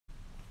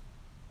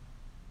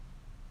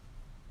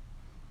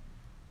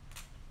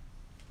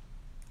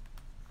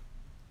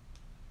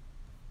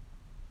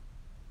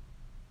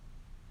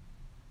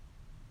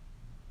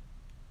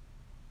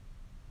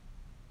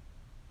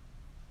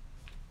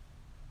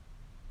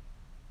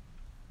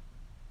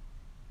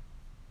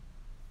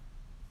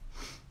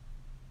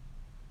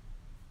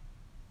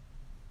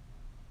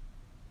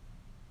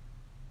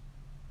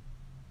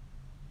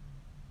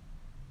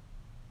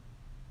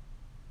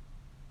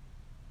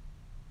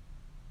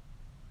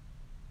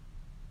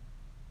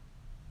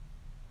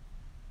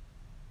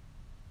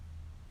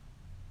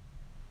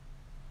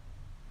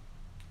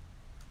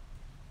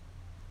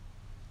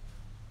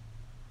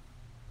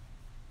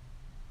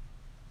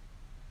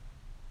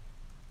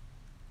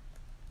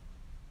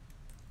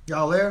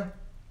Y'all there?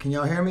 Can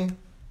y'all hear me?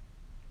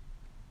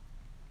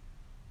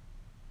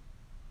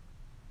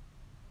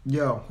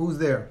 Yo, who's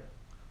there?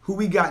 Who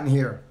we got in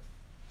here?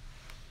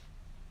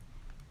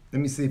 Let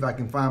me see if I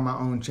can find my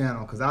own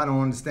channel because I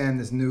don't understand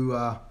this new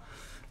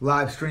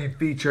live stream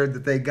feature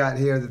that they got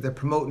here that they're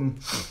promoting.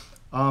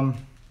 Oh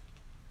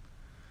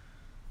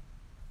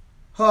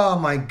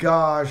my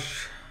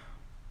gosh.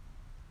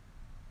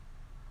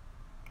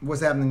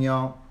 What's happening,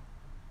 y'all?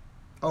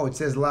 Oh, it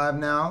says live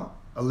now.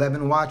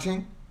 11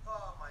 watching.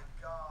 Oh my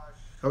gosh.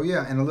 Oh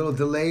yeah, and a little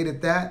delayed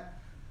at that.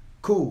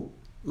 Cool.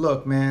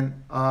 Look,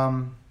 man.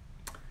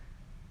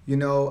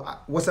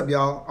 What's up,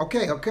 y'all?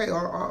 Okay.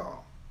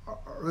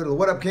 Riddle.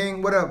 What up,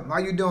 King? What up? How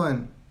you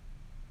doing?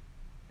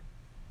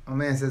 Oh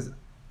man, it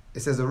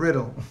says a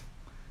riddle.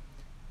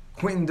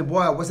 Quentin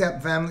Dubois, what's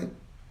happening, family?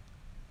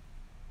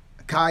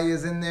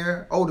 Kaya's in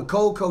there. Oh, the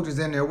cold coach is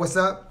in there. What's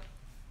up?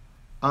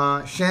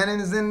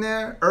 Shannon is in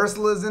there.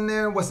 Ursula's in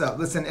there. What's up?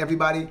 Listen,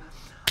 everybody,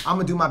 I'm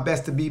gonna do my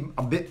best to be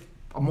a bit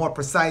more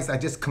precise. I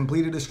just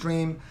completed a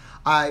stream.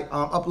 I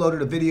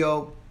uploaded a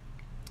video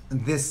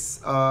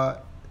this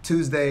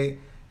Tuesday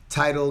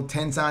titled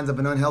 10 Signs of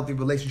an Unhealthy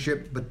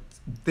Relationship, but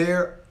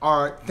there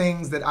are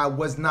things that I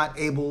was not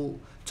able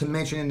to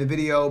mention in the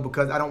video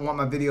because I don't want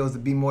my videos to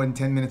be more than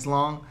 10 minutes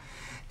long.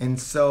 And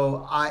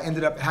so I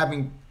ended up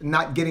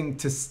not getting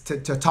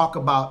to talk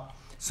about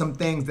some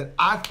things that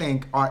I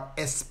think are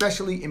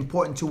especially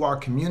important to our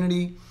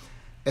community,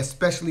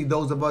 especially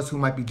those of us who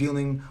might be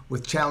dealing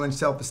with challenged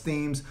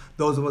self-esteems,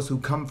 those of us who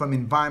come from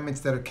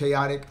environments that are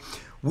chaotic.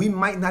 We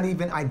might not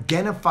even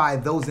identify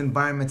those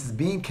environments as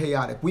being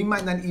chaotic. We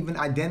might not even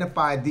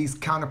identify these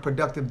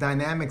counterproductive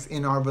dynamics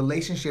in our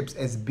relationships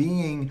as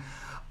being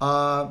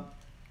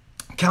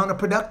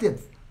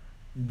counterproductive.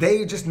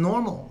 They're just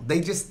normal.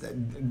 They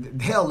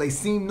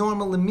seem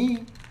normal to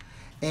me.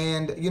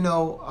 And,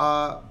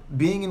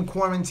 being in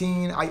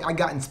quarantine, I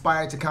got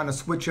inspired to kind of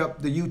switch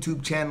up the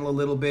YouTube channel a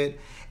little bit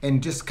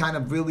and just kind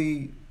of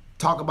really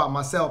talk about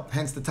myself,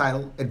 hence the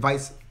title,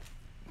 Advice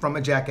from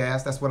a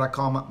Jackass. That's what I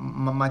call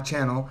my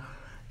channel.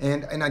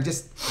 And I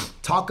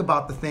just talk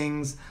about the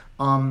things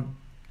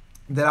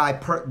that I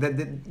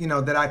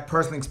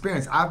personally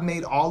experienced. I've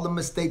made all the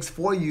mistakes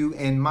for you,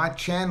 and my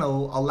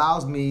channel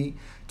allows me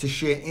to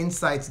share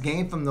insights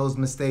gained from those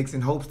mistakes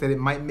in hopes that it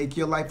might make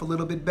your life a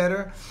little bit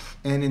better.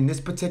 And in this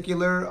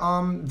particular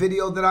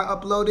video that I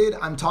uploaded,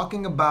 I'm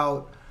talking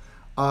about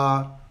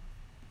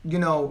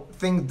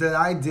things that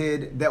I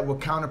did that were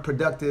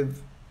counterproductive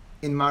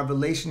in my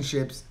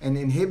relationships and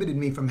inhibited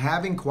me from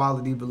having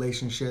quality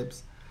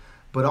relationships,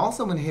 but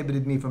also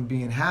inhibited me from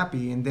being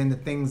happy. And then the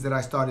things that I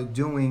started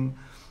doing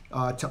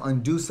to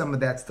undo some of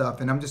that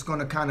stuff. And I'm just going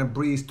to kind of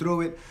breeze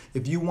through it.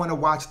 If you want to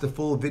watch the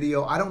full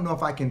video, I don't know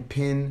if I can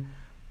pin.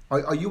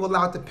 Are you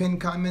allowed to pin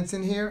comments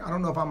in here? I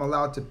don't know if I'm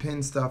allowed to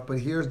pin stuff, but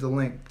here's the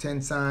link.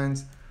 10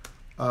 signs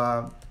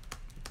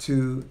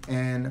to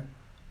an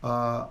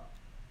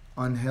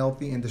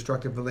unhealthy and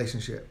destructive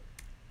relationship.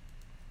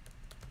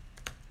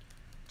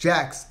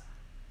 Jax.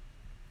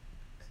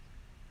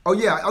 Oh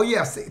yeah.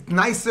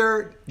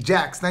 Nicer.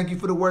 Jax, thank you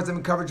for the words of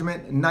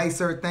encouragement.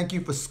 Nicer, thank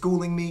you for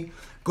schooling me.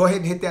 Go ahead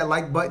and hit that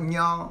like button,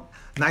 y'all.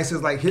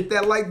 Nicer's like, hit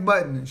that like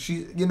button.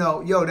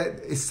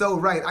 That is so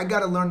right. I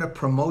gotta learn to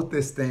promote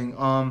this thing.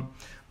 Y'all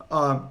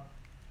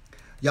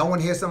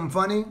wanna hear something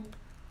funny?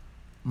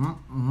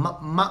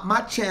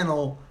 My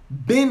channel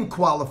been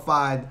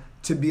qualified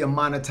to be a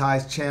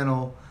monetized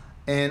channel,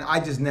 and I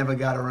just never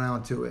got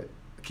around to it.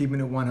 Keeping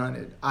it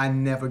 100. I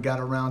never got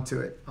around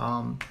to it.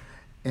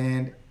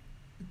 And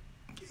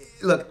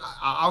look,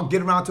 I'll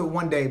get around to it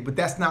one day, but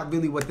that's not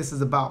really what this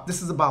is about.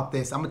 This is about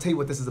this. I'm gonna tell you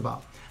what this is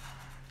about.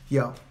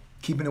 Yo,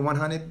 keeping it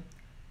 100.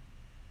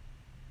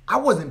 I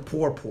wasn't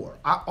poor.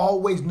 I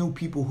always knew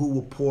people who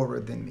were poorer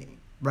than me,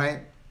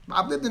 right?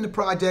 I've lived in the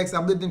projects,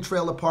 I've lived in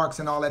trailer parks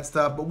and all that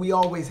stuff, but we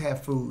always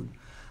had food.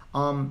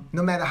 No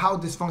matter how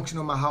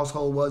dysfunctional my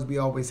household was, we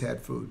always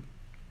had food.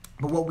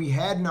 But what we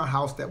had in our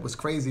house that was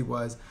crazy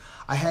was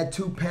I had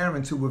two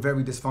parents who were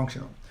very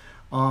dysfunctional.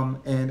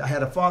 And I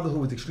had a father who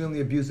was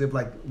extremely abusive.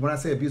 Like, when I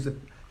say abusive,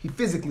 he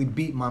physically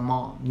beat my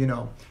mom,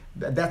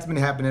 That's been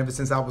happening ever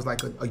since I was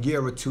like a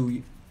year or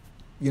two,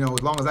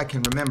 as long as I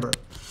can remember.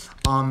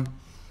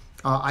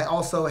 I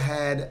also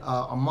had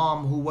a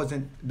mom who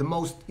wasn't the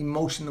most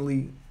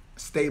emotionally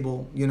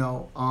stable,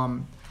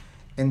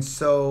 and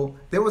so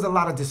there was a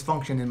lot of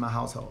dysfunction in my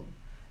household.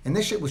 And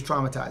this shit was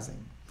traumatizing.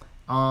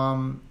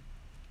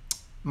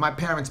 My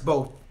parents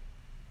both,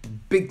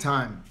 big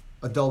time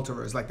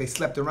adulterers. Like, they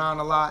slept around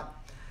a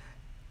lot.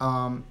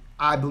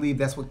 I believe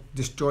that's what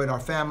destroyed our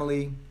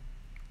family.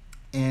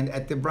 And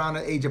at the around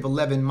the age of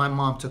 11, my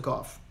mom took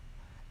off.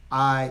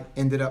 I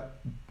ended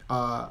up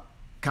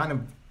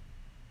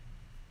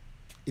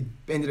it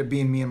ended up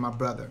being me and my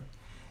brother.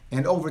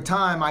 And over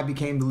time, I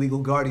became the legal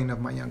guardian of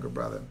my younger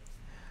brother.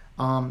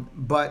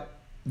 But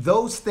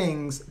those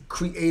things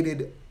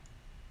created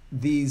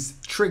these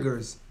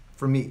triggers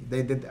for me.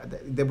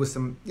 There was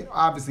some,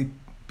 obviously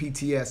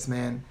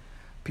PTSD.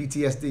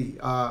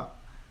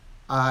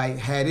 I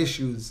had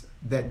issues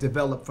that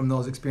developed from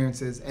those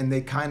experiences, and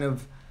they kind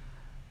of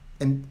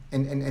and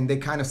they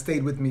kind of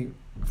stayed with me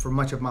for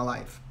much of my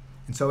life.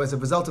 And so as a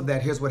result of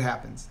that, here's what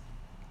happens.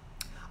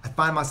 I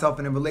find myself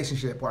in a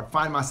relationship, or I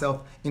find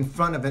myself in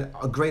front of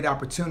a great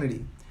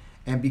opportunity.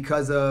 And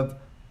because of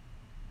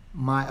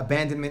my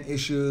abandonment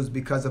issues,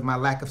 because of my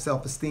lack of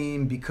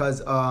self-esteem, because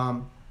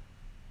of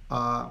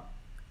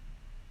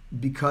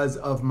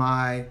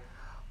my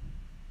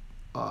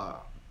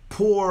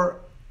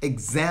poor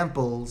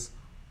examples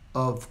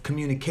of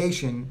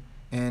communication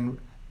and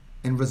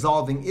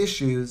resolving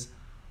issues,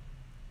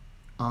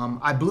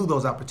 I blew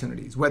those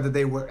opportunities, whether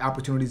they were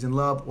opportunities in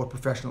love or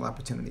professional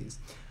opportunities.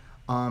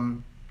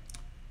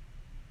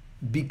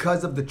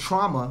 Because of the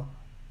trauma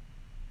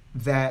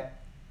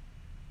that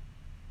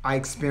I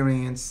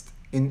experienced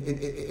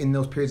in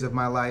those periods of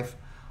my life,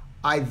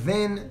 I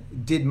then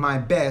did my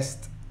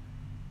best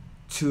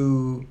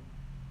to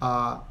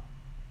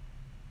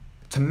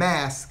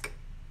mask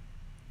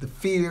the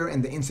fear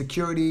and the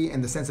insecurity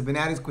and the sense of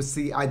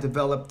inadequacy I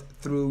developed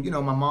through,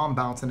 my mom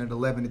bouncing at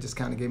 11. It just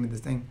kind of gave me this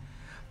thing.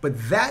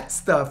 But that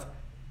stuff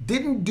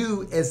didn't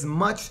do as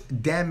much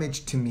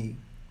damage to me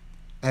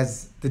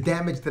as the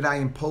damage that I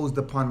imposed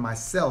upon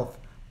myself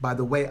by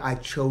the way I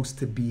chose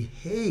to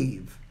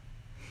behave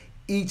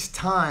each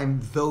time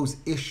those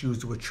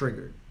issues were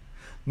triggered.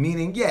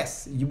 Meaning,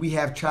 yes, we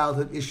have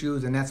childhood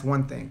issues, and that's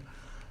one thing.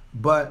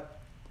 But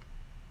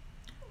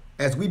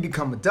as we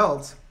become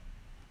adults,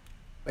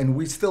 and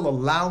we're still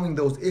allowing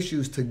those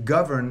issues to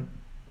govern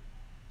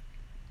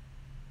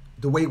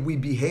the way we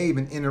behave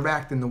and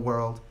interact in the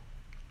world,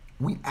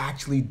 we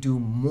actually do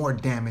more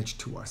damage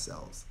to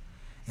ourselves.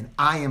 And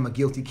I am a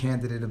guilty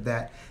candidate of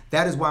that.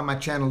 That is why my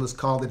channel is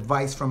called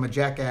Advice from a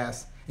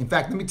Jackass. In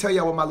fact, let me tell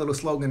you what my little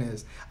slogan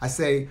is. I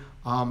say,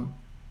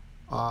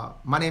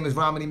 my name is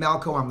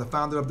RomanyMalco. I'm the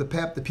founder of the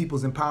PEP, the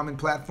People's Empowerment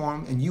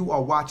Platform, and you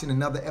are watching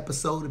another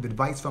episode of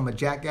Advice from a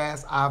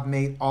Jackass. I've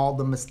made all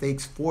the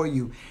mistakes for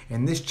you,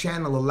 and this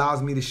channel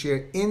allows me to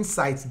share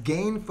insights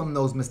gained from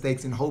those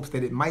mistakes in hopes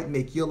that it might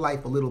make your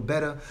life a little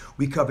better.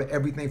 We cover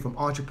everything from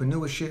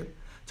entrepreneurship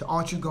to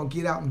aren't you gonna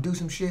get out and do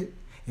some shit,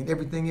 and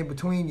everything in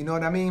between. You know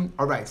what I mean?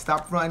 All right,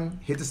 stop running,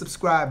 hit the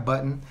subscribe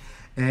button,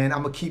 and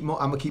I'm gonna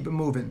keep it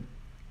moving.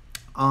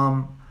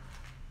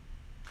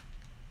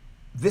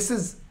 This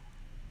is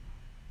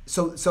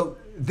so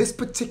this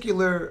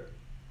particular,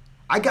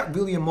 I got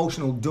really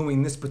emotional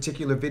doing this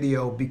particular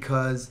video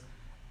because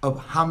of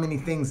how many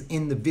things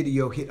in the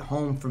video hit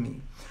home for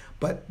me.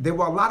 But there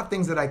were a lot of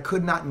things that I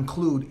could not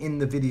include in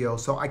the video,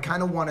 so I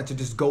kind of wanted to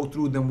just go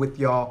through them with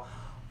y'all,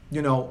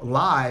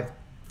 live,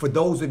 for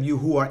those of you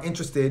who are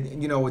interested,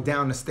 and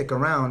down to stick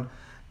around.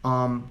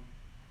 And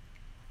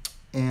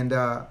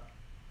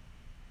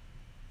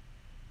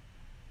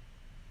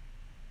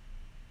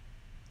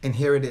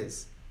here it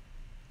is.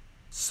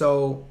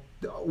 So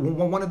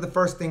one of the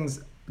first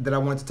things that I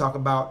wanted to talk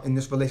about in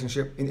this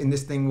relationship, in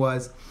this thing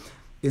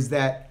is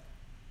that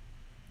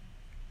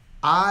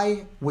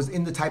I was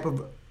in the type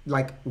of,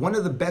 one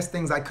of the best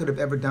things I could have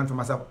ever done for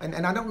myself.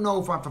 And I don't know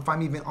if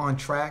I'm even on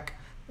track.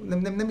 Let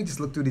me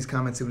just look through these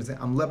comments. See what it says.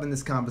 I'm loving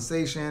this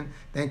conversation.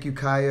 Thank you,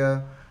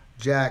 Kaya.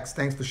 Jax,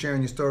 thanks for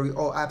sharing your story.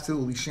 Oh,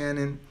 absolutely,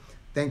 Shannon.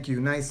 Thank you.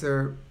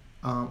 Nicer.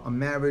 A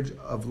marriage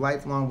of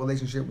lifelong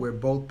relationship where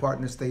both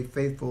partners stay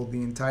faithful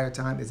the entire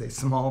time is a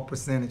small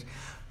percentage.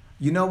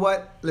 You know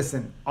what?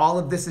 Listen, all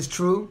of this is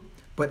true,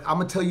 but I'm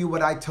gonna tell you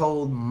what I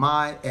told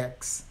my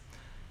ex.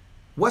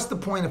 What's the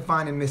point of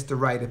finding Mr.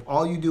 Right if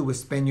all you do is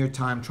spend your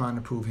time trying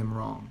to prove him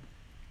wrong?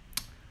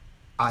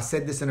 I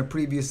said this in a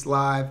previous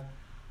live.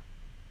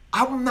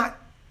 I'm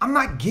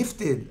not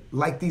gifted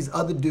like these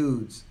other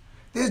dudes.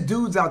 There's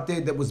dudes out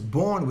there that was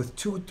born with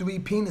 2, 3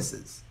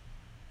 penises,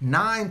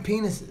 9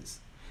 penises.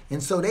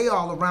 And so they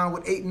all around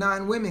with 8,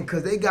 9 women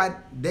because they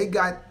got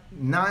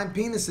 9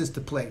 penises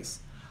to place.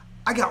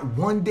 I got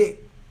one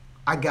dick.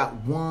 I got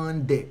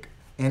one dick.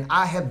 And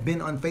I have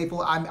been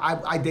unfaithful.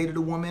 I dated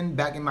a woman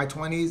back in my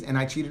 20s and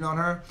I cheated on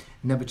her.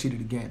 Never cheated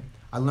again.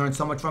 I learned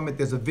so much from it.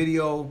 There's a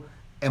video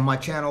in my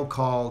channel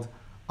called,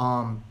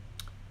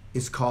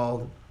 it's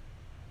called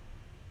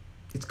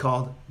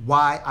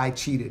Why I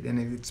Cheated. And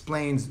it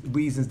explains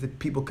reasons that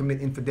people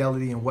commit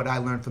infidelity and what I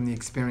learned from the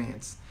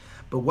experience.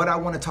 But what I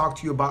want to talk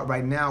to you about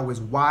right now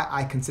is why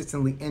I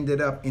consistently ended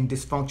up in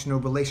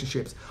dysfunctional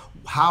relationships,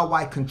 how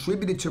I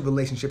contributed to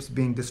relationships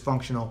being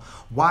dysfunctional,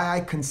 why I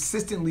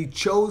consistently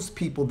chose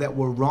people that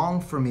were wrong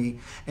for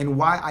me, and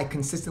why I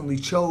consistently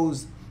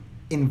chose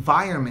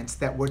environments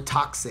that were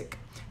toxic.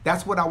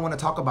 That's what I want to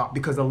talk about,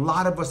 because a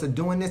lot of us are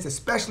doing this,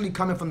 especially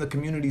coming from the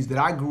communities that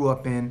I grew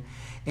up in.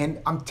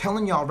 And I'm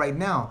telling y'all right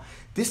now,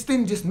 this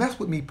didn't just mess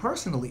with me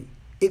personally.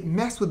 It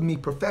messed with me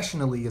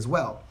professionally as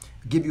well.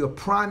 I'll give you a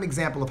prime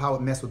example of how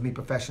it messed with me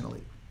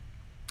professionally.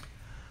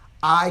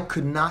 I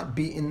could not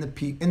be in the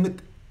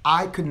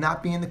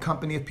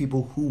company of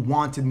people who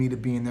wanted me to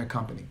be in their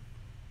company.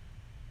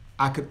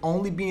 I could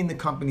only be in the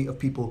company of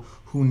people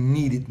who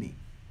needed me.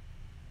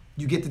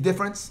 You get the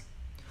difference?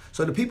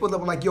 So the people that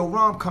were like, yo,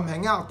 Rom, come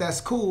hang out, that's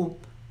cool.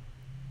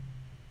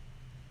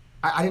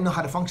 I didn't know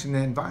how to function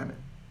in that environment.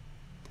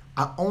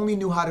 I only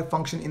knew how to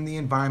function in the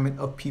environment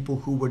of people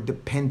who were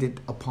dependent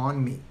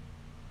upon me,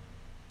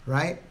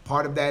 right?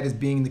 Part of that is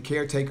being the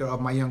caretaker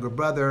of my younger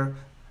brother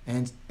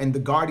and the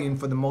guardian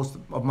for the most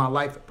of my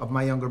life of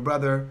my younger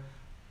brother.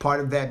 Part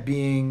of that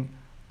being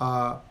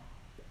my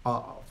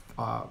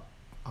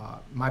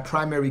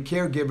primary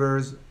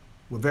caregivers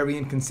were very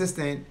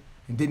inconsistent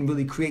and didn't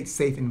really create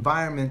safe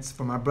environments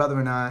for my brother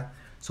and I.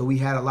 So we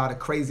had a lot of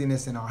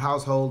craziness in our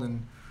household,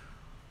 and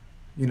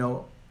you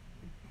know,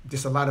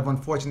 just a lot of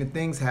unfortunate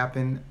things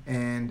happened,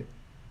 and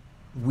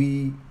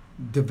we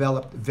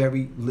developed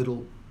very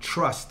little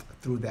trust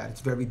through that.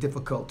 It's very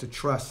difficult to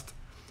trust.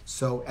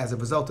 So as a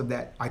result of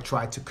that, I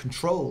tried to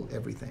control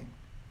everything.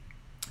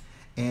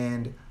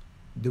 And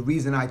the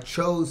reason I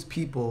chose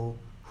people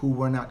who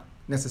were not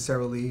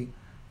necessarily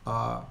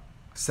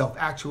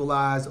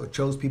self-actualized or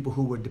chose people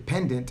who were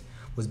dependent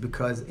was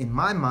because in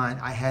my mind,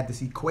 I had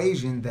this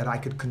equation that I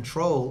could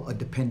control a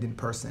dependent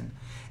person.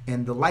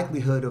 And the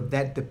likelihood of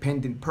that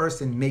dependent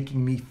person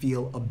making me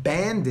feel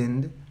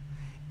abandoned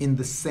in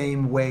the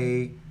same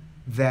way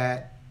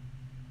that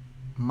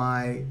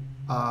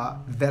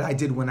that I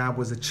did when I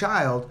was a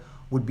child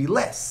would be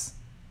less.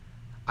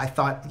 I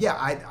thought,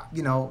 yeah,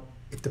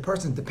 if the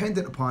person's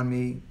dependent upon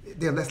me,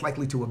 they're less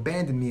likely to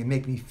abandon me and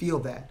make me feel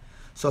that.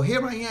 So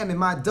here I am in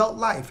my adult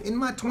life, in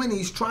my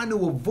 20s, trying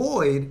to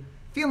avoid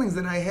feelings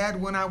that I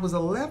had when I was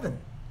 11,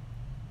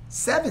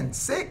 7,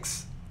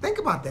 6. Think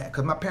about that,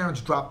 because my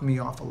parents dropped me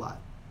off a lot.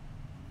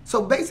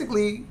 So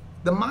basically,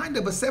 the mind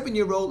of a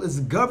 7-year-old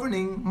is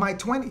governing my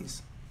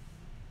 20s.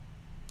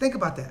 Think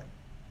about that.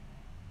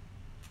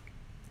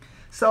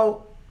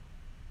 So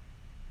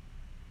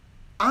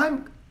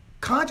I'm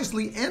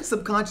consciously and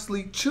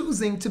subconsciously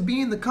choosing to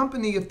be in the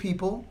company of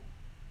people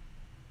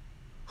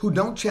who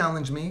don't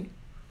challenge me,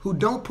 who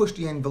don't push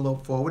the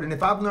envelope forward. And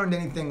if I've learned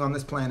anything on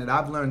this planet,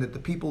 I've learned that the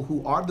people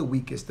who are the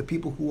weakest, the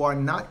people who are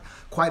not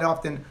quite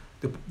often,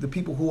 the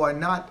people who are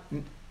not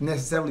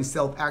necessarily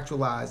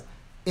self-actualized,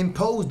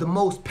 impose the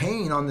most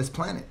pain on this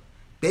planet.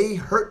 They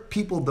hurt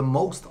people the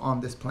most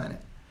on this planet.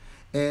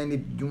 And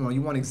if you want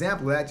an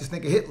example of that, just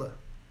think of Hitler,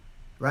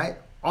 right?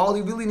 All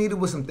he really needed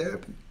was some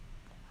therapy.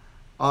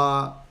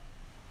 The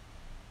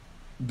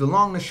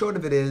long and the short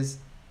of it is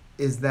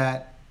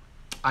that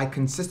I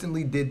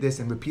consistently did this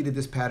and repeated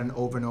this pattern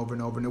over and over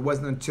and over. And it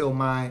wasn't until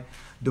my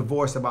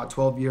divorce about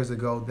 12 years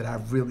ago that I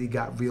really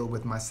got real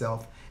with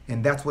myself.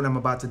 And that's what I'm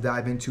about to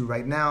dive into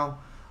right now.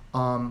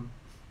 I'm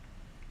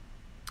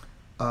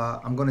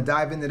going to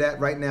dive into that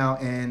right now.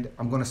 And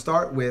I'm going to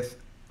start with,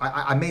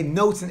 I made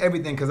notes and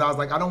everything because I was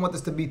like, I don't want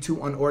this to be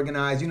too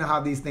unorganized. You know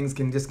how these things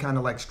can just kind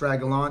of like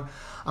straggle on.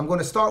 I'm going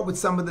to start with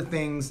some of the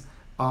things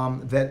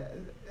that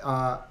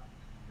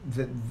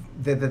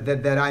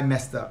I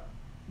messed up.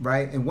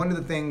 Right? And one of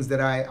the things that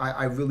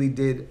I really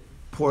did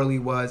poorly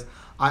was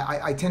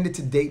I tended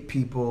to date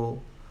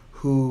people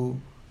who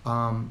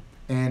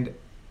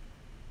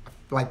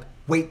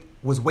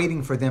was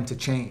waiting for them to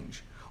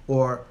change,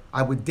 or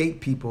I would date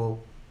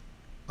people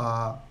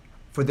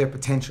for their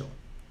potential,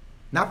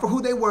 not for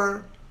who they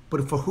were,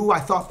 but for who I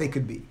thought they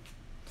could be.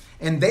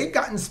 And they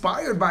got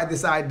inspired by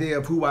this idea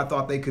of who I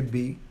thought they could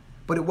be,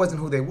 but it wasn't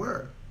who they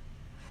were.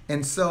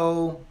 And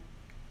so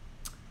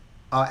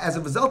as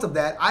a result of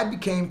that, I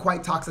became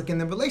quite toxic in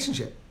the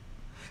relationship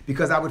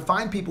because I would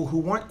find people who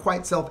weren't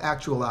quite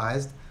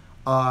self-actualized,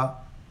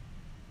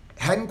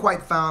 hadn't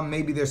quite found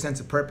maybe their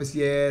sense of purpose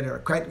yet,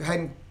 or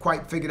hadn't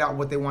quite figured out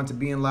what they want to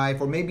be in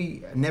life, or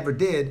maybe never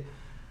did.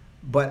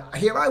 But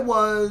here I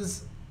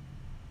was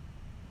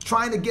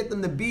trying to get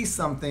them to be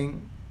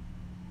something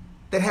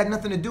that had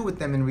nothing to do with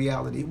them in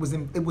reality. It was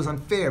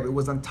unfair. It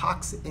was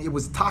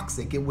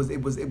toxic. It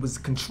was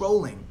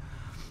controlling.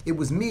 It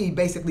was me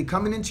basically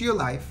coming into your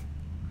life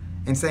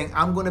and saying,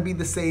 I'm going to be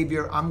the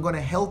savior, I'm going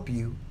to help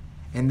you.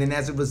 And then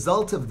as a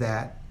result of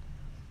that,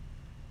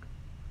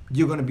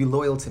 you're going to be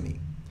loyal to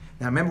me.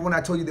 Now, remember when I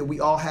told you that we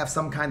all have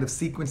some kind of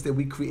sequence that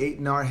we create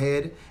in our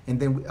head, and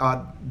then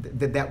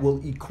that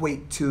will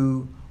equate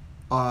to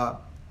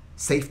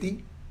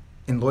safety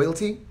and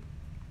loyalty?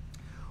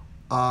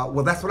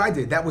 Well, that's what I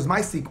did. That was my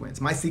sequence.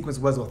 My sequence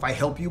was, well, if I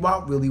help you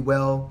out really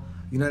well,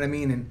 you know what I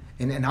mean?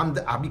 And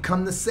I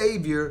become the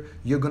savior,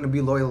 you're going to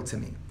be loyal to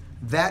me.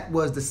 That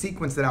was the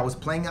sequence that I was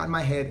playing out in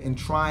my head and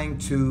trying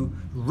to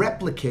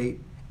replicate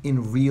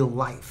in real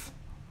life.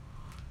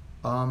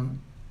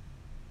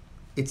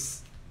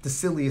 It's the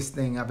silliest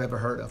thing I've ever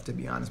heard of, to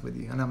be honest with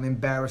you. And I'm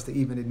embarrassed to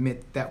even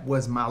admit that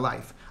was my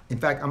life. In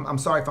fact, I'm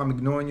sorry if I'm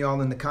ignoring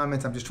y'all in the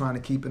comments. I'm just trying to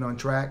keep it on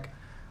track.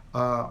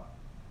 Ursula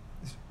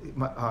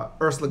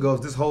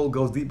goes, this hole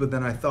goes deeper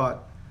than I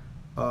thought.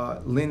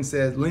 Lynn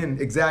says, Lynn,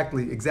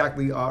 exactly,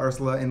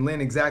 Ursula. And Lynn,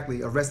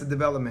 exactly, Arrested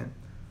Development.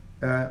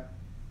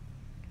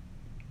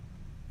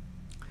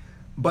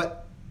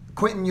 But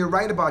Quentin, you're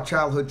right about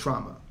childhood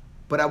trauma.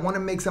 But I want to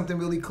make something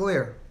really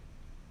clear.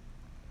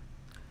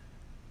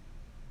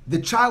 The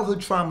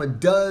childhood trauma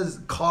does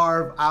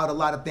carve out a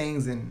lot of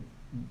things and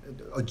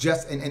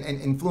adjust and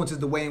influences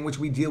the way in which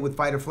we deal with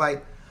fight or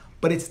flight.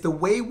 But it's the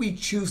way we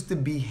choose to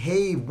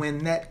behave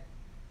when that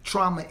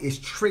trauma is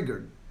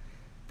triggered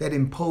that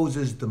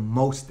imposes the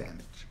most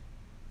damage.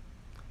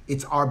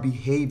 It's our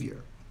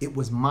behavior. It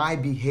was my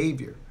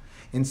behavior.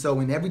 And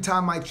so in every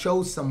time I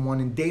chose someone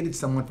and dated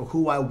someone for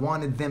who I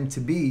wanted them to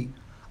be,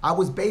 I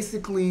was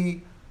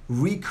basically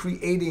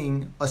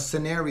recreating a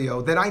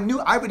scenario that I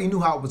already knew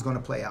how it was going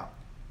to play out.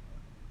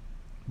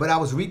 But I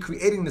was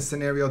recreating the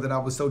scenario that I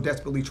was so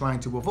desperately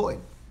trying to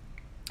avoid.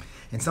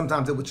 And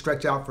sometimes it would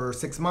stretch out for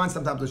 6 months,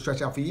 sometimes it would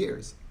stretch out for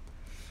years.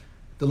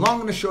 The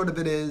long and the short of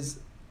it is,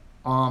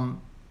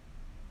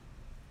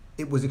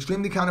 it was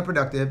extremely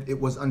counterproductive.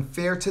 It was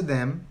unfair to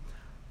them.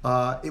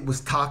 It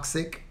was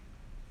toxic,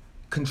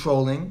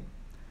 controlling,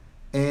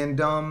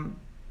 and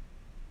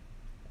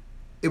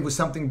it was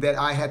something that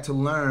I had to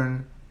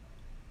learn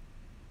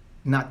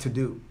not to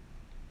do.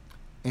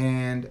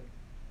 And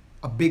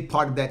a big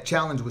part of that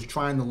challenge was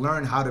trying to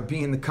learn how to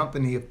be in the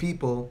company of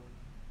people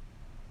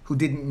who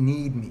didn't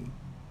need me,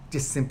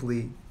 just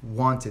simply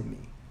wanted me.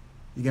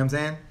 You get what I'm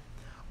saying?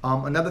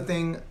 Another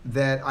thing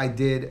that I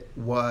did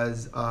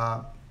was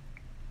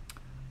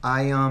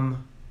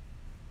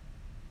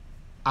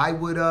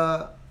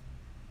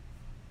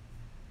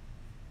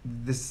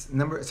this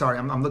number, sorry,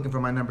 I'm looking for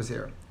my numbers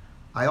here.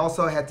 I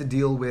also had to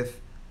deal with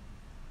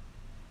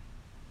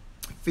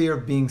fear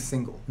of being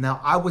single. Now,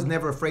 I was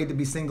never afraid to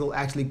be single.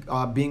 Actually,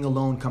 being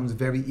alone comes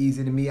very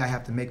easy to me. I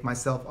have to make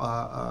myself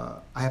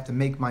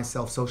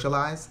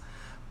socialize.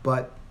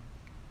 But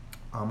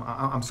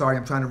I'm sorry,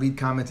 I'm trying to read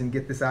comments and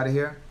get this out of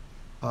here.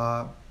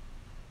 I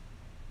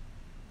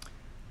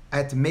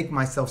had to make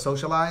myself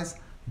socialize,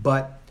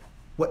 but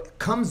what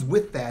comes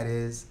with that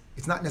is,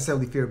 it's not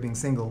necessarily fear of being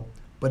single,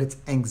 but it's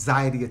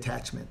anxiety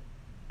attachment.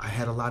 I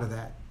had a lot of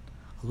that.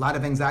 A lot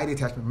of anxiety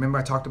attachment. Remember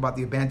I talked about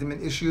the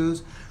abandonment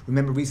issues?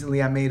 Remember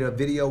recently I made a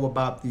video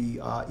about the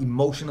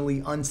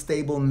emotionally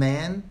unstable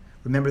man?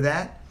 Remember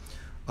that?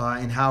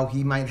 And how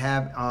he might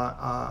have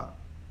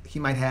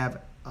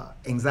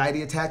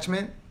anxiety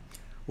attachment?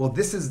 Well,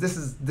 this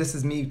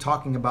is me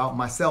talking about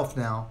myself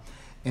now.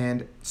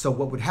 And so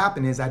what would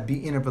happen is I'd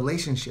be in a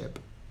relationship,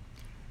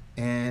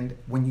 and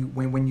when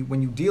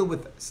you deal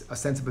with a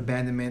sense of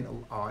abandonment,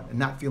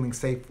 not feeling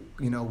safe,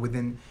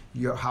 within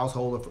your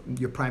household, or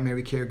your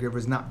primary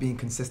caregivers not being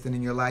consistent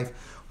in your life,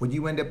 what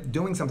you end up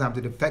doing sometimes,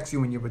 it affects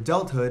you in your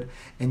adulthood,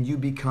 and you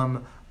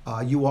become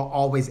you are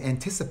always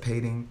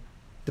anticipating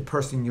the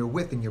person you're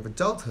with in your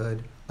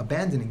adulthood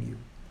abandoning you,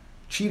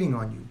 cheating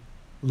on you,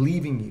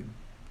 leaving you,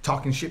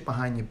 talking shit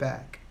behind your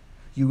back.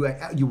 You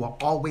are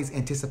always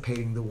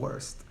anticipating the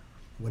worst.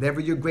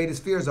 Whatever your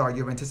greatest fears are,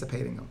 you're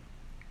anticipating them.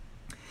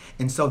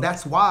 And so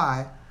that's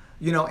why,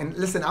 and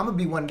listen, I'm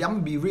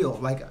gonna be real.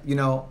 Like,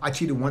 I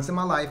cheated once in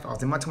my life. I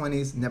was in my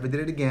 20s, never did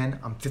it again.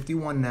 I'm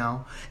 51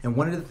 now. And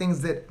one of the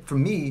things that, for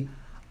me,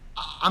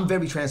 I'm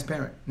very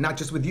transparent, not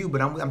just with you,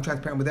 but I'm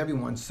transparent with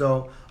everyone.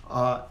 So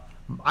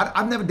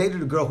I've never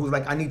dated a girl who's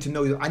like, I need to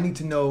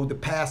know the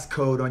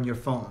passcode on your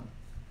phone.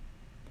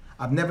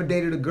 I've never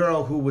dated a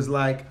girl who was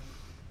like,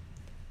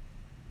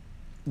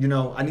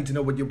 I need to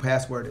know what your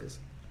password is.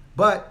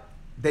 But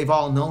they've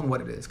all known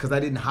what it is, because I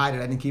didn't hide it.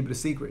 I didn't keep it a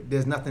secret.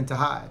 There's nothing to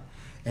hide.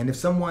 And if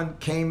someone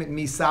came at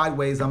me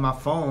sideways on my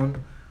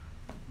phone,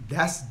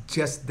 that's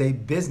just their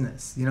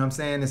business. You know what I'm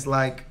saying? It's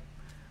like,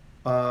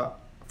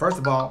 first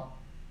of all,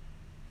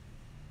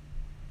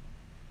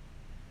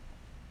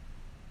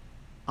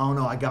 I don't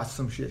know, I got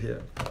some shit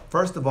here.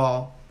 First of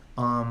all,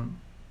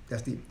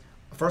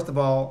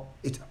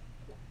 it's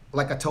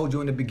like I told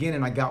you in the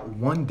beginning, I got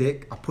one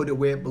dick, I put it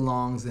where it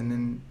belongs, and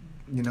then,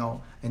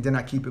 and then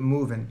I keep it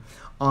moving.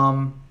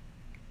 The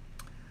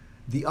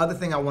other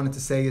thing I wanted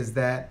to say is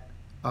that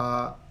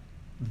by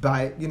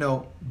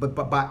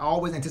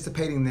always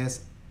anticipating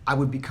this, I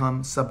would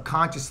become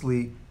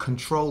subconsciously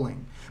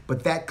controlling.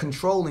 But that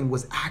controlling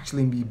was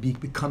actually me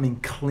becoming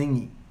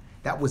clingy.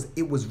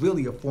 It was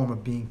really a form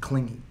of being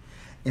clingy.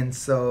 And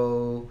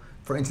so,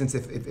 for instance,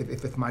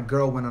 if my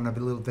girl went on a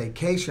little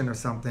vacation or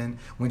something,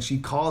 when she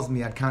calls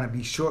me, I'd kind of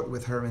be short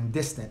with her and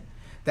distant.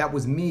 That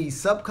was me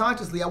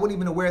subconsciously. I wasn't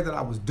even aware that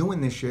I was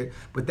doing this shit,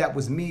 but that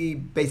was me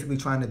basically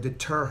trying to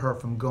deter her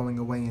from going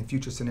away in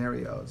future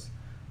scenarios.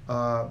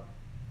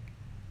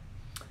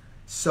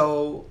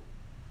 So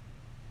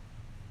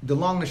the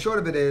long and the short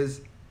of it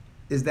is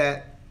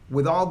that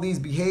with all these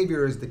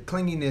behaviors, the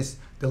clinginess,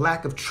 the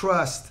lack of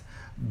trust,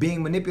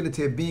 being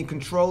manipulative, being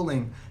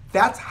controlling,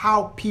 that's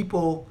how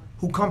people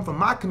who come from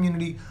my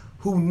community,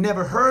 who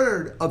never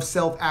heard of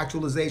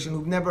self-actualization,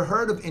 who've never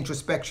heard of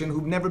introspection,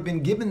 who've never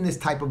been given this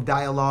type of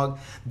dialogue,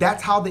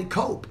 that's how they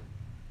cope.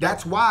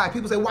 That's why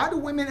people say, why do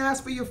women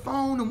ask for your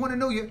phone and want to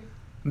know you?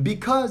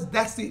 Because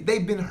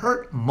they've been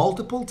hurt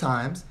multiple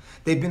times,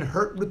 they've been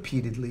hurt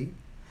repeatedly,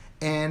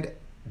 and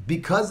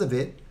because of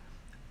it,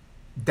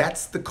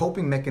 that's the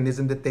coping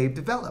mechanism that they've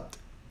developed,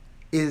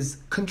 is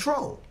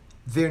control,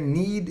 their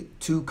need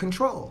to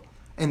control.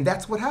 And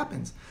that's what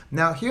happens.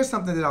 Now, here's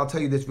something that I'll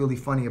tell you that's really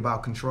funny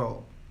about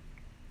control,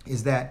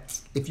 is that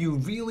if you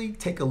really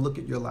take a look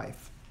at your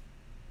life,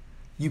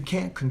 you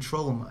can't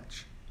control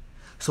much.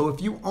 So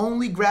if you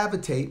only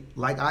gravitate,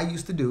 like I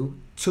used to do,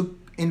 to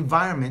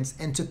environments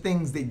and to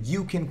things that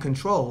you can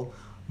control,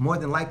 more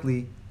than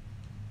likely,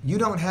 you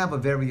don't have a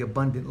very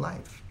abundant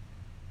life.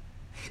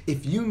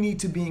 If you need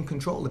to be in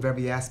control of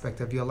every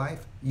aspect of your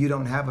life, you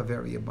don't have a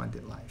very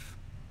abundant life.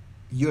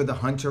 You're the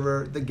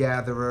hunter, the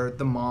gatherer,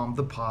 the mom,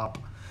 the pop.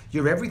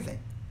 You're everything.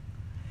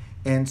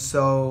 And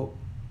so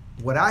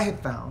what I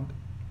had found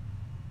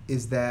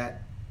is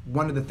that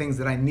one of the things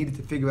that I needed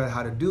to figure out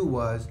how to do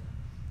was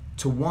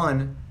to,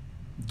 one,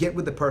 get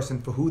with the person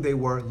for who they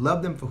were,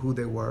 love them for who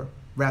they were,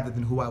 rather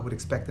than who I would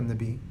expect them to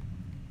be,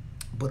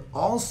 but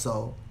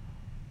also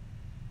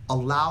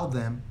allow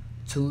them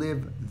to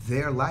live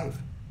their life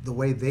the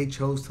way they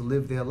chose to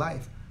live their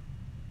life.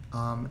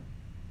 And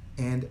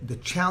the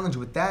challenge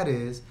with that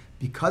is,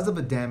 because of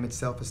a damaged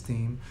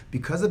self-esteem,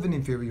 because of an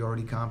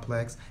inferiority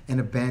complex and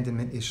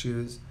abandonment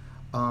issues,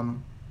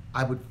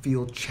 I would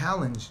feel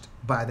challenged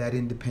by that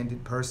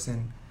independent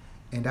person,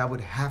 and I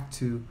would have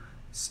to,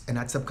 and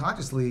I'd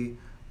subconsciously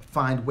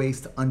find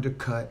ways to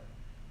undercut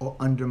or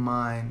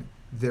undermine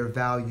their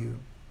value,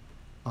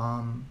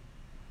 and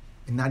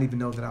not even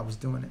know that I was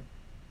doing it.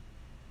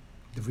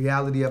 The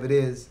reality of it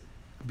is,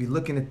 I'd be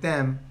looking at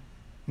them,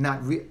 why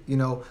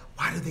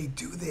do they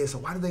do this? Or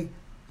why do they,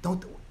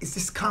 is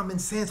this common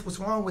sense? What's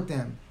wrong with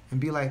them? And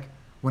be like,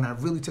 when I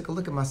really took a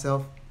look at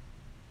myself,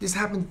 this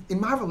happened in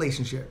my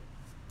relationship.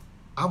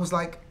 I was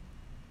like,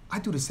 I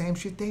do the same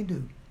shit they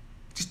do,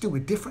 just do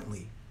it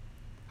differently.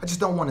 I just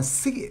don't want to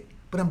see it,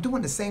 but I'm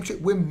doing the same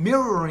shit. We're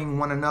mirroring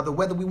one another,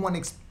 whether we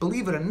want to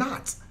believe it or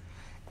not.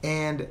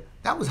 And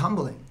that was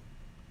humbling.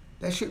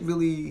 That shit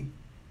really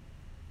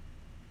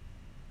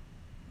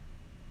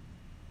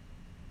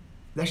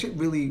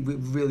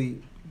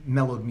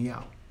mellowed me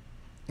out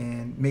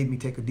and made me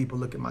take a deeper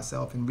look at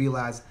myself and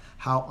realize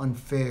how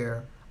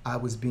unfair I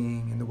was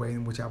being in the way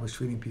in which I was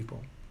treating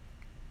people.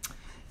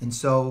 And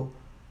so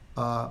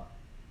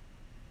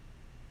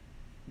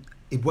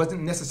it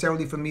wasn't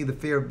necessarily for me the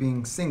fear of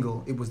being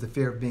single, it was the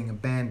fear of being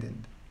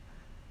abandoned.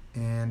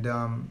 And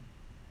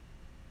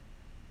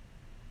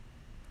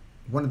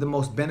one of the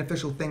most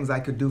beneficial things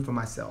I could do for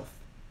myself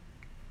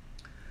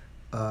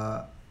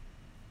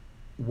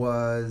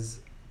was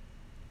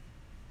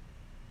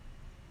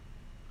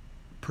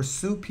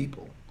pursue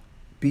people,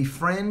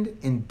 befriend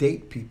and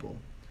date people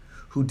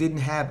who didn't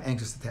have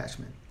anxious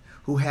attachment,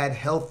 who had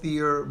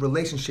healthier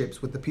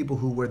relationships with the people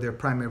who were their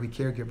primary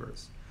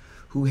caregivers,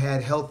 who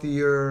had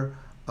healthier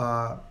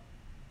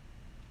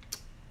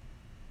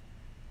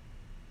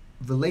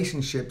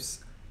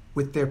relationships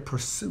with their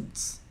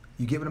pursuits.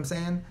 You get what I'm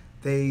saying?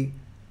 They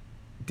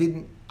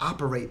didn't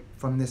operate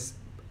from this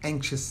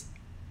anxious,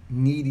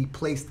 needy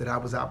place that I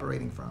was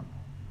operating from.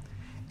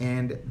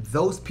 And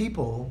those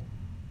people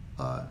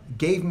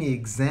gave me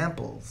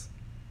examples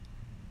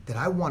that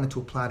I wanted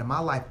to apply to my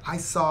life. I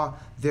saw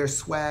their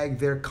swag,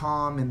 their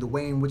calm, and the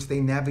way in which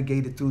they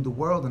navigated through the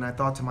world, and I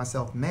thought to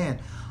myself, man,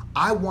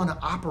 I want to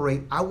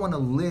operate, I want to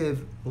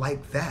live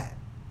like that.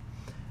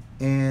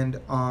 And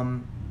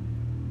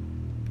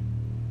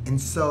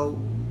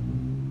so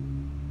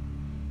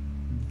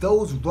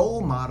those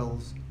role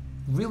models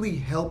really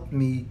helped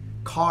me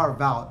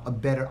carve out a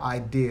better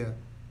idea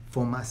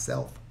for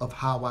myself of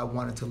how I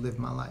wanted to live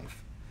my life.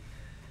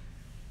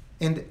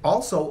 And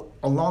also,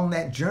 along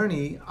that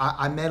journey,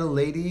 I met a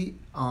lady,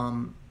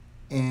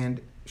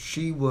 and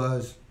she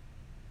was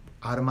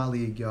out of my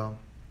league, y'all.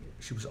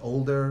 She was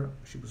older,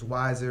 she was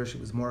wiser, she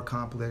was more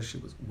accomplished, she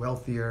was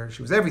wealthier,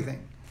 she was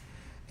everything.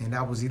 And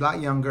I was a lot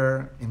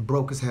younger and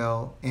broke as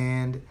hell.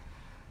 And,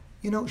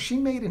 she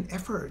made an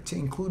effort to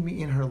include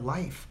me in her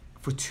life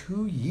for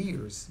 2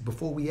 years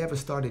before we ever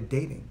started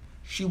dating.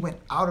 She went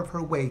out of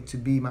her way to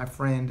be my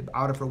friend,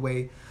 out of her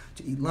way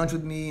to eat lunch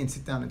with me and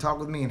sit down and talk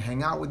with me and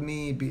hang out with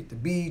me, be at the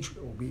beach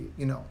or be,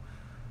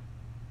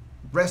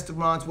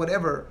 restaurants,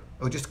 whatever,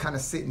 or just kind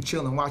of sit and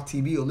chill and watch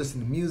TV or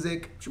listen to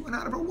music. She went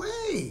out of her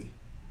way.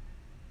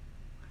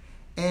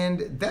 And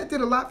that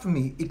did a lot for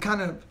me.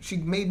 She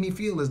made me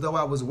feel as though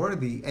I was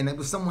worthy, and it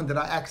was someone that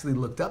I actually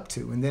looked up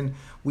to. And then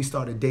we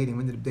started dating.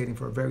 We ended up dating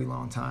for a very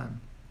long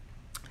time.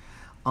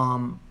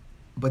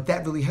 But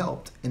that really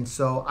helped. And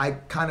so I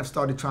kind of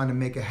started trying to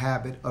make a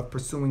habit of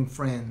pursuing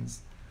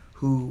friends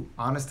who,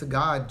 honest to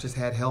God, just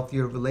had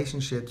healthier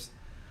relationships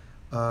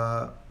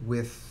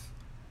with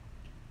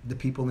the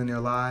people in their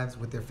lives,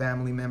 with their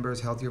family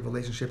members, healthier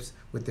relationships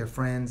with their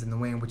friends, and the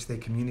way in which they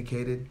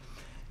communicated,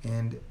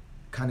 and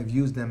kind of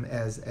use them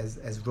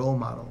as role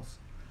models.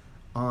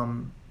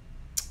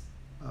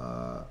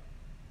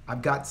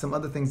 I've got some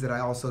other things that I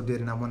also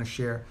did and I want to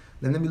share.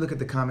 Then let me look at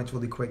the comments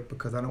really quick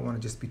because I don't want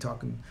to just be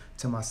talking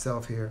to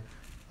myself here.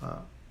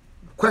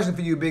 Question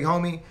for you, big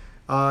homie.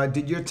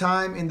 Did your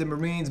time in the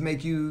Marines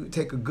make you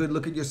take a good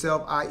look at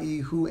yourself, i.e.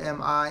 who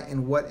am I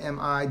and what am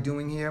I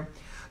doing here?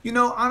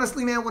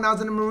 Honestly, man, when I was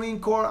in the Marine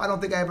Corps, I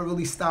don't think I ever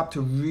really stopped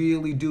to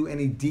really do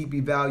any deep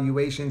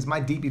evaluations. My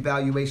deep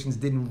evaluations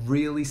didn't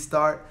really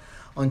start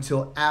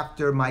until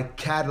after my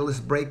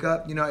catalyst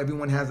breakup.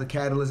 Everyone has a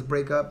catalyst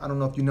breakup. I don't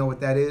know if you know what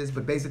that is,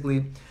 but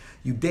basically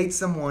You date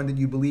someone that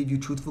you believe you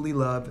truthfully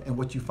love, and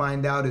what you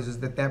find out is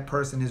that that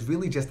person is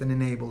really just an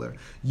enabler.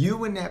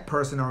 You and that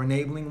person are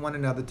enabling one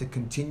another to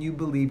continue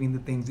believing the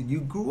things that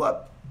you grew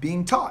up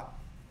being taught.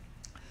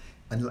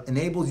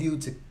 Enables you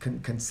to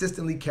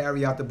consistently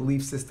carry out the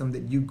belief system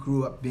that you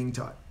grew up being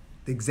taught,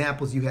 the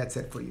examples you had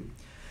set for you.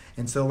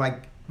 And so,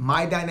 like,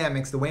 my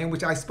dynamics, the way in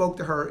which I spoke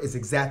to her is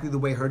exactly the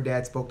way her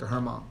dad spoke to her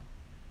mom,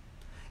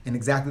 and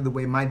exactly the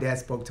way my dad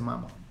spoke to my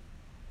mom.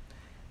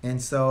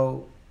 And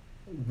so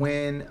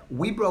when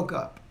we broke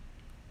up,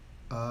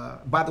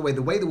 by the way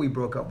that we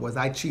broke up was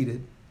I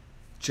cheated,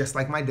 just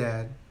like my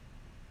dad,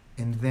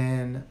 and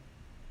then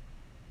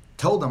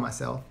told on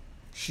myself.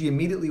 She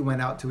immediately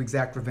went out to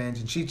exact revenge,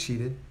 and she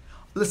cheated.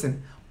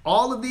 Listen,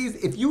 all of these,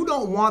 if you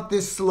don't want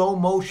this slow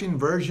motion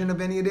version of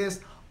any of this,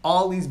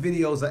 all these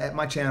videos are at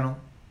my channel.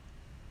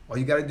 All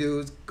you got to do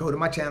is go to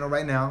my channel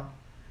right now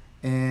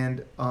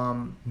and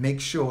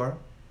make sure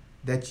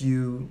that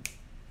you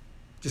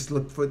just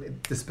look for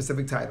the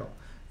specific title.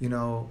 You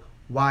know,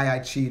 Why I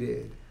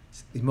Cheated,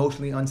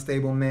 Emotionally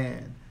Unstable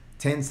Man,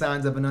 10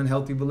 Signs of an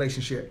Unhealthy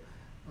Relationship.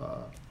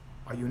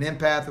 Are you an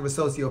empath or a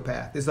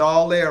sociopath? It's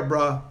all there,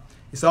 bruh.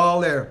 It's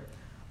all there.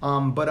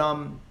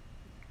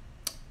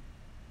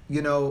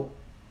 You know,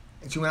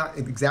 she went out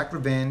exact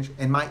revenge,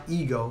 and my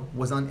ego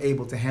was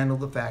unable to handle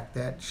the fact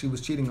that she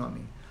was cheating on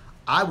me.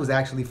 I was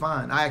actually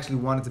fine. I actually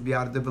wanted to be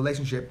out of the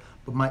relationship,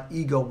 but my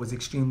ego was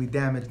extremely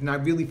damaged, and I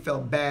really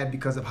felt bad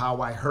because of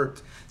how I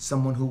hurt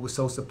someone who was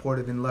so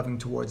supportive and loving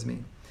towards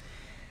me.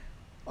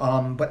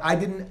 But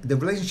the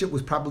relationship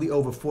was probably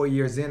over 4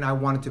 years in. I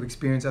wanted to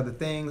experience other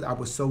things. I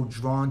was so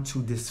drawn to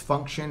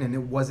dysfunction, and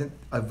it wasn't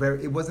a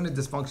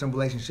dysfunctional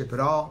relationship at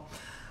all.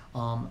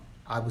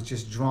 I was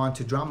just drawn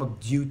to drama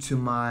due to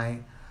my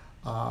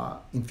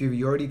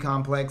inferiority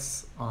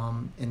complex.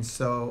 And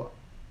so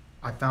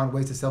I found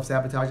ways to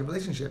self-sabotage a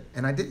relationship,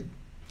 and I did.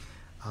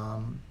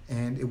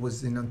 And it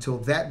was until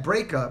that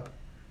breakup,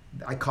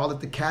 I call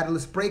it the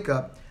catalyst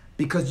breakup,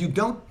 because you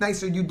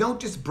don't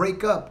just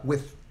break up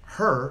with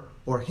her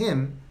or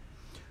him,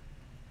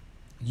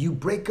 you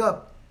break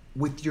up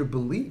with your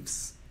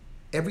beliefs.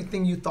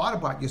 Everything you thought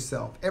about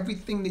yourself,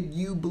 everything that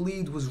you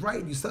believed was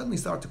right, you suddenly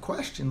start to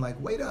question, like,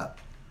 wait up,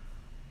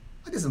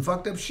 I did some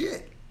fucked up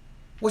shit.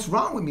 What's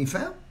wrong with me,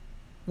 fam?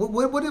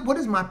 What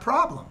is my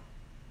problem?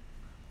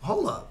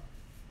 Hold up.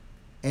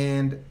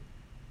 And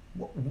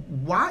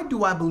why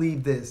do I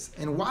believe this?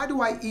 And why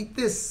do I eat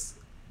this?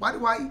 Why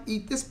do I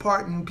eat this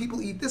part and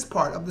people eat this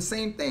part of the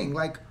same thing?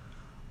 Like,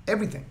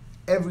 everything,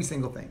 every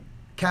single thing.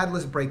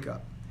 Catalyst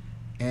breakup.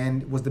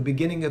 And was the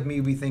beginning of me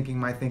rethinking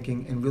my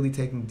thinking and really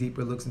taking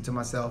deeper looks into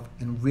myself.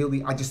 And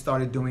really, I just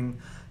started doing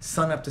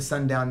sun up to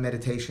sundown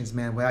meditations,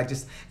 man, where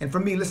and for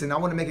me, listen, I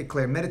want to make it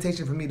clear.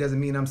 Meditation for me doesn't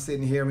mean I'm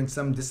sitting here in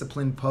some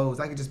disciplined pose.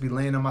 I could just be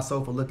laying on my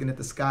sofa looking at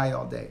the sky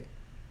all day.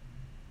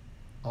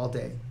 All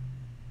day.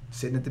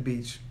 Sitting at the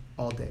beach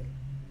all day.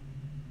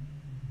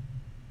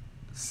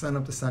 Sun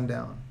up to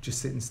sundown, just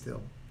sitting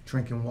still,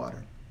 drinking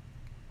water.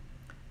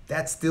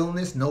 That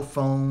stillness, no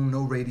phone,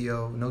 no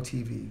radio, no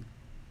TV,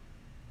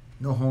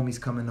 no homies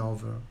coming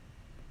over,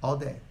 all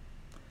day.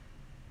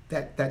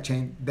 That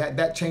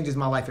changes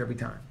my life every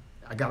time.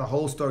 I got a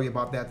whole story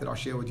about that I'll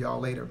share with y'all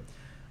later.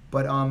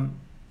 But I'm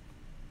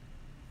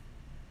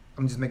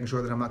just making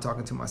sure that I'm not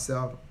talking to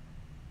myself.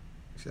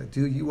 She's like,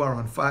 dude, you are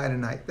on fire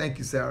tonight. Thank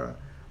you, Sarah.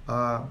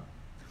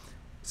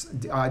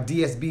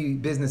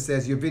 DSB Business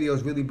says, your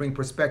videos really bring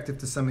perspective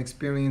to some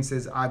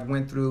experiences I've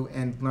went through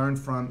and learned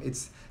from.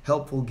 It's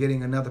helpful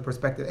getting another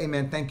perspective. Hey,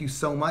 man, thank you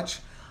so much.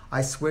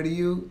 I swear to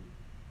you,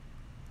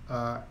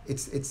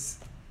 it's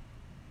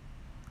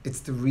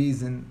the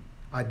reason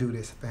I do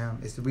this, fam.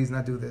 It's the reason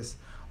I do this.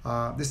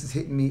 This is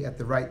hitting me at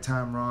the right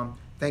time, Rom.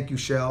 Thank you,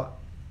 Shelley.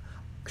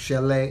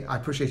 I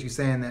appreciate you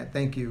saying that.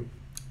 Thank you.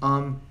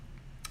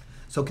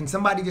 So can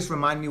somebody just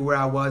remind me where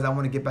I was? I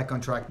want to get back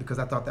on track because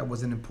I thought that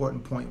was an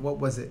important point. What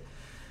was it?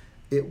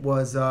 It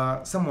was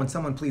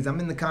someone please. I'm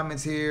in the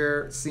comments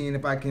here seeing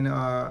if I can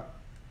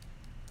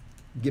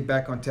get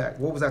back on track.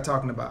 What was I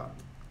talking about?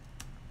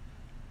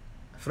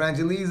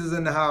 Frangelise is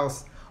in the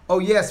house. Oh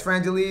yes,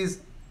 Frangelise.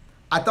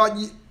 I thought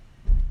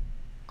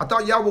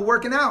y'all were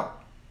working out.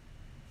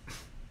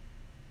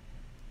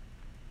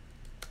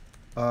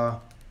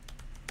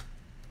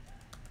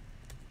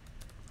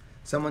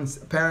 Someone's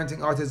Parenting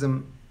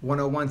Autism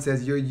 101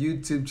 says, your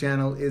YouTube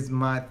channel is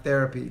my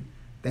therapy.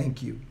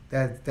 Thank you.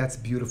 That's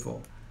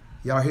beautiful.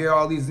 Y'all hear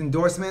all these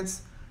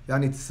endorsements? Y'all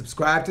need to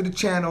subscribe to the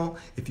channel.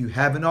 If you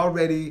haven't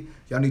already,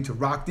 y'all need to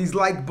rock these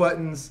like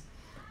buttons.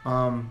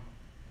 Yeah,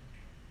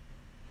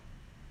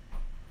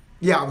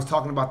 I was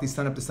talking about these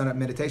sun up to sun up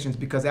meditations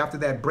because after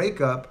that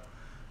breakup,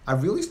 I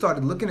really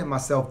started looking at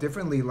myself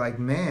differently. Like,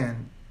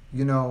 man,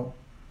 you know,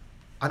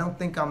 I don't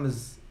think I'm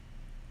as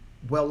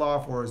well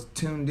off or as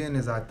tuned in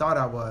as I thought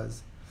I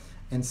was.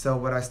 And so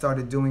what I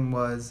started doing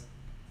was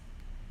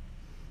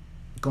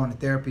going to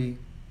therapy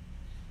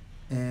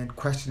and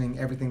questioning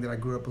everything that I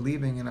grew up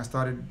believing. And I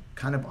started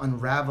kind of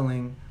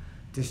unraveling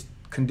this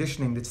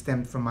conditioning that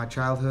stemmed from my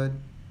childhood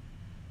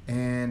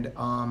and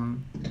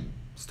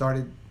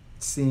started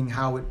seeing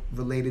how it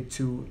related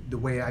to the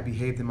way I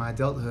behaved in my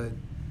adulthood.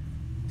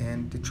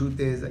 And the truth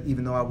is,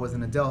 even though I was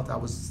an adult, I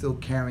was still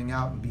carrying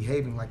out and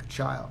behaving like a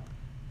child.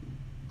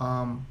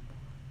 And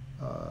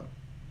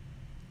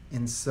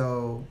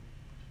so,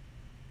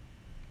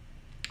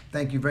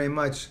 thank you very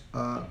much,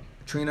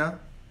 Trina,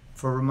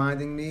 for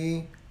reminding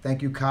me.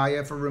 Thank you,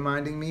 Kaya, for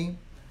reminding me.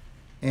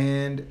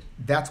 And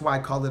that's why I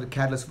call it a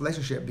catalyst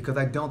relationship, because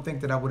I don't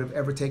think that I would have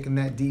ever taken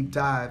that deep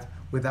dive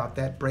without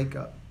that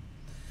breakup.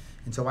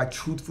 And so I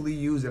truthfully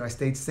use it. I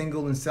stayed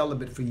single and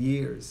celibate for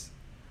years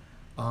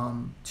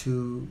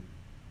to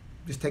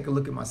just take a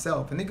look at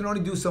myself. And you can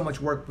only do so much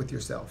work with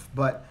yourself.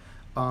 But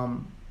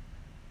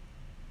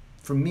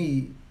for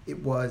me,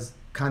 it was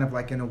kind of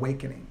like an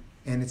awakening.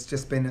 And it's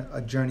just been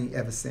a journey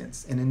ever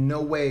since. And in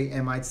no way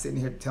am I sitting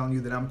here telling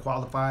you that I'm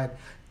qualified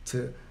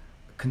to,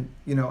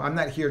 I'm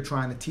not here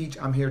trying to teach.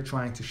 I'm here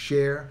trying to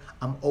share.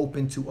 I'm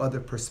open to other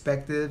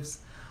perspectives.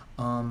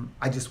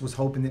 I just was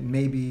hoping that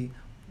maybe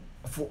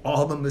for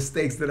all the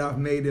mistakes that I've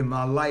made in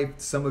my life,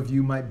 some of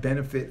you might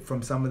benefit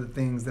from some of the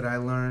things that I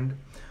learned.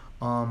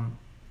 But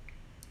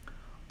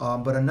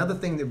another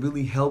thing that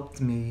really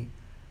helped me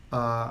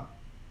and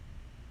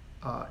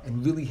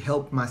really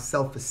helped my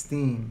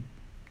self-esteem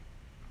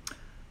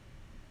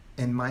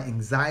and my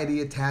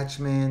anxiety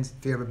attachments,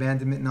 fear of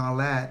abandonment and all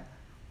that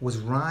was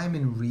rhyme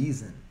and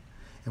reason.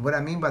 And what I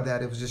mean by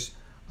that, it was just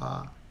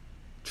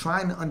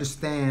trying to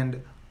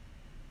understand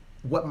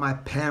what my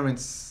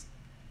parents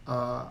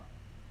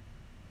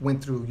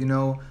went through,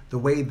 the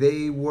way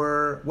they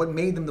were, what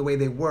made them the way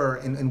they were,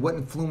 and what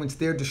influenced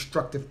their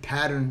destructive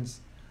patterns,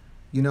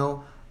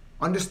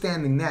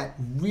 Understanding that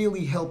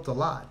really helped a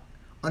lot.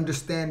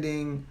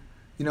 Understanding,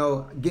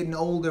 getting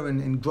older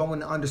and growing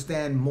to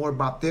understand more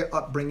about their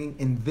upbringing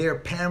and their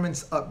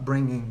parents'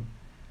 upbringing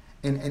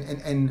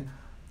and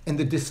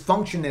the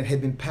dysfunction that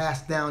had been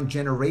passed down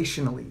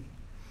generationally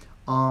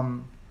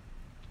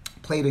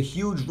played a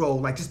huge role.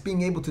 Like just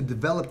being able to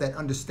develop that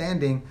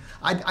understanding.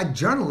 I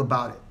journal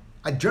about it.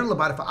 I journal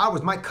about it for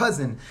hours. My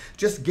cousin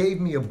just gave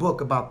me a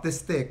book about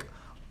this thick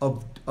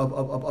of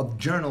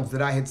journals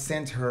that I had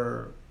sent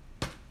her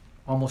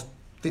almost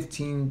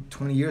 15,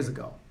 20 years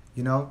ago,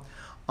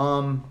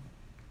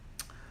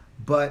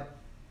 But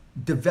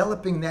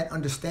developing that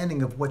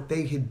understanding of what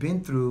they had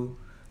been through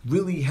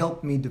really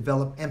helped me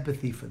develop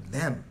empathy for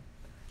them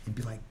and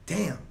be like,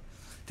 damn,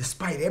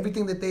 despite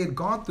everything that they had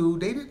gone through,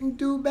 they didn't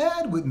do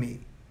bad with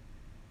me.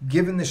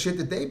 Given the shit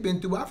that they've been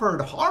through, I've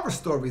heard horror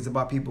stories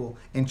about people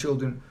and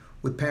children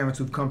with parents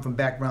who've come from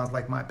backgrounds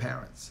like my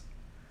parents.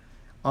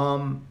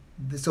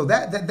 So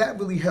that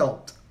really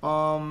helped.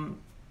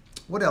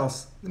 What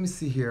else? Let me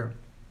see here.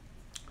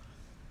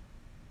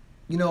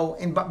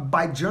 And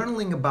by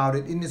journaling about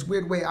it in this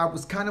weird way, I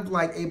was kind of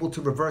like able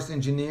to reverse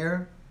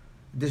engineer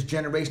this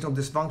generational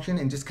dysfunction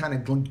and just kind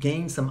of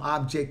gain some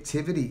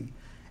objectivity.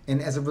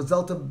 And as a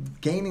result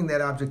of gaining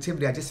that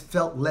objectivity, I just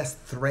felt less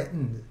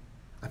threatened.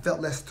 I felt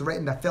less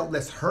threatened. I felt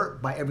less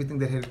hurt by everything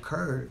that had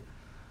occurred.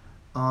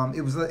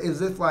 It was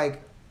as if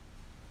like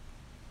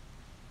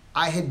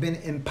I had been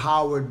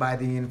empowered by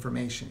the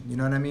information. You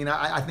know what I mean?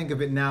 I think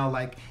of it now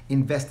like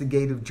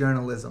investigative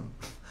journalism.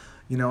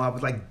 I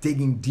was like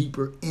digging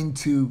deeper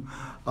into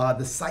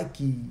the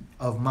psyche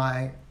of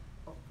my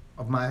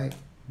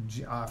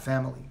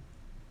family.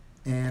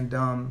 And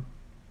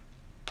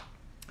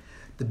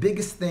the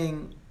biggest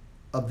thing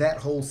of that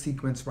whole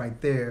sequence right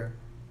there,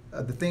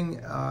 the thing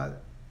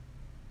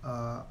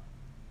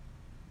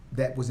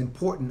that was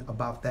important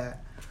about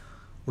that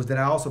was that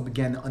I also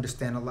began to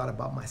understand a lot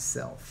about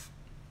myself.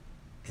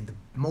 And the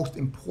most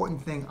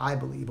important thing I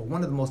believe, or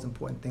one of the most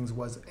important things,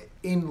 was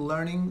in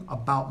learning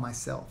about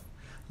myself,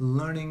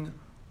 learning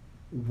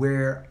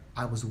where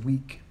I was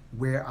weak,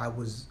 where I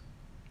was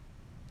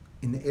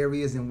in the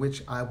areas in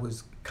which I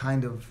was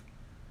kind of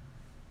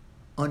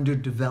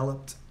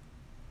underdeveloped,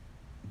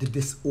 the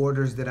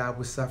disorders that I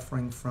was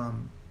suffering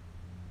from.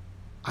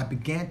 I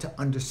began to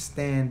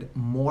understand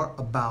more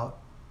about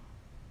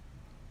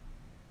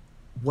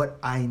what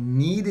I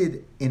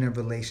needed in a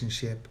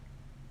relationship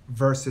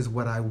versus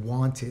what I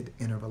wanted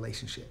in a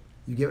relationship.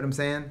 You get what I'm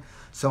saying?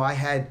 So I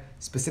had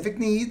specific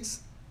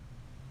needs,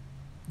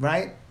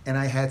 right? And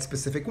I had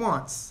specific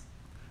wants.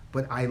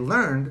 But I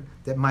learned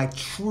that my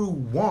true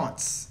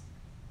wants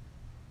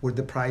were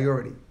the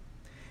priority.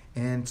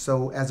 And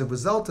so as a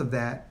result of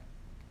that,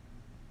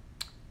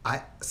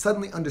 I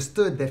suddenly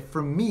understood that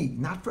for me,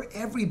 not for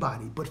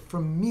everybody, but for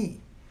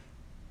me,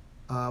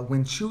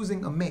 when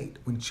choosing a mate,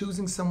 when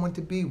choosing someone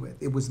to be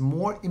with, it was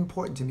more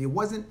important to me. It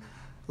wasn't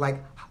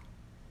like,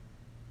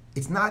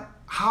 it's not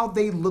how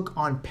they look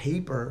on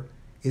paper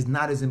is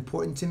not as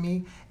important to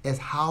me as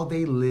how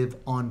they live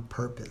on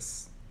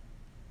purpose.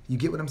 You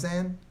get what I'm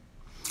saying?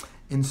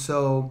 And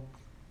so,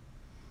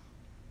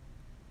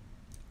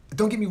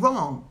 don't get me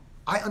wrong.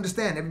 I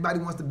understand everybody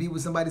wants to be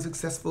with somebody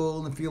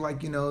successful and feel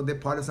like, they're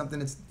part of something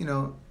that's,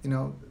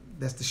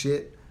 that's the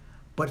shit.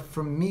 But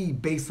for me,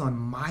 based on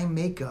my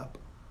makeup,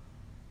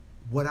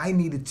 what I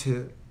needed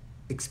to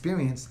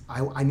experience,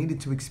 I needed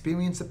to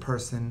experience a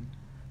person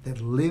that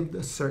lived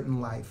a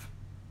certain life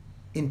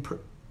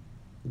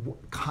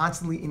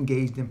constantly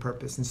engaged in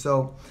purpose. And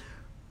so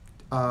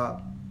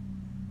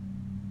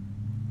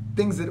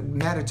things that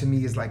matter to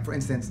me is like, for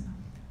instance,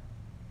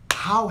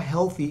 how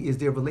healthy is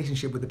their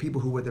relationship with the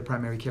people who were their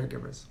primary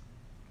caregivers?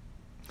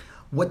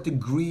 What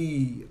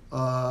degree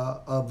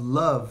of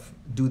love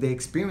do they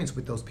experience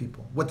with those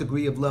people? What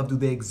degree of love do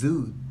they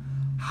exude?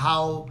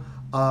 How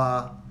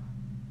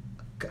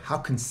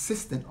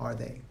consistent are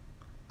they?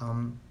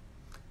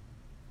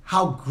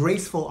 How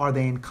graceful are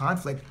they in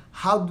conflict?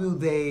 How do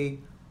they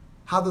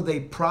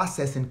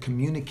process and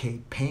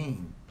communicate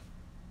pain?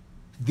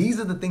 These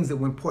are the things that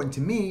were important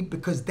to me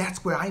because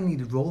that's where I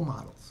needed role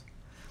models.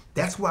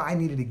 That's where I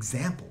needed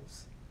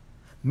examples.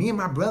 Me and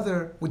my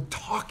brother were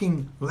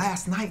talking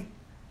last night.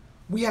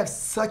 We have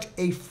such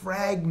a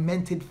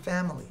fragmented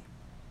family.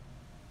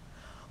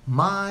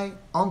 My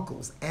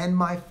uncles and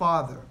my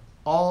father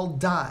all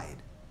died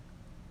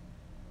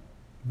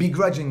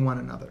begrudging one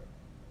another.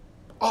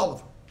 All of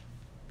them.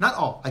 Not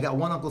all. I got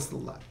one uncle still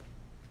alive.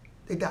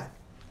 They died.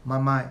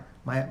 My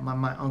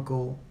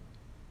uncle,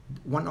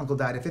 one uncle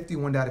died at 50,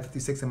 one died at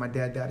 56, and my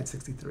dad died at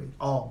 63.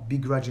 All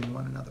begrudging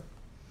one another.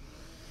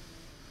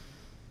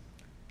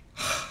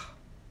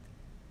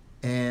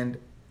 And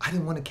I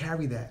didn't want to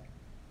carry that.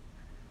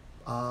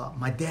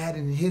 My dad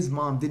and his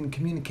mom didn't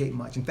communicate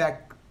much. In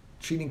fact,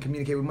 she didn't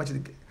communicate with much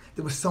of the...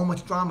 There was so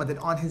much drama that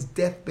on his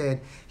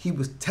deathbed, he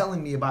was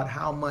telling me about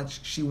how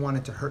much she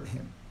wanted to hurt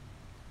him.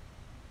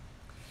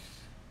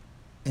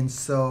 And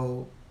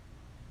so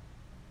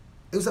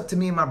it was up to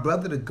me and my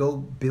brother to go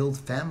build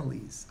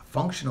families,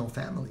 functional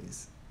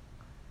families.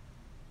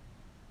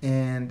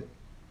 And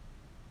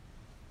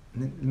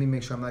let me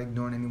make sure I'm not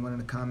ignoring anyone in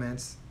the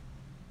comments.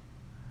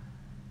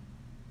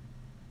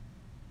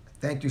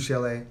 Thank you,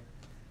 Shelley.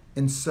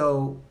 And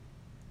so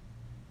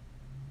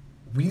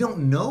we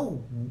don't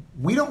know.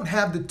 We don't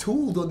have the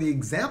tools or the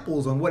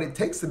examples on what it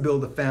takes to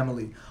build a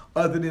family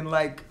other than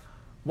like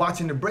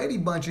watching the Brady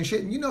Bunch and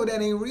shit. And you know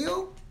that ain't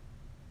real.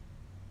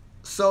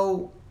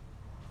 So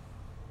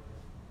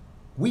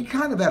we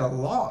kind of at a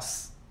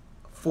loss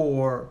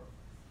for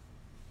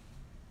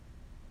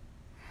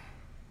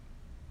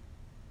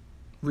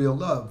real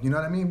love. You know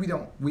what I mean?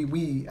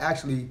 We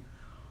actually,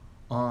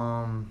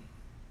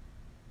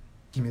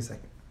 give me a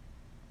second.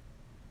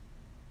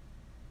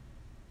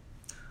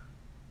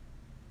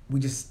 We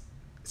just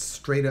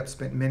straight up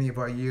spent many of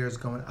our years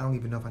going, I don't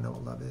even know if I know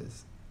what love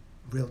is.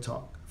 Real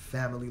talk,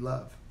 family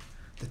love,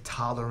 the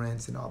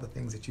tolerance and all the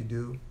things that you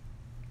do.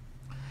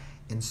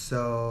 And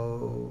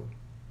so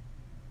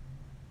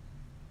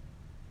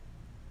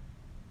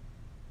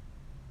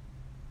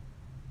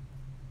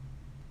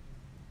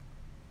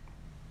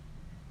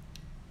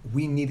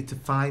we needed to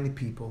find the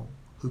people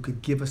who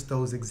could give us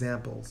those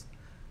examples.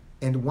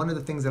 And one of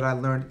the things that I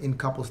learned in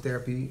couples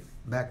therapy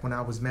back when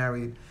I was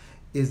married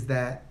is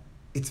that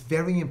it's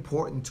very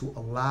important to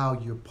allow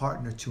your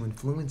partner to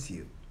influence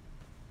you.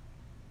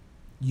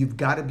 You've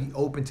got to be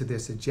open to their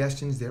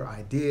suggestions, their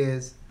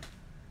ideas,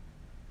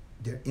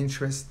 their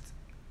interests.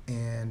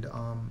 And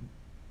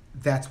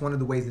that's one of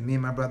the ways that me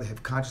and my brother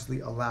have consciously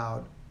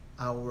allowed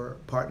our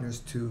partners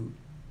to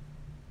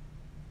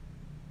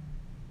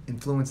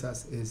influence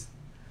us, is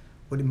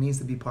what it means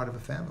to be part of a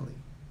family.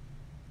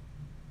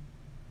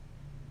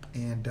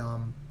 And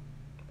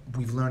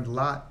we've learned a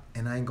lot,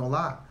 and I ain't gonna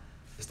lie,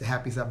 it's the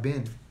happiest I've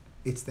been.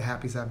 It's the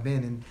happiest I've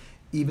been. And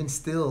even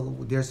still,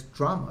 there's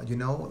drama, you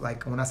know?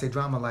 Like, when I say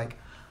drama, like,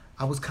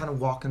 I was kind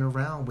of walking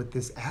around with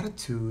this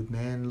attitude,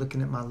 man,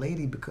 looking at my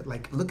lady, because,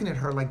 like, looking at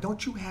her like,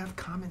 don't you have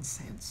common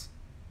sense?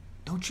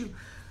 Don't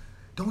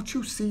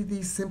you see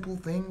these simple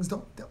things?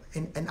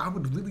 And I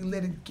would really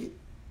let it get,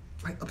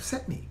 like,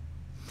 upset me.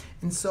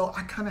 And so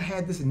I kind of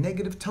had this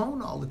negative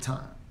tone all the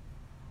time.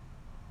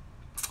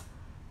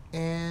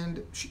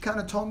 And she kind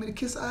of told me to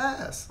kiss her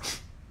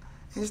ass.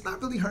 And it's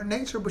not really her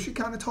nature, but she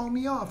kind of told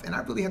me off. And I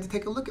really had to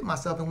take a look at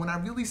myself. And when I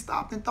really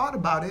stopped and thought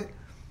about it,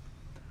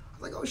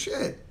 I was like, oh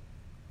shit,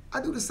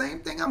 I do the same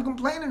thing I'm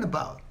complaining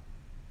about.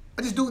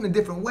 I just do it in a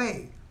different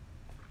way.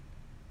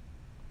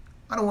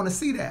 I don't want to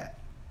see that.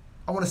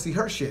 I want to see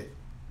her shit.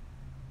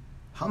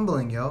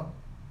 Humbling, yo.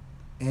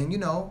 And, you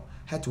know,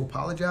 had to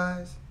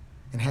apologize.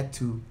 And had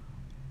to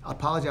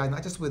apologize,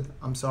 not just with,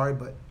 I'm sorry,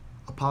 but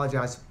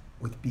apologize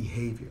with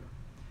behavior.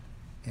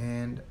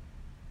 And,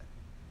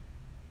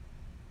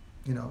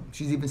 you know,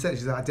 she's even said,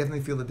 she said, I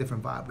definitely feel a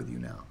different vibe with you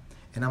now.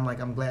 And I'm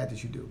like, I'm glad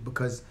that you do,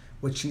 because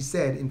what she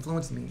said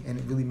influenced me, and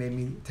it really made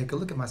me take a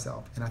look at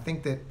myself. And I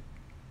think that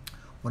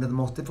one of the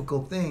most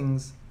difficult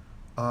things,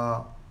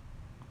 that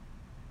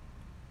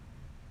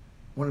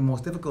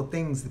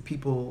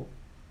people,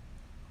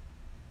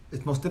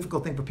 it's most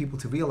difficult thing for people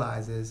to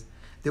realize is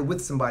they're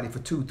with somebody for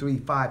 2, 3,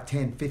 5,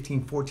 10,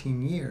 15,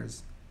 14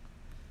 years.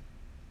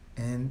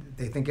 And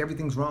they think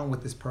everything's wrong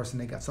with this person.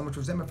 They got so much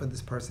resentment for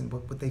this person.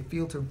 But what they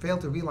fail to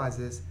realize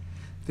is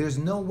there's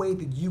no way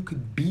that you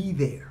could be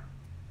there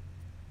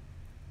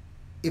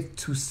if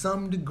to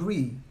some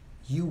degree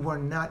you were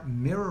not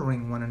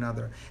mirroring one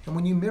another. And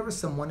when you mirror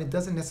someone, it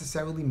doesn't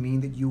necessarily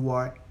mean that you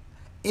are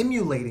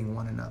emulating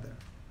one another.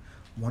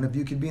 One of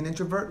you could be an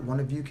introvert. One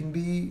of you can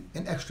be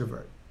an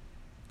extrovert.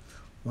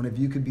 One of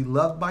you could be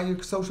loved by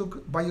your social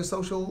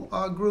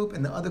group,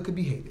 and the other could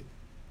be hated.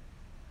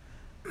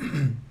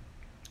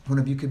 One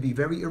of you could be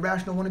very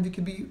irrational. One of you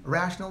could be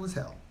rational as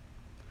hell.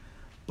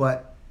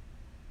 But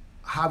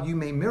how you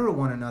may mirror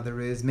one another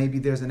is maybe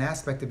there's an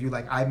aspect of you,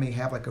 like I may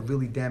have like a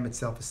really damaged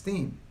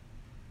self-esteem,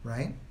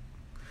 right?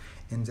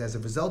 And as a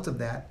result of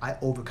that, I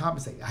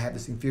overcompensate. I have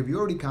this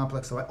inferiority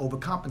complex, so I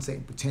overcompensate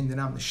and pretend that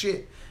I'm the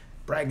shit,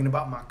 bragging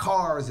about my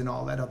cars and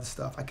all that other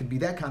stuff. I could be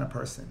that kind of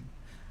person.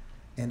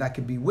 And I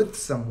could be with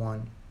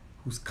someone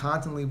who's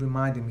constantly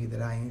reminding me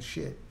that I ain't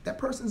shit. That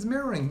person's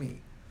mirroring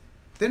me.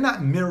 They're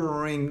not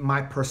mirroring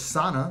my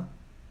persona.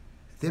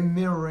 They're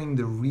mirroring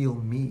the real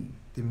me.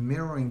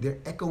 They're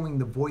echoing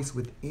the voice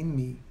within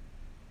me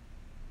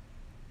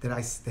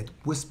that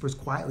whispers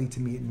quietly to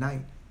me at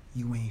night,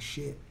 you ain't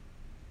shit.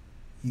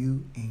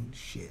 You ain't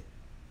shit.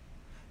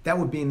 That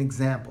would be an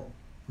example,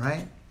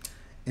 right?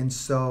 And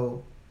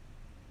so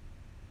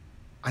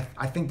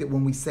I think that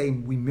when we say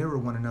we mirror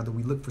one another,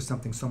 we look for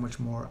something so much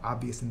more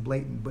obvious and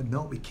blatant. But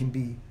no, it can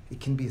be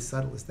as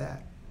subtle as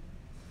that.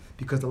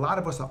 Because a lot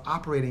of us are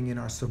operating in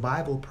our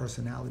survival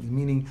personality,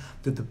 meaning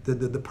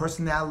the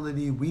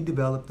personality we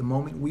developed the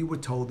moment we were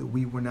told that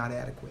we were not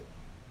adequate.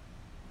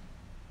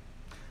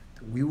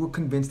 We were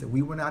convinced that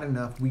we were not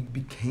enough. We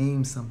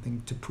became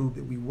something to prove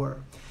that we were.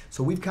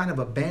 So we've kind of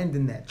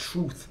abandoned that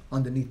truth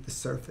underneath the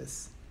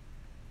surface,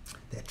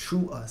 that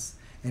true us,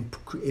 and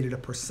created a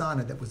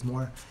persona that was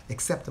more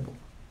acceptable.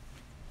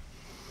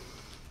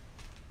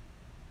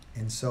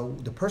 And so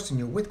the person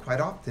you're with quite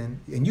often,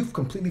 and you've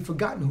completely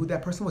forgotten who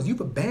that person was. You've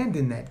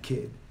abandoned that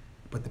kid.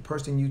 But the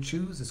person you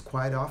choose is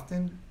quite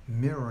often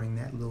mirroring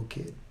that little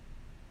kid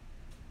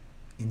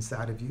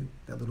inside of you,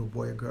 that little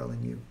boy or girl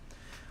in you.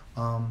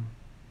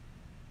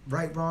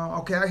 Right, wrong.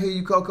 Okay, I hear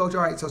you, Coach.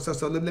 All right,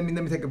 so let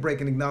me take a break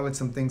and acknowledge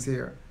some things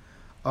here.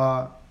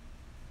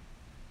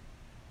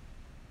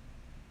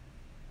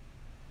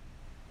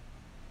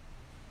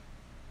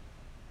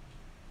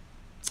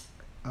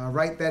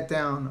 Write that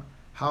down.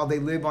 How they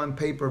live on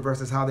paper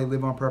versus how they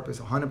live on purpose.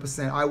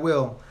 100%. I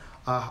will.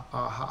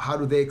 How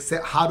do they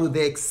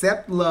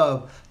accept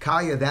love?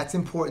 Kaya, that's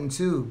important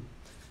too.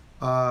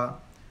 I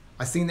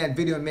seen that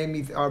video and made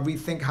me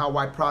rethink how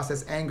I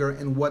process anger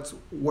and what's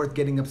worth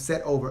getting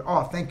upset over.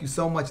 Oh, thank you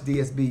so much,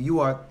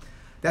 DSB.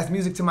 That's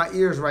music to my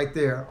ears right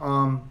there.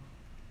 Oh,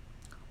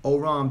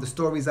 Ram, the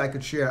stories I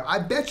could share. I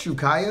bet you,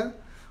 Kaya.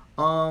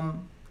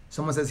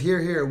 Someone says,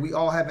 here, we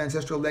all have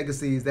ancestral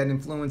legacies that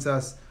influence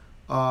us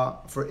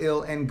for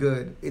ill and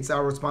good. It's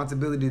our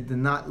responsibility to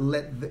not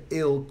let the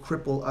ill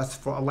cripple us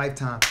for a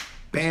lifetime.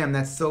 Bam,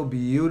 that's so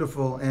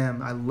beautiful,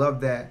 Em. I love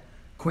that.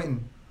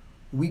 Quentin,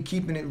 we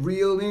keeping it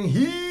real in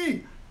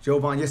here.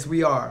 Jovan, yes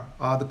we are.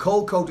 The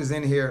cold coach is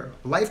in here.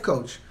 Life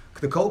coach.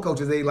 The cold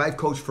coach is a life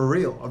coach for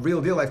real. A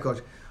real deal life coach.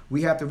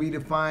 We have to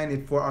redefine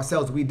it for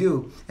ourselves. We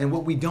do. And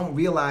what we don't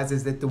realize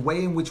is that the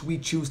way in which we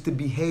choose to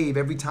behave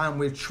every time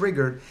we're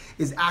triggered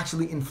is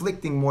actually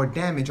inflicting more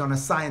damage on a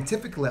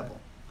scientific level.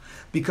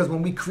 Because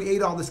when we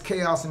create all this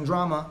chaos and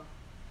drama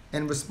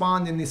and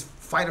respond in this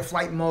fight or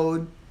flight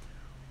mode,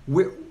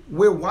 we're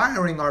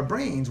wiring our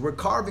brains. We're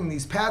carving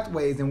these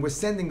pathways, and we're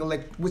sending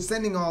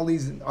all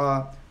these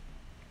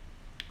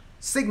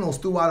signals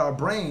throughout our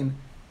brain,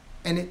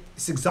 and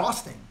it's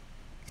exhausting.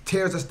 It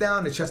tears us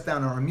down. It shuts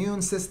down our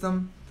immune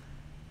system.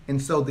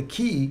 And so the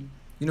key,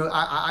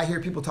 I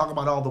hear people talk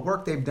about all the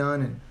work they've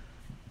done,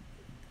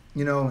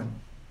 and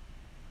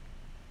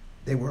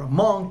they were a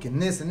monk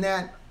and this and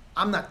that.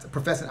 I'm not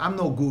professing, I'm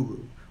no guru,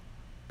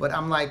 but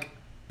I'm like,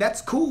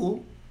 that's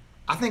cool.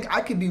 I think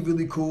I could be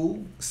really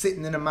cool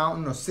sitting in a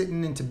mountain or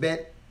sitting in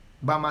Tibet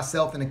by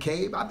myself in a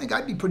cave. I think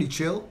I'd be pretty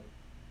chill.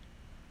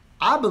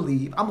 I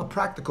believe I'm a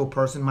practical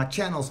person. My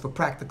channel's for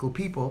practical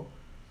people.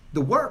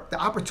 The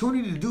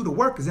opportunity to do the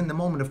work is in the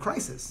moment of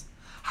crisis.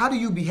 How do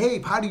you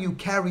behave? How do you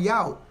carry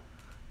out?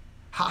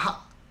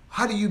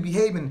 How do you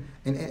behave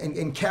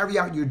and carry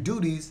out your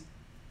duties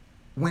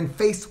when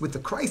faced with a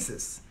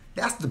crisis?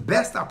 That's the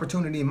best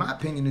opportunity, in my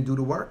opinion, to do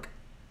the work.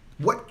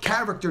 What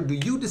character do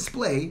you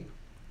display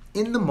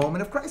in the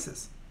moment of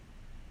crisis?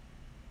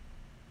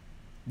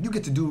 You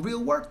get to do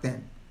real work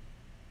then.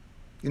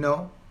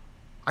 I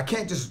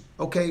can't just,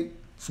 okay,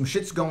 some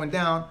shit's going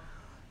down.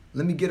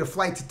 Let me get a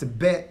flight to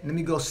Tibet. Let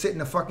me go sit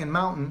in a fucking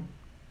mountain.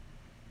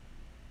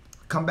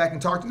 Come back and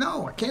talk.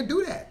 No, I can't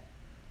do that.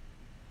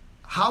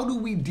 How do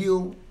we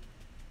deal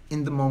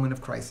in the moment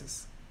of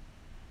crisis?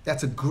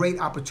 That's a great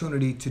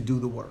opportunity to do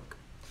the work.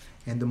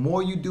 And the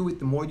more you do it,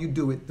 the more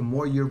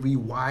you're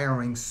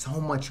rewiring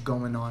so much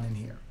going on in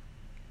here.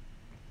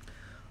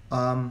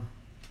 I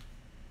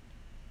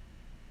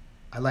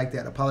like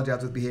that.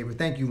 Apologize with behavior.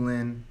 Thank you,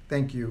 Lynn.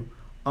 Thank you.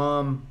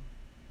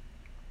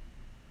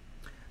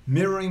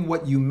 Mirroring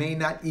what you may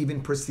not even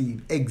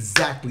perceive.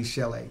 Exactly,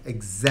 Shelley.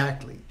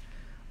 Exactly.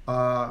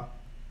 Someone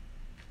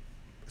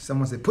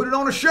said, put it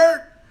on a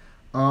shirt.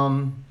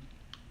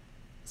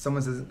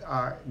 Someone says,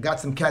 got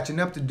some catching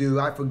up to do.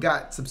 I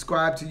forgot.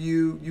 Subscribe to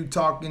you. You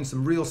talking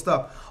some real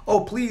stuff.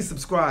 Oh, please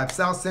subscribe.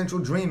 South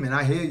Central Dreaming.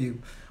 I hear you.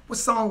 What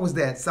song was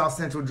that? South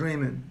Central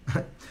Dreaming.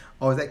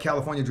 Oh, is that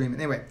California Dreaming?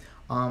 Anyway,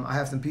 I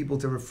have some people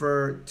to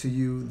refer to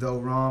you, though,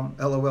 Rom.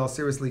 LOL,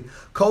 seriously.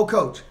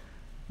 Coach,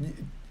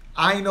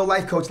 I ain't no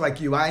life coach like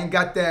you. I ain't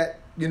got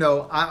that. You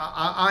know,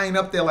 I ain't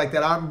up there like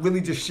that. I'm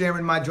really just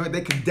sharing my joy.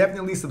 They could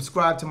definitely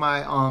subscribe to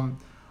my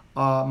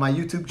my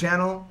YouTube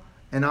channel,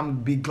 and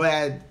I'm be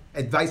glad.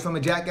 Advice from a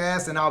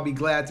jackass, and I'll be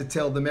glad to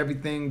tell them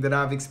everything that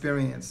I've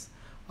experienced.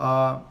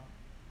 Someone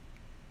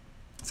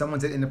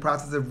said, in the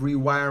process of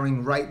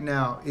rewiring right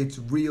now. It's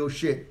real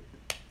shit.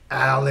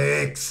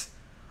 Alex,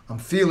 I'm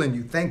feeling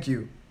you. Thank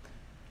you.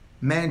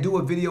 Man, do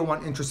a video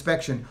on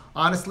introspection.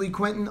 Honestly,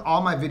 Quentin,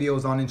 all my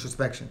videos on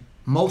introspection.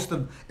 Most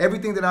of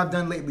everything that I've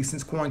done lately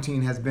since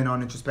quarantine has been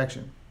on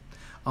introspection.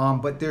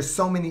 But there's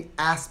so many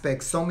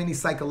aspects, so many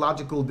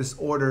psychological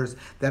disorders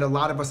that a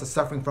lot of us are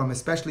suffering from,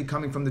 especially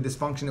coming from the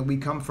dysfunction that we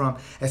come from,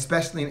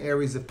 especially in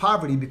areas of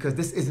poverty, because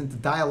this isn't the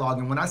dialogue.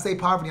 And when I say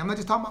poverty, I'm not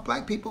just talking about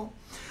black people.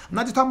 I'm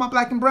not just talking about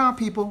black and brown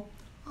people.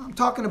 I'm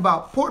talking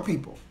about poor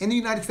people in the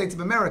United States of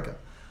America.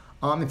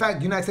 In fact,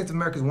 the United States of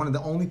America is one of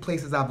the only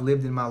places I've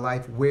lived in my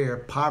life where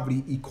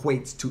poverty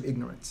equates to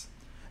ignorance.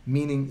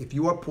 Meaning, if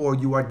you are poor,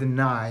 you are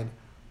denied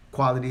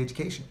quality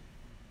education.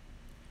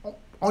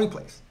 Only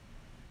place.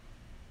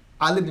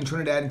 I lived in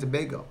Trinidad and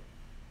Tobago,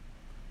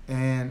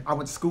 and I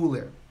went to school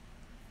there,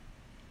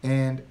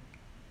 and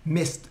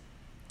missed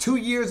 2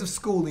 years of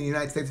school in the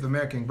United States of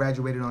America and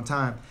graduated on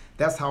time.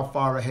 That's how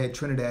far ahead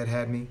Trinidad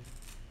had me.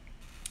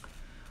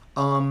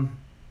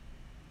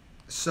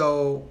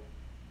 So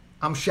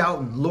I'm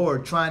shouting,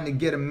 Lord, trying to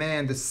get a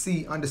man to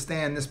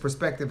understand this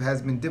perspective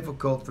has been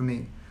difficult for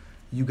me.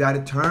 You got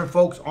to turn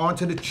folks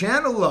onto the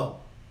channel, though.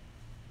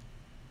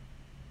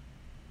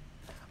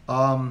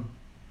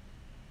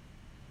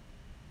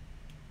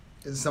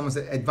 Someone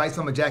said, advice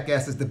from a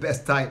jackass is the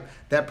best type.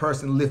 That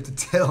person lived to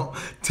tell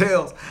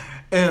tales.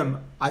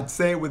 I'd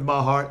say it with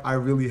my heart. I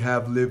really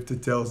have lived to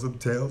tell some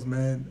tales,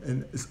 man.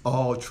 And it's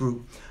all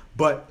true.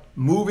 But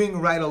moving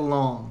right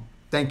along.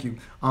 Thank you.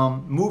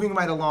 Moving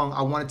right along,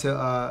 I wanted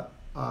to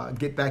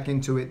get back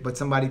into it, but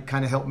somebody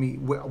kind of helped me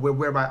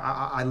where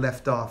I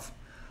left off.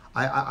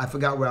 I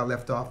forgot where I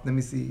left off. Let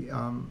me see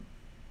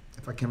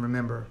if I can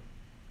remember.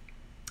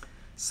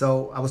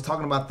 So I was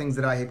talking about things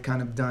that I had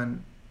kind of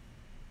done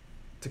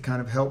to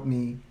kind of help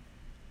me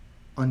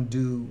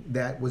undo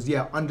that. Was,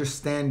 yeah,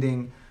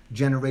 understanding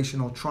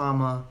generational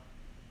trauma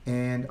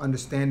and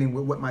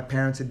understanding what my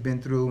parents had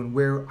been through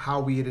and how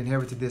we had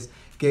inherited this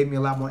gave me a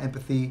lot more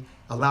empathy,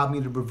 allowed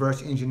me to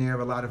reverse engineer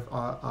a lot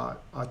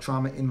of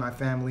trauma in my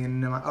family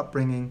and in my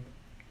upbringing,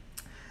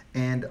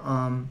 and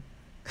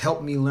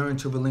helped me learn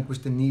to relinquish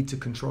the need to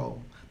control.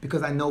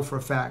 Because I know for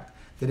a fact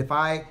that if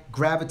I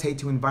gravitate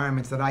to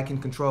environments that I can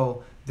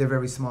control, they're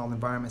very small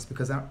environments,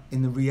 because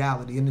in the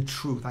reality, in the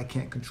truth, I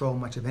can't control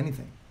much of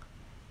anything.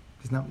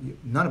 Because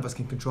none of us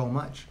can control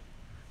much.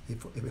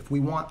 If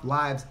we want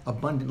lives,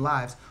 abundant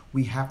lives,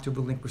 we have to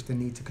relinquish the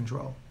need to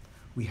control.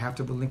 We have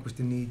to relinquish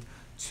the need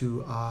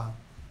to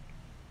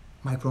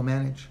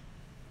micromanage.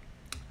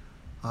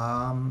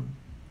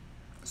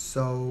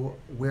 So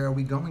where are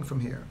we going from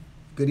here?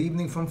 Good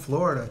evening from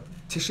Florida.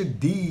 Tisha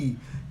D.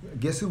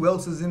 Guess who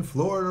else is in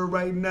Florida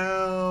right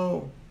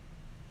now?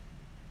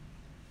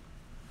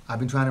 I've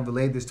been trying to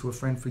relay this to a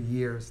friend for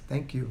years.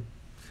 Thank you.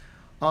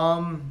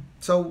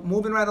 So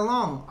moving right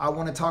along, I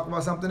want to talk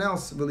about something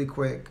else really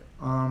quick.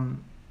 You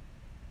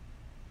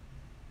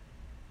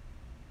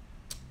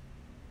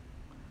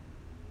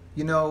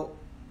know,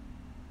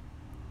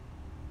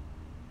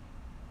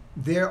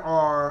 there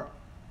are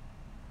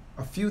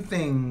a few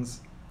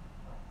things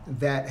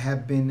that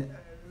have been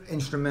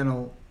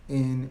instrumental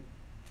in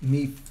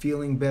me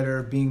feeling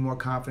better, being more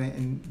confident,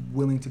 and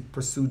willing to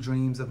pursue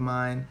dreams of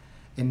mine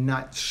and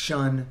not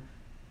shun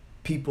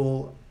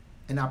people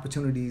and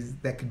opportunities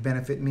that could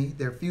benefit me.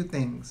 There are a few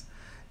things.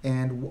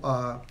 And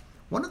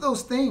one of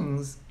those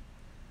things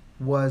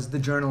was the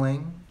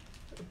journaling,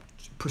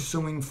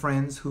 pursuing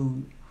friends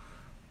who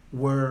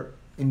were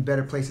in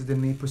better places than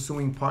me,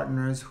 pursuing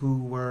partners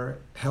who were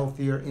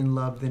healthier in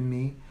love than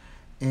me,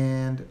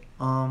 and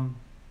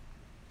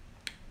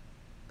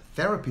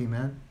therapy,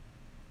 man.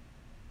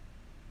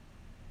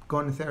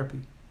 Going to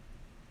therapy.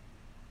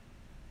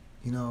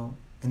 You know,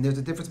 and there's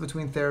a difference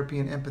between therapy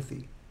and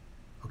empathy,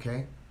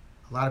 okay?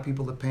 A lot of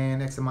people are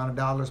paying X amount of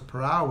dollars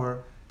per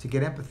hour to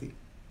get empathy.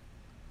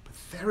 But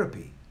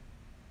therapy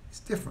is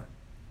different.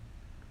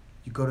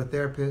 You go to a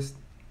therapist,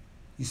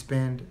 you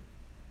spend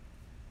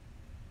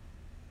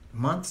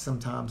months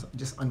sometimes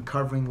just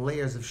uncovering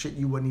layers of shit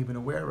you weren't even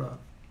aware of.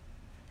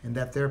 And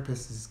that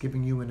therapist is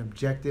giving you an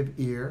objective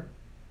ear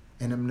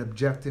and an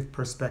objective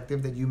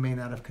perspective that you may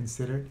not have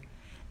considered.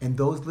 And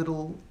those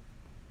little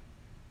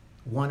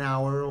 1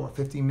 hour or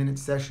 15-minute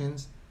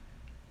sessions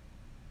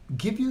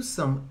give you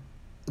some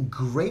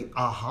great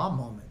aha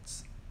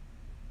moments.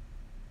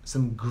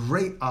 Some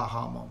great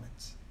aha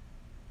moments.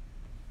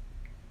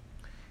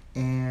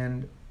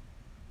 And,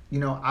 you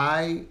know,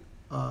 I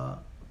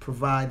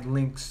provide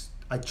links.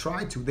 I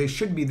try to. They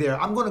should be there.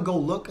 I'm going to go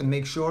look and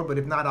make sure, but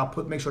if not, I'll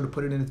make sure to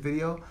put it in this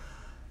video.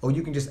 Or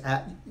you can just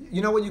add,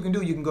 you know what you can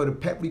do? You can go to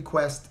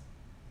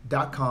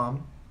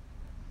petrequest.com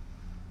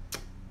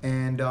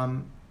and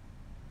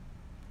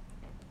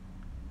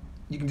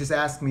you can just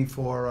ask me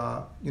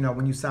for,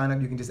 when you sign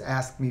up, you can just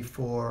ask me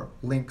for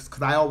links,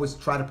 because I always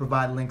try to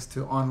provide links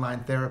to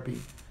online therapy,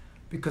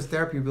 because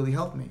therapy really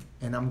helped me.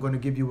 And I'm going to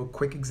give you a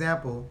quick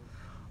example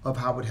of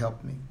how it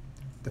helped me.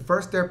 The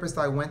first therapist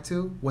I went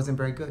to wasn't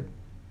very good.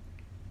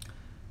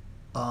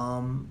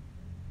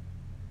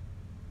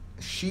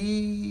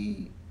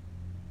 She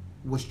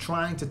was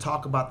trying to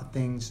talk about the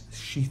things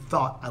she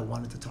thought I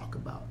wanted to talk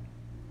about,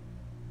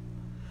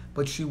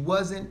 but she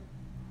wasn't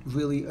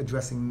really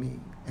addressing me.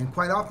 And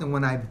quite often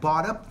when I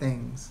brought up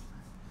things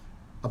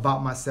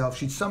about myself,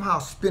 she'd somehow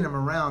spin them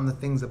around the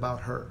things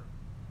about her.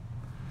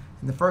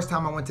 And the first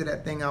time I went to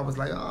that thing, I was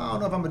like, oh, I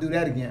don't know if I'm gonna do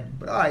that again,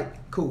 but all right,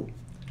 cool.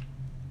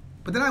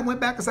 But then I went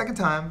back a second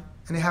time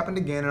and it happened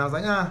again, and I was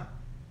like, ah.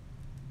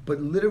 But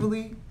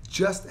literally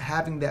just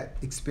having that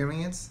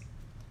experience,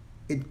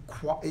 it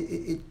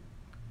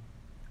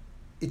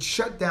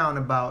shut down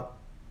about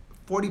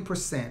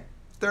 40%,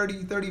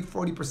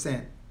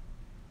 40%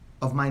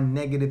 of my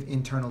negative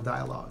internal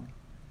dialogue.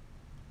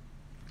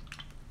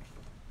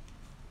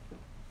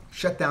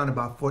 Shut down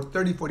about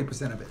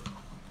 40% of it.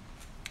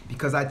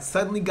 Because I'd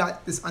suddenly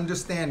got this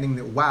understanding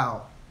that,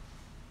 wow,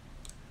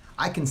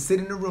 I can sit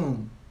in a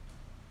room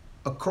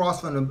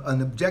across from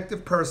an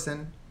objective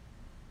person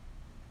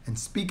and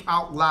speak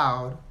out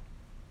loud.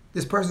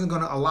 This person's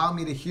going to allow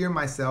me to hear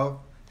myself,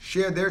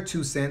 share their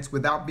 2 cents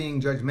without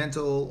being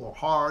judgmental or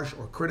harsh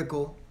or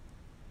critical.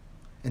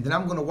 And then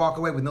I'm going to walk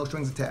away with no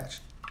strings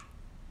attached,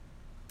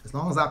 as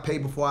long as I pay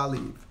before I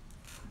leave.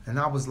 And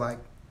I was like,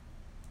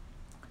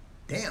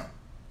 damn,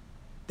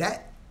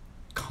 that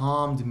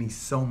calmed me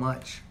so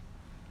much.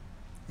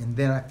 And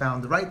then I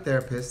found the right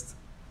therapist,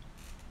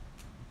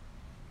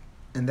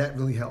 and that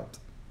really helped.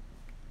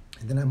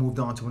 And then I moved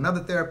on to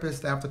another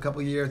therapist after a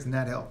couple of years, and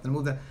that helped. And I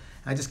moved on.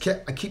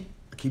 I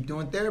keep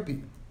doing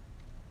therapy.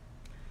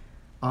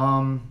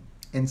 And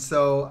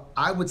so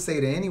I would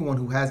say to anyone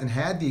who hasn't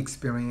had the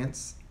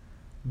experience,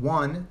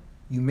 1,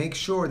 you make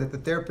sure that the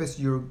therapist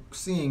you're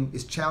seeing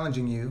is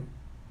challenging you.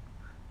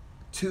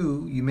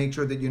 2, you make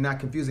sure that you're not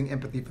confusing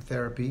empathy for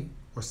therapy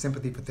or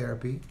sympathy for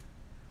therapy.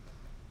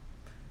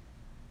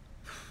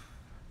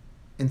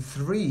 And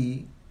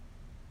 3,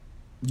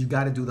 you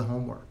got to do the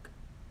homework.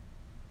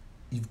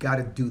 You've got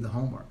to do the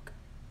homework.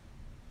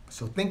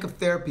 So think of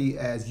therapy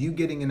as you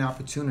getting an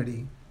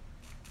opportunity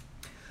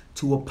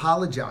to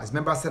apologize.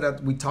 Remember I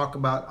said we talk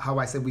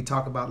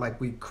about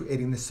like we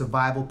creating this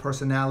survival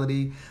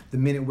personality the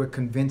minute we're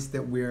convinced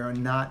that we're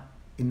not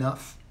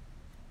enough.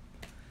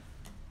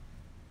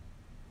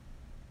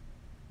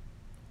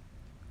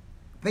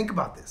 Think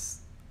about this.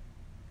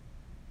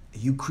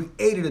 You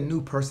created a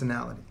new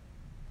personality.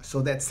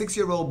 So that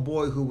 6-year-old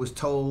boy who was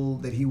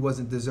told that he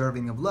wasn't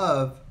deserving of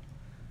love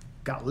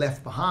got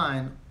left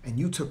behind, and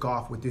you took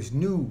off with this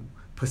new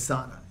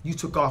persona. You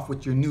took off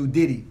with your new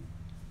ditty.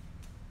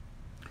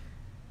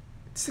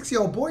 The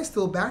 6-year-old boy's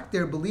still back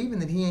there believing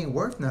that he ain't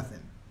worth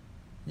nothing.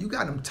 You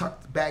got him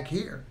tucked back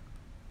here,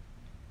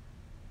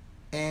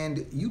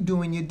 and you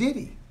doing your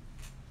ditty.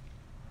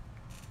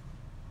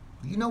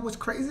 You know what's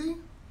crazy?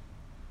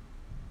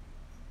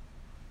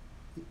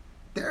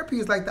 Therapy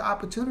is like the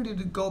opportunity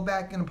to go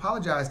back and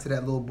apologize to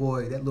that little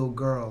boy, that little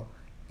girl,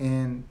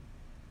 and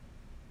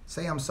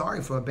say, I'm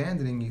sorry for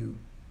abandoning you.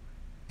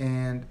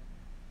 And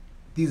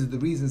these are the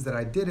reasons that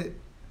I did it.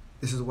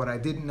 This is what I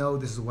didn't know.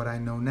 This is what I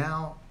know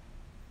now.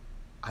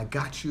 I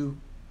got you.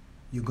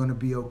 You're going to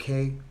be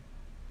okay.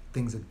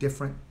 Things are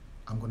different.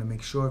 I'm going to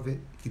make sure of it.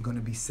 You're going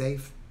to be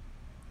safe.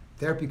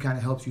 Therapy kind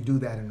of helps you do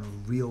that in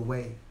a real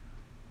way.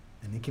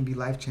 And it can be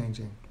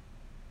life-changing.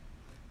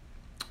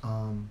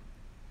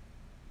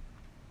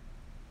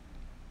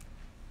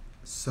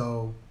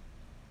 So,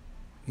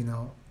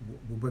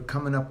 we're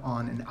coming up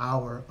on an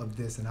hour of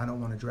this, and I don't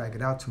want to drag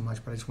it out too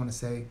much, but I just want to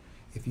say,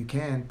 if you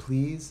can,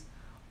 please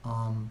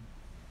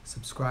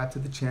subscribe to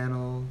the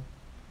channel,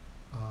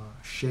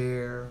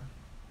 share,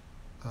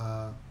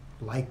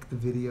 like the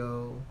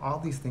video. All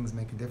these things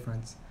make a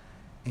difference.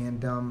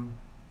 And,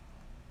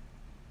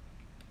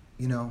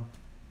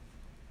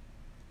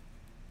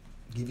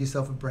 give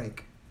yourself a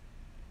break.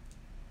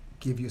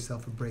 Give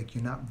yourself a break.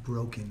 You're not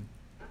broken.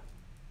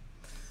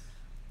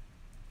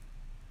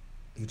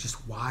 You're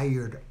just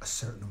wired a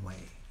certain way.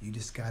 You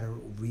just got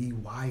to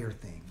rewire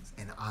things.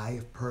 And I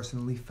have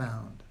personally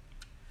found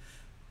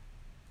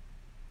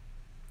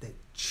that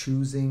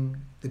choosing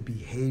the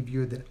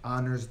behavior that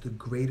honors the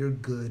greater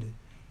good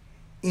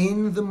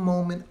in the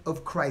moment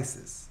of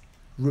crisis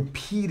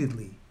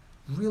repeatedly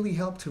really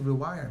helped to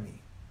rewire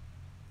me.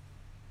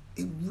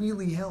 It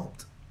really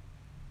helped.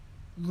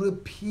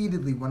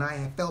 Repeatedly, when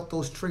I felt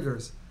those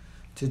triggers,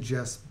 to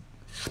just,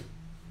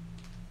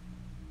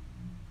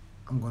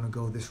 I'm going to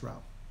go this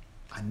route.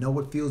 I know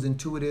it feels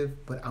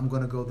intuitive, but I'm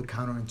going to go the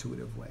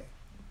counterintuitive way.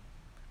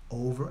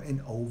 over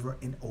and over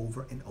and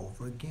over and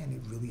over again.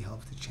 It really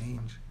helps to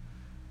change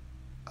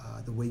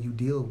the way you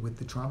deal with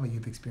the trauma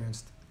you've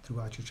experienced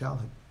throughout your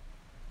childhood.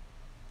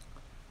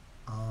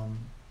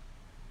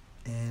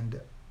 And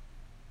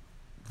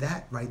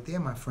that right there,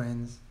 my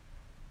friends,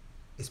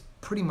 is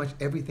pretty much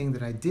everything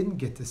that I didn't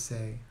get to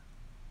say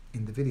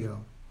in the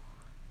video.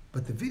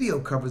 But the video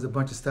covers a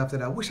bunch of stuff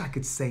that I wish I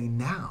could say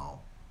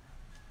now.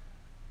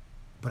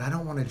 But I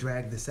don't want to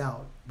drag this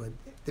out. But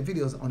the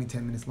video is only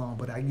 10 minutes long,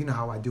 but you know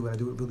how I do it. I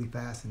do it really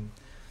fast and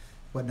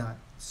whatnot.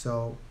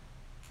 So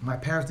my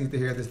parents need to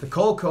hear this. The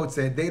cold coach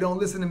said, they don't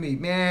listen to me.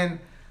 Man,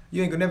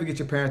 you ain't gonna never get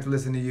your parents to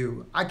listen to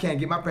you. I can't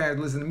get my parents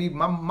to listen to me.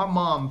 My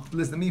mom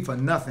listened to me for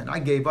nothing. I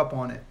gave up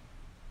on it.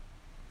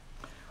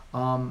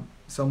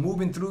 So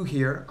moving through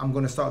here, I'm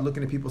gonna start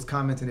looking at people's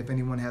comments, and if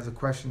anyone has a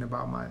question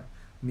about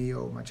me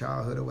or my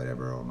childhood or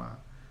whatever, or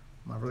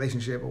my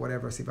relationship or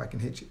whatever, see if I can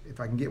hit you,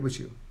 if I can get with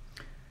you.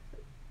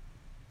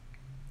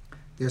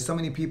 There's so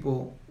many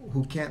people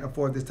who can't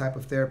afford this type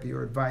of therapy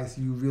or advice.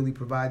 You really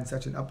provide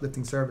such an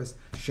uplifting service.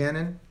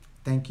 Shannon,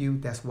 thank you.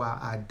 That's why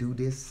I do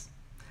this.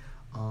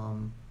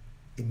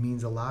 It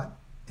means a lot.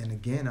 And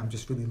again, I'm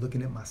just really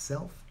looking at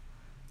myself,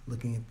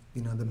 looking at,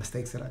 the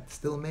mistakes that I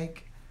still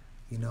make.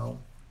 I've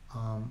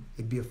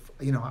been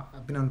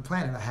on the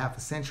planet a half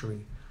a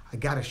century. I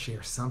gotta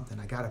share something.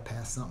 I gotta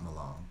pass something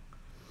along.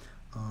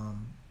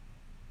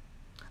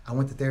 I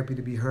went to therapy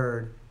to be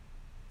heard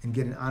and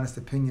get an honest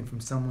opinion from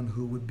someone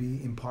who would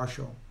be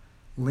impartial.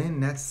 Lynn,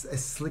 that's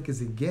as slick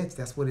as it gets.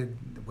 That's what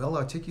well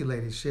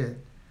articulated shit.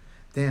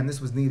 Damn, this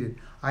was needed.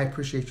 I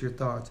appreciate your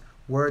thoughts,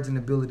 words, and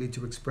ability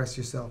to express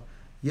yourself.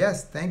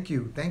 Yes, thank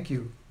you. I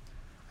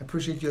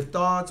appreciate your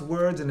thoughts,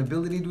 words, and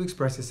ability to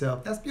express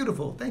yourself. That's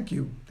beautiful. Thank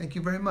you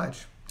very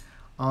much.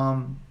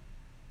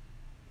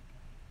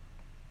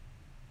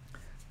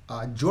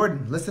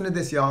 Jordan, listen to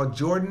this, y'all.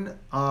 Jordan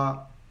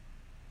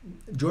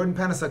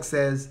Panasuk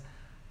says,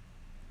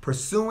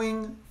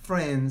 pursuing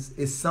friends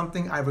is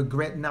something I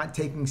regret not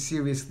taking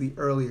seriously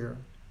earlier.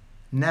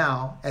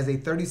 Now, as a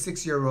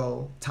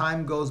 36-year-old,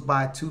 time goes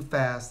by too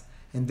fast,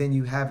 and then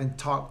you haven't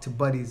talked to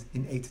buddies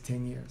in 8 to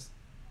 10 years.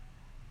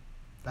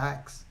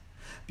 Facts.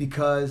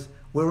 Because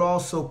we're all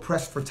so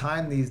pressed for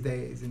time these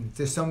days, and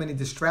there's so many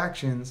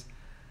distractions.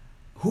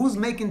 Who's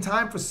making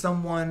time for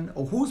someone,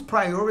 or who's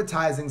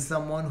prioritizing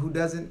someone who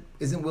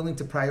isn't willing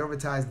to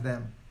prioritize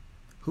them?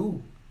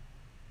 Who?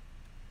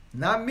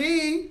 Not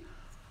me.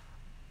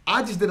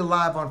 I just did a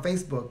live on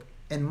Facebook,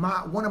 and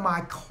one of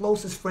my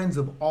closest friends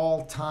of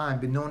all time,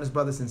 been knowing his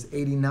brother since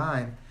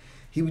 '89,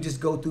 he would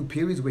just go through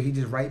periods where he'd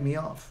just write me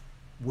off.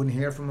 Wouldn't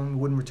hear from him,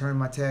 wouldn't return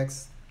my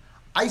texts.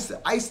 I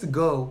used to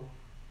go,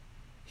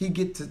 he'd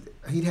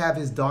have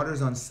his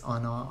daughters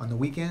on the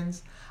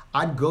weekends.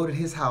 I'd go to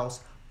his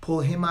house, pull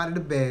him out of the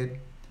bed,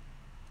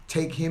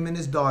 take him and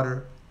his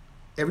daughter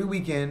every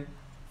weekend,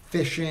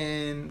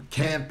 fishing,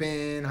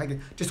 camping. I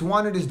just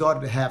wanted his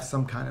daughter to have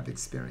some kind of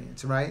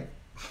experience, right?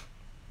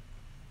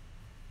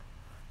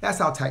 That's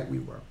how tight we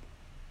were.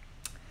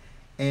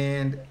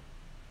 And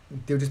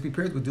there would just be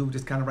periods where dude would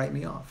just kind of write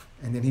me off.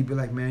 And then he'd be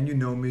like, man, you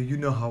know me, you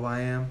know how I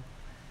am.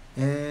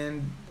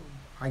 And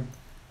I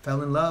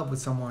fell in love with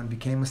someone,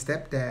 became a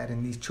stepdad,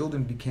 and these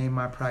children became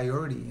my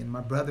priority. And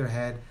my brother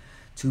had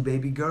 2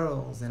 baby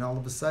girls, and all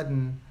of a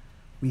sudden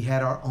we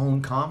had our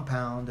own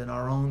compound and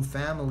our own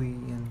family.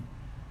 And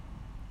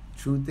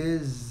truth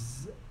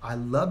is, I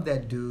love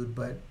that dude,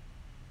 but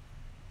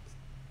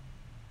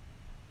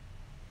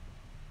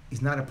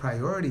he's not a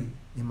priority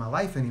in my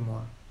life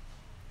anymore.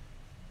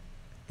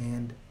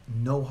 And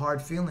no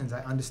hard feelings.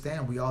 I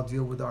understand we all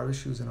deal with our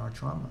issues and our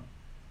trauma.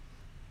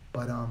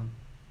 But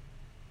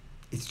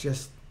it's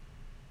just,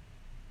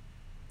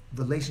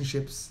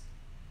 relationships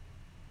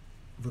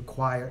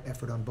require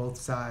effort on both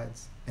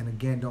sides. And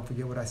again, don't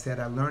forget what I said.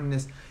 I learned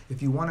this.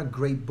 If you want a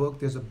great book,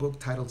 there's a book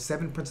titled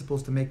 7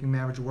 Principles to Making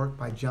Marriage Work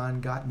by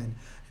John Gottman.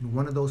 And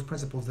one of those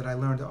principles that I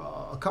learned,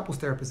 a couples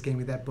therapist gave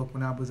me that book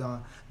when I was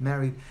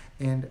married,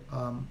 and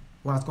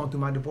when I was going through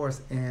my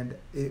divorce. And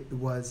it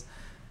was,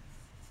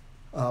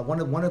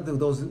 one of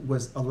those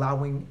was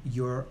allowing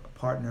your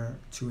partner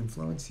to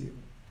influence you.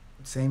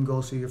 Same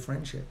goes for your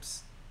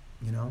friendships,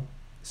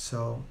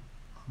 So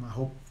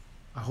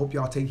I hope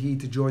y'all take heed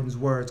to Jordan's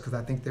words, because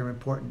I think they're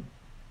important.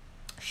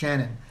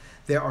 Shannon,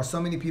 there are so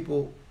many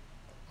people.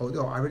 Oh,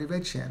 I already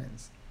read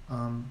Shannon's.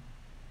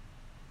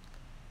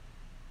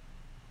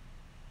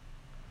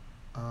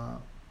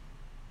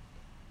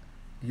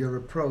 Your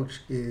approach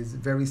is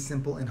very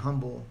simple and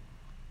humble.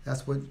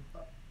 That's what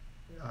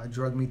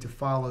drug me to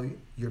follow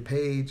your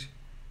page.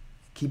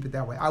 Keep it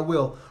that way. I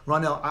will,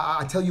 Ronell.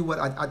 I tell you what.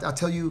 I'll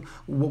tell you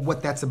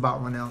what that's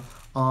about, Ronell.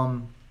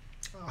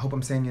 I hope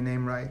I'm saying your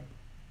name right.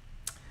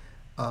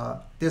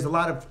 There's a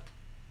lot of,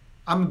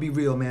 I'm gonna be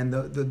real, man.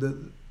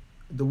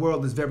 The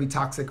world is very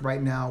toxic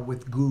right now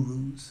with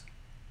gurus.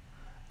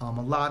 A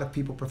lot of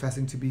people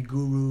professing to be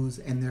gurus,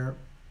 and they're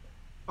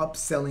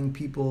upselling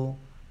people,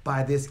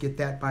 buy this, get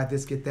that, buy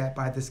this, get that,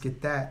 buy this,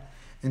 get that.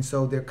 And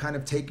so they're kind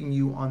of taking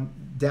you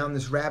down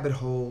this rabbit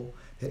hole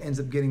It ends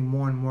up getting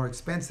more and more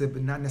expensive,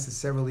 but not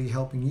necessarily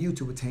helping you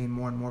to attain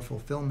more and more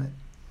fulfillment.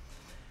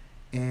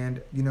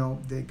 And, you know,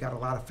 they got a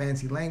lot of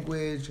fancy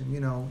language, and, you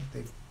know,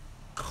 they've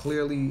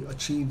clearly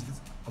achieved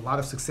a lot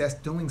of success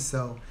doing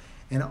so.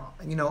 And,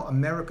 you know,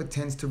 America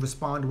tends to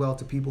respond well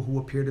to people who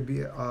appear to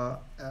be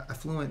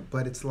affluent,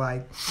 but it's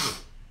like,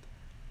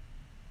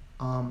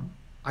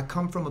 I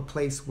come from a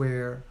place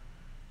where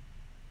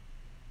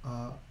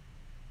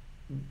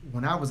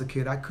when I was a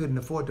kid, I couldn't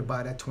afford to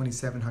buy that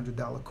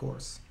 $2,700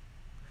 course.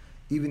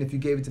 Even if you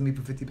gave it to me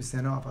for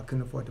 50% off, I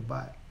couldn't afford to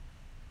buy it.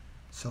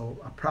 So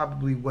I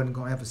probably wasn't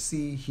going to ever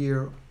see,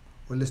 hear,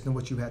 or listen to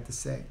what you had to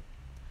say.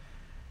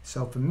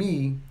 So for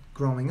me,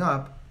 growing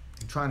up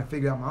and trying to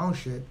figure out my own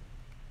shit,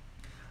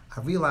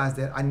 I realized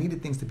that I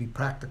needed things to be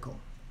practical.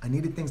 I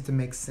needed things to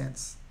make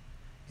sense.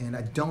 And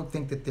I don't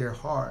think that they're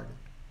hard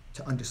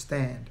to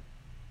understand.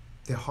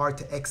 They're hard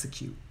to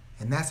execute.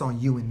 And that's on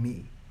you and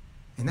me.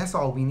 And that's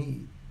all we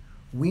need.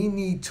 We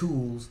need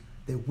tools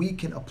that we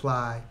can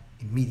apply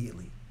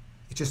immediately.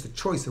 It's just a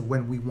choice of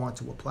when we want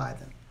to apply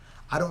them.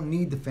 I don't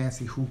need the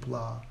fancy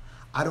hoopla.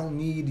 I don't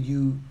need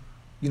you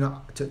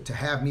know, to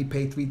have me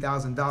pay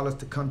 $3,000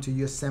 to come to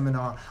your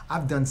seminar.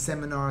 I've done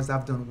seminars,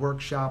 I've done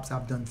workshops,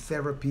 I've done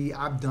therapy,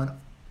 I've done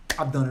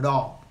it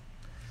all.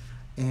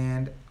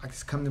 And I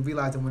just come to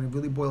realize that when it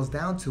really boils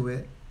down to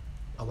it,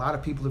 a lot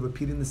of people are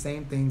repeating the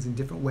same things in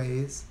different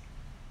ways.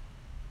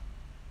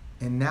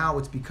 And now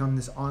it's become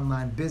this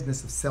online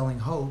business of selling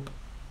hope.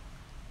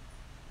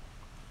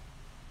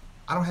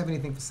 I don't have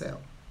anything for sale.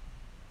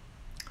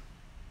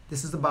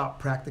 This is about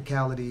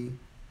practicality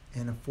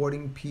and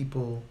affording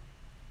people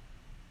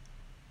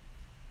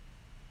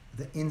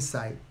the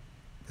insight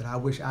that I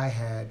wish I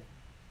had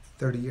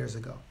 30 years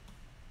ago.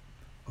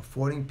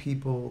 Affording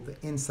people the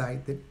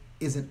insight that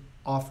isn't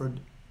offered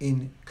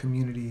in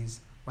communities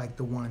like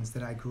the ones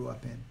that I grew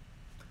up in.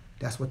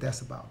 That's what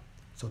that's about.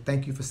 So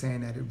thank you for saying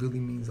that. It really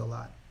means a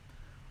lot.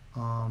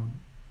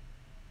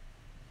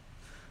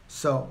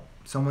 So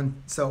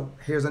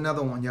here's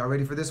another one. Y'all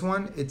ready for this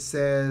one? It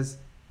says,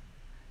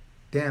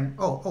 damn,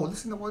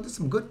 listen, there's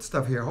some good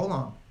stuff here. Hold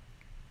on.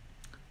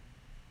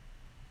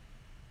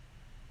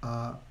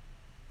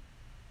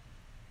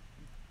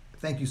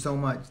 Thank you so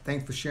much.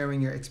 Thanks for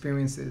sharing your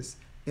experiences.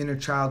 Inner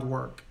child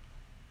work.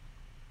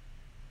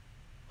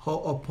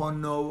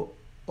 Ho'opono.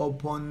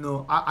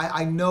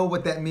 I know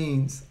what that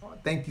means.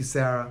 Thank you,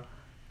 Sarah.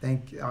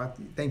 Thank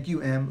you,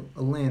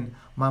 Lynn.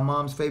 My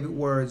mom's favorite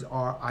words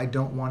are, I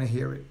don't want to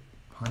hear it.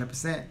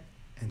 100%.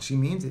 And she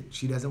means it.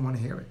 She doesn't want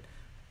to hear it.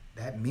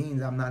 That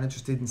means I'm not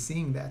interested in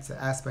seeing that. It's an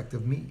aspect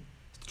of me.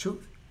 It's the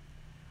truth.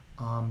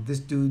 This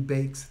dude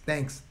bakes.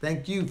 Thanks.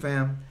 Thank you,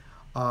 fam.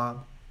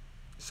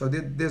 So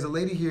there's a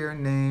lady here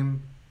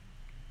named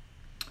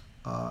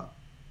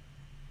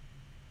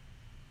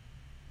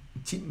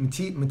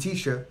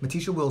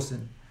Matisha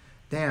Wilson.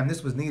 Damn,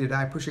 this was needed.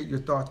 I appreciate your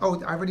thoughts.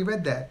 Oh, I already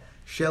read that.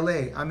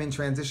 Chalet, I'm in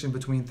transition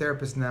between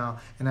therapists now,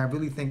 and I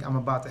really think I'm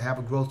about to have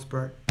a growth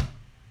spurt.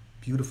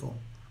 Beautiful.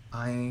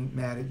 I ain't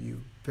mad at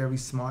you. Very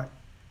smart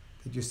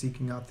that you're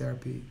seeking out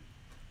therapy.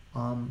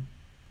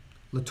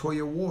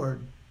 Latoya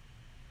Ward.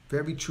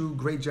 Very true.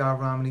 Great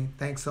job, Romany.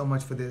 Thanks so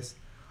much for this.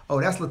 Oh,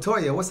 that's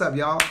Latoya. What's up,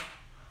 y'all?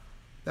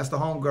 That's the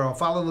homegirl.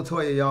 Follow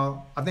Latoya,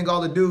 y'all. I think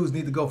all the dudes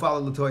need to go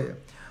follow Latoya.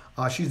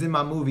 She's in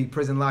my movie,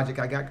 Prison Logic.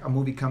 I got a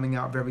movie coming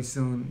out very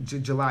soon,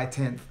 July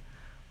 10th.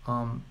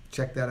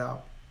 Check that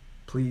out,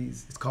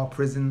 please. It's called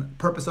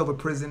Purpose Over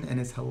Prison, and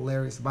it's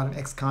hilarious. About an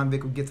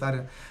ex-convict who gets out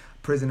of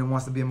prison and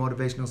wants to be a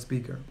motivational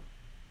speaker.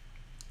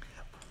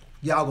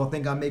 Y'all gonna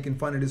think I'm making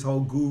fun of this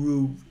whole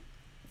guru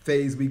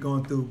phase we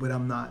going through, but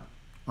I'm not.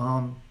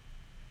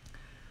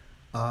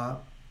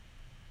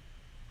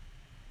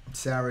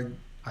 Sarah,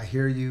 I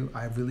hear you.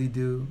 I really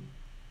do.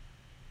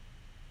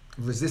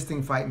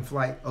 Resisting fight and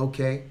flight.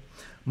 Okay.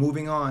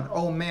 Moving on.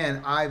 Oh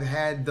man, I've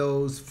had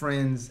those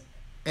friends,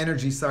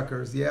 energy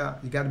suckers. Yeah,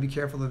 you got to be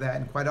careful of that.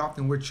 And quite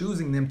often we're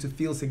choosing them to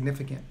feel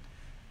significant.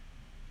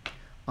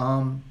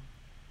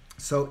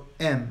 So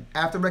M,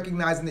 after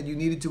recognizing that you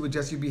needed to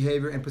adjust your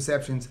behavior and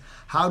perceptions,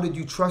 how did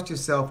you trust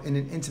yourself in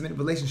an intimate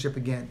relationship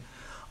again?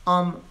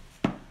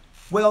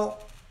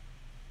 Well,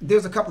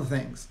 there's a couple of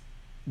things.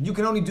 You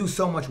can only do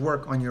so much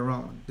work on your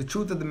own. The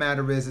truth of the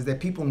matter is that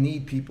people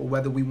need people,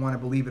 whether we want to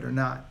believe it or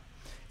not.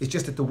 It's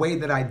just that the way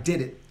that I did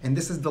it, and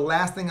this is the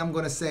last thing I'm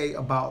going to say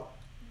about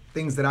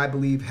things that I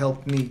believe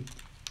helped me.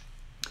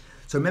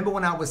 So remember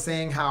when I was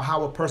saying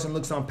how a person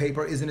looks on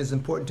paper isn't as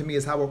important to me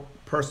as how a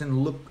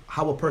person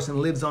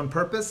lives on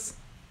purpose?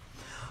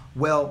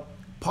 Well,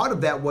 part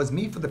of that was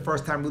me for the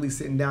first time really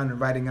sitting down and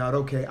writing out,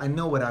 okay, I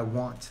know what I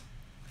want.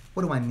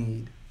 What do I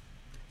need?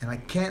 And I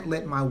can't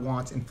let my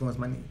wants influence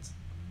my needs.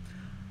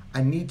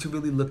 I need to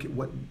really look at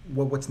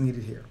what's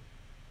needed here.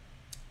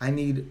 I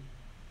need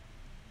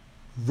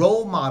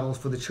role models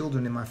for the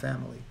children in my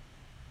family.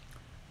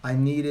 I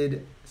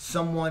needed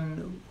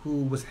someone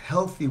who was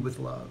healthy with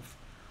love.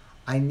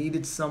 I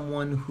needed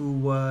someone who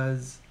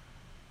was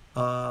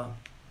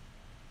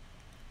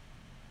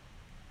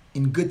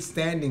in good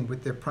standing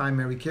with their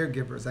primary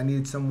caregivers. I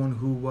needed someone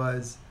who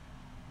was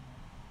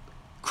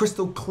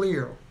crystal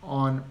clear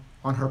on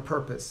her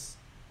purpose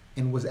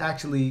and was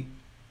actually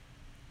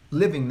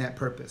living that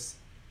purpose.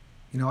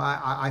 You know,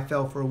 I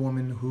fell for a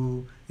woman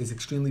who is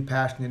extremely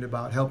passionate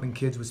about helping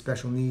kids with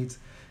special needs,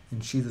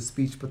 and she's a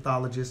speech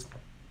pathologist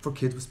for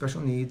kids with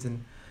special needs.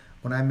 And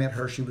when I met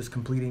her, she was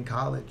completing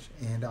college,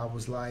 and I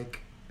was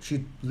like,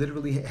 she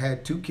literally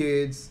had 2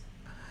 kids.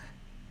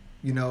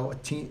 You know,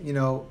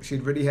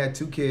 she'd already had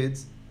 2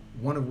 kids,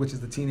 one of which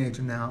is a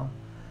teenager now,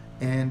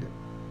 and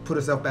put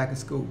herself back in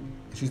school.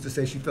 She used to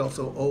say she felt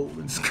so old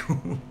in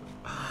school.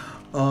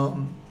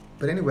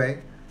 But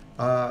anyway,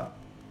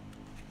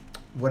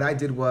 what I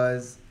did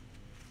was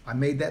I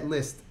made that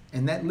list,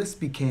 and that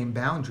list became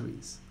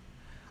boundaries.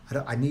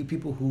 I need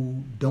people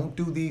who don't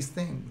do these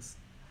things.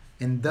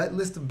 And that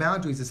list of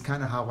boundaries is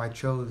kind of how I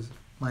chose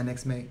my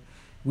next mate.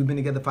 We've been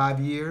together 5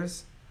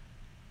 years.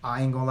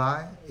 I ain't gonna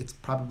lie, it's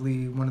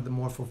probably one of the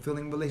more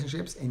fulfilling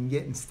relationships, and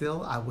yet and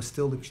still, I was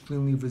still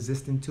extremely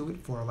resistant to it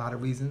for a lot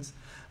of reasons.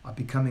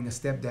 Becoming a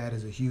stepdad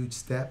is a huge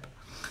step.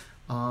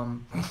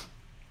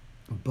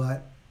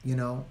 But, you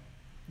know,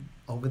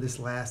 over this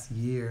last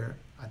year,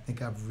 I think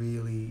I've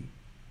really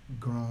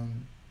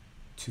grown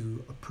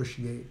to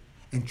appreciate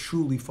and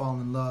truly fall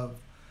in love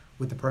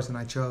with the person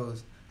I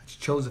chose. I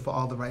chose it for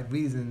all the right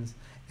reasons,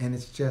 and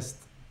it's just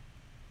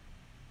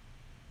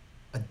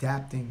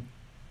adapting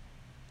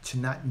to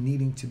not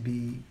needing to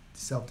be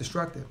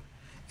self-destructive.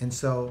 And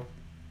so,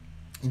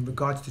 in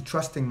regards to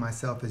trusting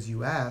myself, as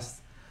you asked,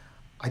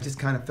 I just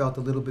kind of felt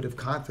a little bit of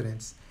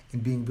confidence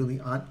in being really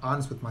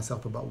honest with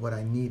myself about what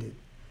I needed.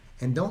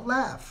 And don't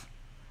laugh,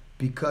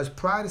 because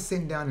prior to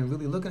sitting down and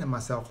really looking at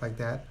myself like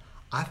that,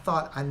 I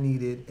thought I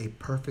needed a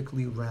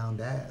perfectly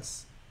round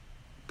ass.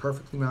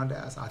 Perfectly round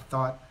ass. I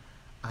thought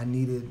I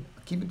needed,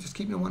 keeping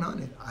it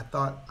 100. I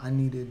thought I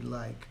needed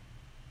like,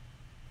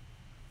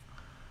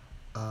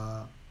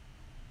 I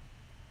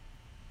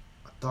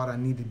thought I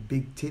needed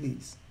big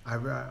titties. I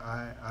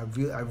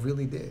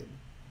really did.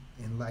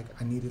 And like,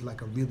 I needed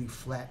like a really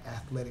flat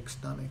athletic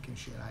stomach and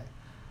shit. I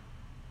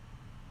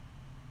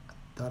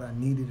thought I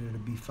needed her to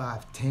be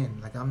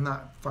 5'10". Like, I'm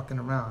not fucking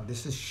around.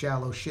 This is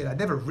shallow shit. I'd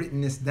never written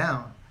this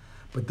down,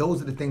 but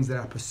those are the things that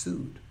I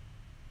pursued.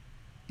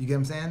 You get what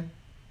I'm saying?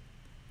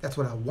 That's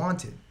what I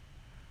wanted.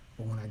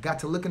 But when I got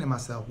to looking at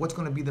myself, what's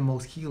going to be the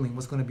most healing?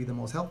 What's going to be the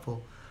most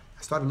helpful?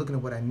 I started looking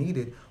at what I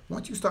needed.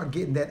 Once you start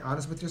getting that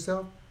honest with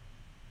yourself,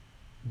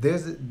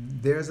 there's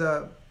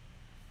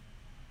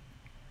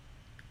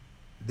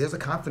a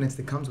confidence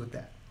that comes with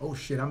that. Oh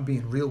shit, I'm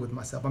being real with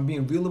myself. I'm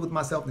being realer with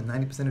myself than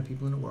 90% of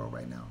people in the world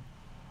right now.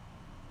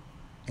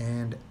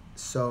 And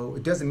so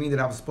it doesn't mean that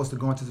I was supposed to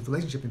go into this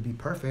relationship and be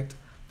perfect.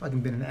 I've fucking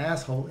been an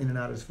asshole in and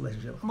out of this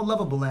relationship. I'm a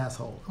lovable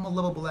asshole.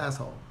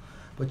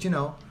 But you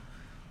know,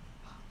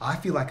 I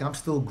feel like I'm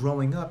still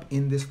growing up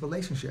in this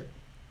relationship.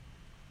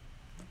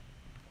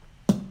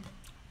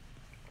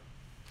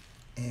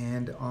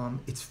 And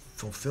it's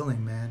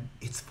fulfilling, man.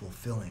 It's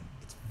fulfilling.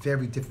 It's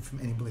very different from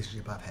any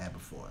relationship I've had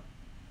before.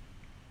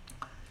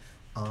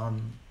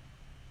 And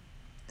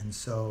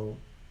so,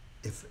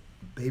 if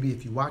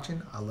you're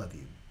watching, I love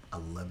you. I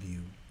love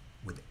you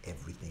with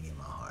everything in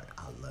my heart.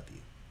 I love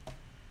you.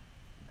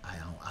 I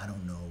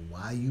don't know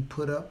why you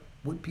put up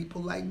with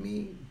people like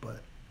me,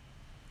 but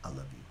I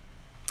love you.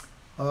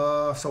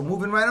 So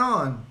moving right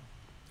on.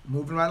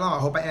 I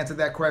hope I answered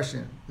that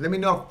question. Let me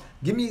know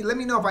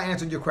if I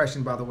answered your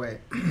question, by the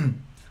way.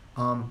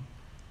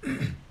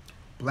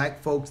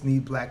 Black folks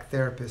need black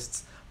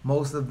therapists.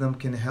 Most of them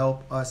can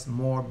help us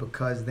more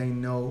because they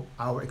know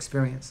our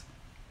experience.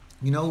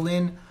 You know,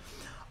 Lynn,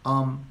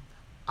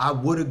 I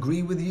would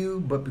agree with you,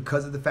 but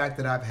because of the fact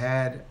that I've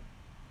had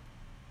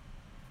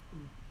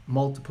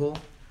multiple,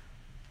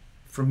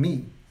 for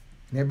me,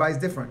 and everybody's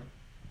different.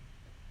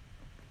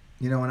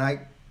 You know, and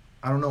I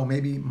don't know,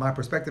 maybe my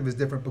perspective is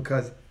different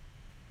because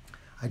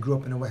I grew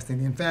up in a West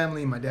Indian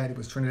family. My dad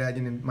was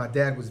Trinidadian, and my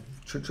dad was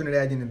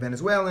Trinidadian and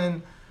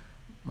Venezuelan.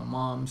 My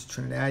mom's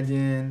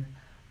Trinidadian.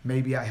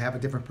 Maybe I have a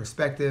different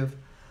perspective,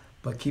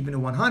 but keeping it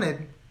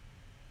 100,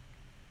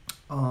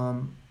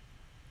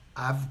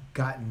 I've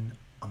gotten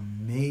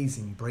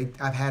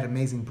I've had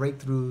amazing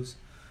breakthroughs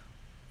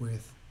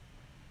with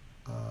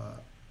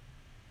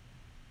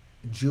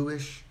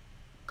Jewish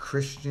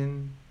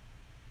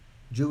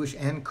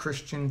and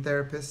Christian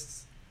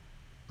therapists.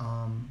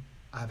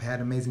 I've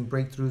had amazing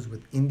breakthroughs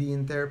with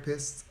Indian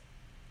therapists,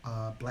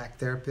 black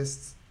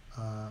therapists,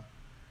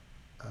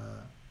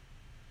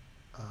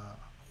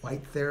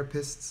 white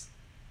therapists,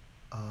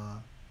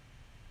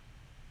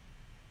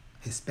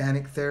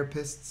 Hispanic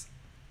therapists,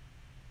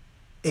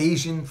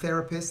 Asian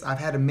therapists. I've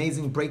had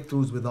amazing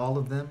breakthroughs with all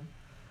of them.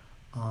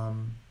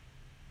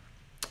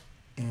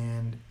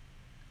 And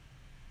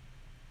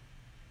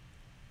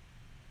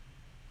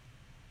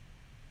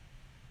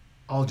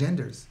all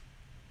genders,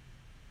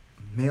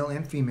 male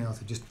and females,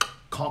 have just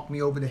conked me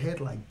over the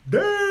head like,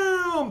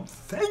 damn,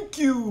 thank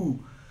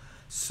you.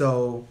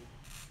 So,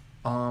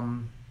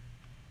 you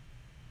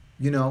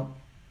know,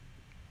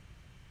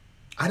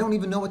 I don't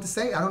even know what to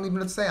say. I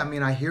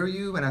mean, I hear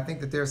you, and I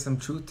think that there's some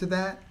truth to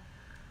that.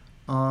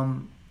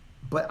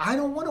 But I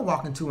don't want to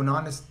walk into, and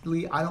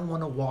honestly, I don't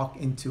want to walk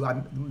into,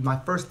 my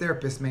first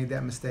therapist made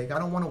that mistake. I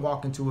don't want to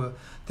walk into a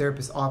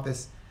therapist's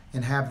office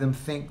and have them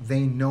think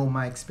they know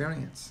my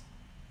experience.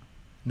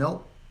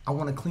 Nope. I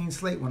want a clean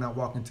slate when I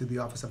walk into the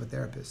office of a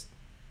therapist.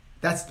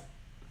 That's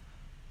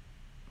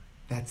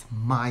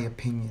my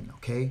opinion,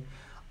 okay?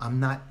 I'm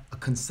not a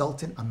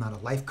consultant. I'm not a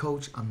life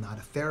coach. I'm not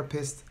a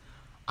therapist.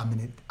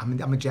 I'm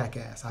a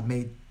jackass. I've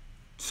made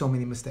so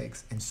many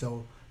mistakes. And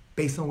so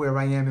based on where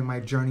I am in my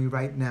journey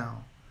right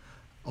now,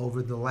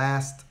 over the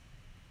last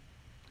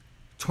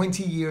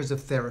 20 years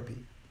of therapy,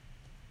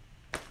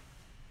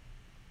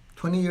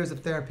 20 years of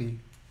therapy,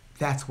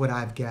 that's what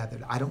I've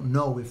gathered. I don't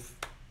know if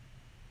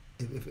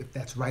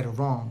that's right or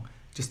wrong,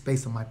 just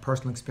based on my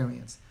personal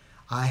experience.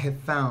 I have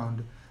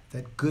found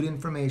that good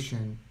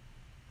information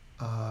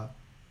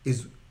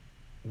is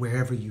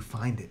wherever you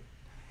find it.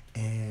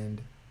 And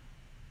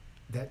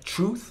that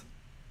truth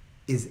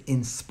is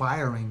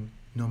inspiring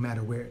no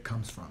matter where it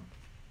comes from.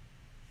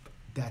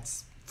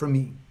 That's for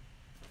me.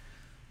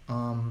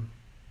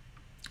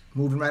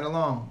 Moving right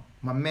along,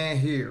 my man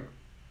here,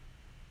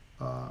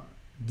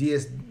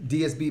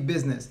 DSB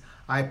Business.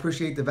 I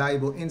appreciate the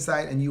valuable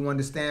insight, and you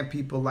understand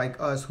people like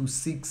us who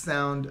seek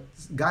sound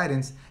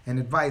guidance and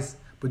advice,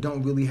 but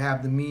don't really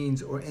have the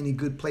means or any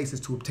good places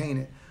to obtain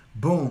it.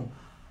 Boom.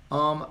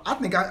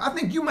 I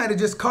think you might have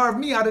just carved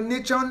me out a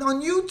niche on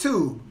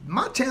YouTube.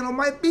 My channel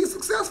might be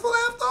successful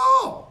after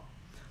all.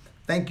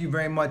 Thank you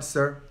very much,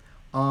 sir.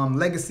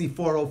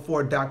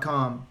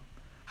 Legacy404.com.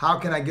 How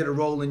can I get a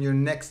role in your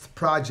next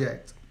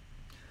project?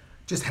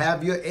 Just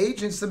have your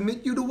agent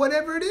submit you to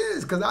whatever it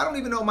is, because I don't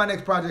even know what my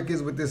next project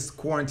is with this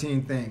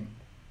quarantine thing.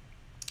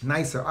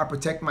 Nicer. I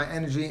protect my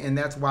energy, and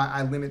that's why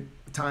I limit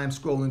time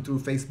scrolling through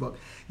Facebook.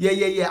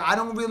 Yeah. I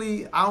don't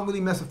really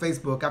mess with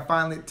Facebook. I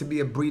find it to be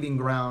a breeding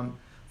ground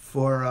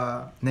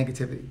for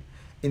negativity.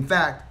 In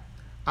fact,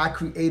 I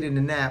created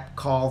an app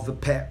called The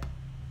Pep.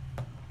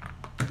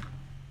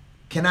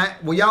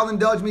 Will y'all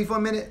indulge me for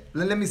a minute?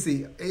 Let me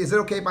see. Is it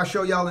okay if I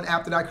show y'all an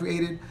app that I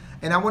created?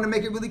 And I want to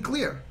make it really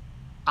clear.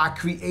 I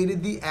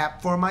created the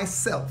app for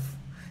myself.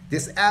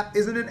 This app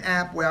isn't an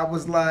app where I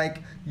was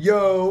like,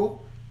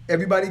 yo,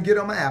 everybody get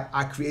on my app.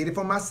 I created it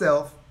for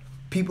myself.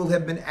 People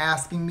have been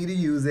asking me to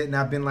use it, and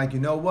I've been like, you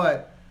know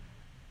what?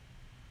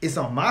 It's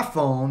on my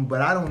phone,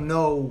 but I don't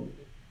know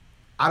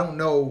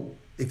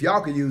if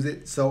y'all could use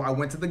it. So I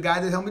went to the guy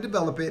that helped me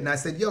develop it, and I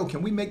said, yo,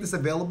 can we make this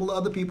available to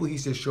other people? He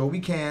said, sure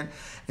we can.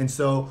 And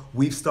so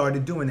we've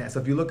started doing that. So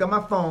if you look at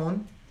my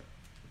phone,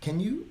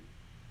 oh,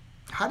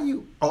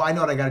 I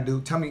know what I got to do.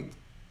 Tell me.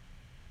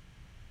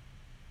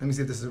 Let me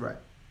see if this is right.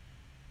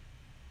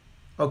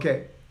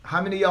 Okay.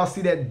 How many of y'all see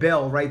that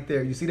bell right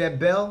there? You see that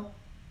bell?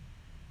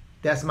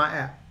 That's my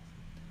app.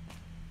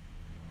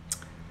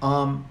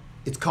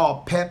 It's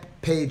called Pep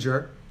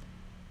Pager.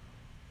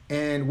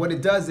 And what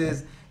it does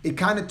is it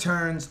kind of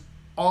turns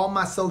all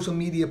my social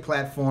media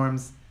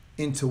platforms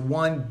into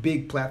one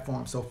big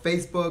platform. So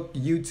Facebook,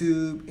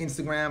 YouTube,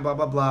 Instagram, blah,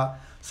 blah, blah.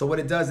 So what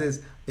it does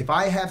is if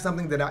I have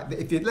something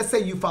let's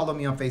say you follow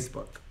me on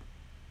Facebook,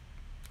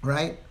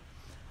 right?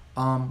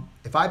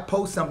 If I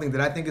post something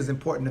that I think is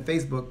important to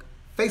Facebook,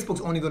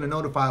 Facebook's only going to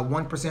notify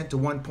 1% to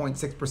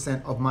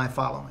 1.6% of my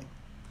following.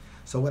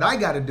 So what I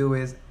got to do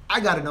is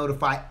I got to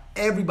notify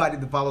everybody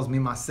that follows me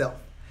myself.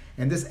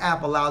 And this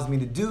app allows me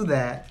to do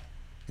that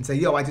and say,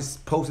 yo, I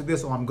just posted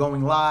this, or I'm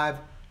going live,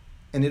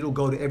 and it'll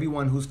go to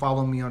everyone who's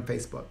following me on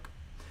Facebook.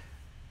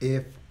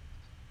 If,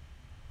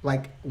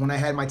 like when I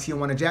had my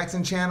Tijuana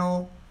Jackson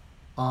channel,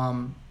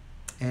 and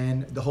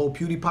the whole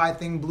PewDiePie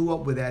thing blew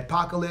up with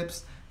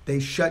Adpocalypse, they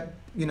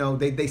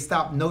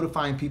stopped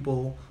notifying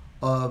people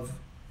of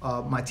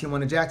my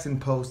Tijuana Jackson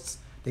posts.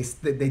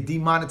 They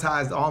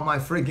demonetized all my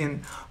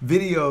friggin'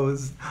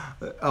 videos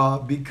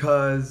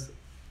because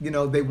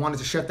they wanted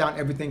to shut down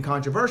everything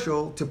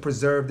controversial to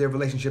preserve their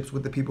relationships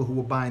with the people who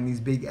were buying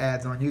these big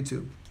ads on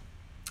YouTube.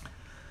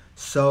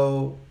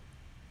 So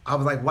I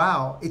was like,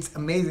 wow, it's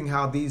amazing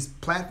how these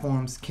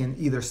platforms can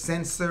either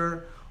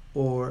censor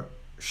or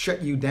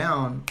shut you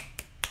down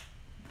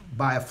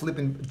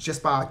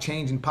just by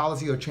changing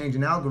policy or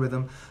changing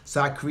algorithm. So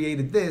I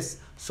created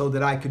this so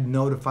that I could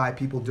notify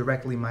people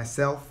directly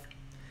myself.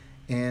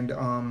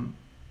 And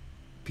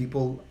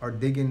people are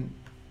digging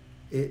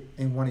it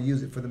and want to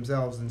use it for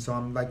themselves. And so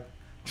I'm like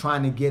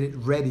trying to get it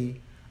ready.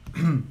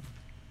 I'm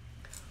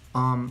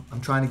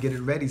trying to get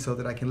it ready so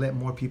that I can let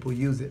more people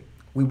use it.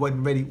 We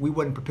wasn't ready. We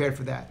wasn't prepared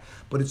for that.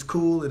 But it's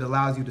cool. It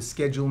allows you to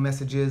schedule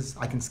messages.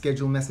 I can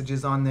schedule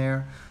messages on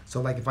there. So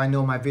like if I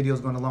know my video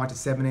is going to launch at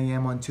 7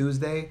 a.m. on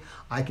Tuesday,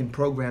 I can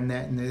program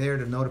that in there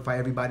to notify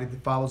everybody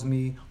that follows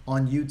me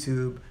on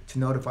YouTube to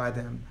notify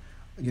them.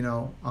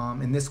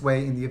 In this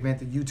way, in the event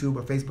that YouTube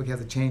or Facebook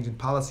has a change in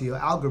policy or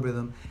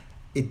algorithm,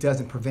 it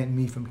doesn't prevent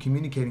me from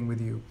communicating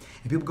with you.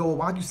 And people go, well,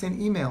 why don't you send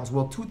emails?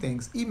 Well, two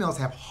things. Emails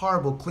have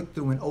horrible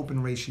click-through and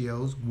open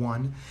ratios,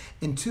 one.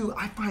 And two,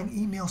 I find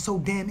email so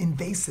damn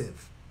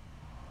invasive.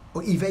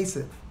 Or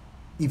evasive.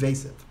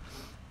 Evasive.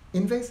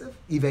 Invasive?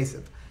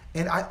 Evasive.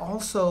 And I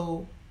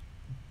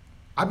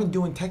I've been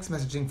doing text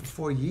messaging for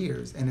 4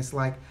 years, and it's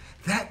like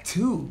that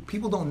too.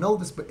 People don't know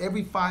this, but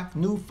every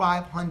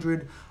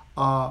 500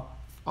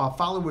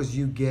 followers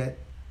you get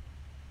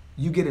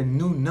a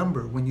new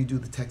number when you do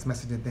the text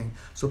messaging thing.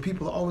 So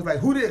people are always like,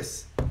 who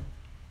this?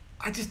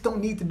 I just don't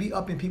need to be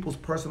up in people's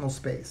personal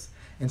space.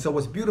 And so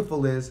what's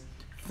beautiful is,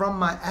 from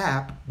my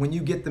app, when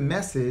you get the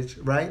message,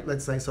 right?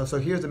 Let's say, so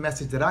here's a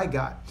message that I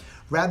got.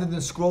 Rather than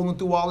scrolling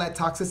through all that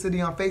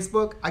toxicity on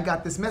Facebook, I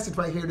got this message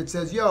right here that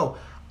says, yo,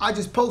 I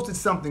just posted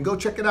something, go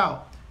check it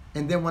out.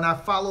 And then when I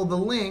follow the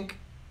link,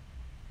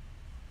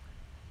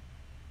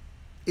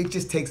 it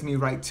just takes me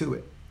right to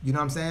it. You know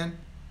what I'm saying?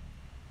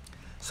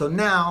 So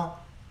now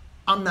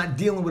I'm not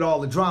dealing with all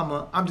the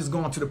drama. I'm just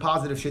going to the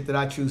positive shit that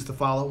I choose to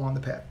follow on the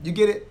path. You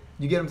get it?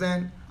 You get what I'm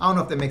saying? I don't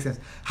know if that makes sense.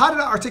 How did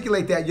I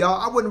articulate that,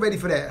 y'all? I wasn't ready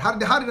for that. How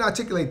did I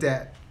articulate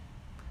that?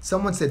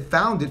 Someone said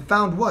found it.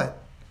 Found what?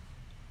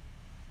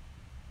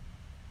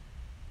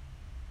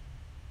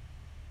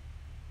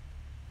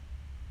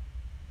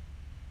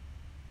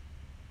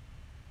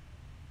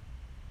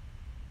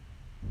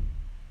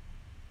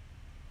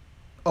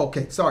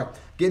 Okay, sorry.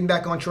 Getting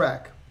back on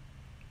track.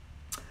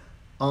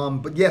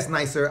 But yes,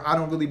 Nicer, I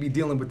don't really be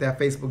dealing with that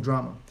Facebook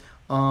drama.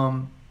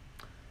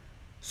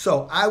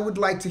 So I would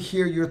like to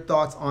hear your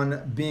thoughts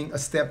on being a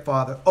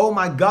stepfather. Oh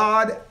my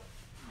God,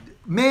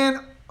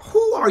 man,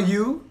 who are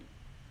you?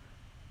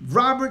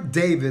 Robert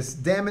Davis.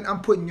 Damn it,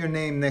 I'm putting your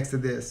name next to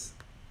this.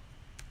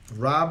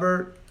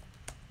 Robert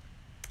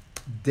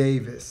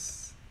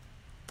Davis.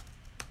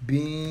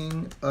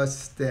 Being a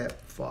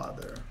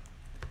stepfather.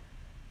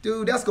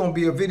 Dude, that's going to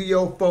be a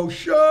video for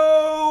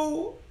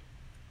show.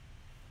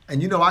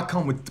 And you know I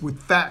come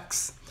with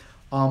facts.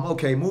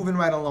 Okay, moving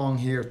right along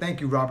here.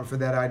 Thank you, Robert, for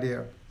that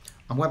idea.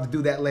 I'm going to have to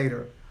do that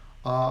later.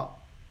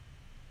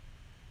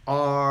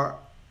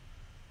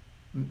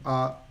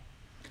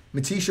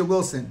 Matisha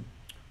Wilson.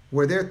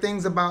 Were there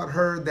things about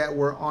her that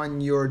were on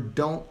your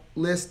don't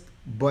list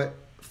but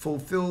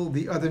fulfill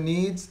the other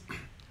needs?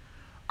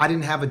 I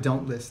didn't have a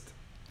don't list.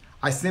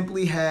 I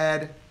simply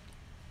had,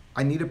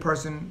 I need a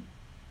person.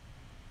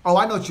 Oh,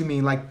 I know what you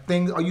mean. Like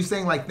things, are you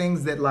saying like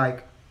things that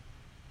like,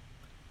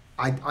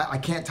 I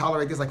can't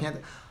tolerate this, I can't.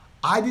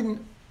 I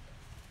didn't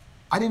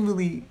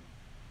really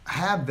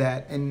have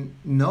that. And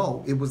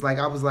no, it was like,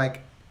 I was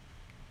like,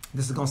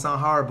 this is gonna sound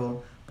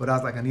horrible, but I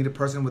was like, I need a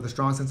person with a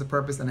strong sense of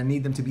purpose, and I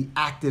need them to be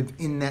active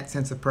in that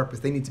sense of purpose.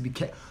 They need to be,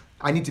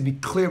 I need to be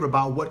clear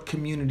about what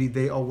community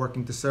they are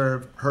working to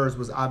serve. Hers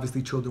was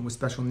obviously children with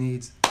special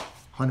needs,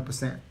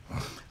 100%.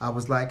 I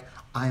was like,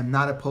 I am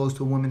not opposed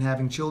to a woman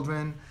having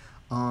children.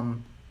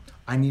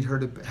 I need her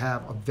to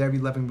have a very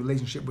loving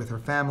relationship with her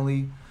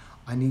family.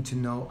 I need to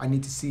know, I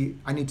need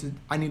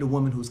a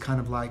woman who's kind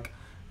of like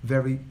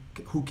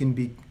who can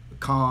be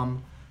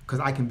calm, because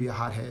I can be a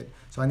hothead.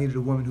 So I needed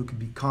a woman who could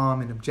be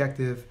calm and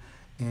objective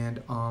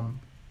and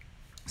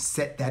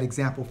set that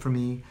example for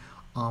me.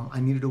 I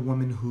needed a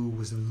woman who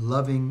was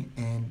loving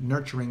and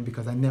nurturing,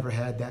 because I never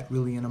had that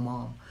really in a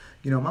mom.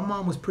 You know, my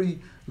mom was pretty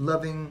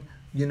loving,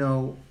 you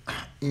know,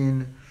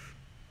 in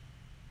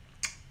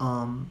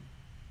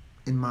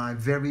my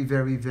very,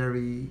 very,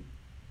 very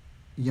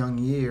young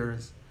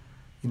years,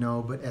 you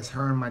know, but as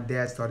her and my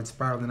dad started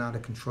spiraling out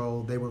of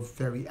control, they were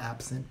very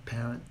absent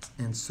parents.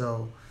 And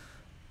so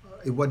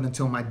it wasn't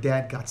until my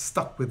dad got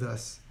stuck with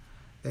us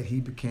that he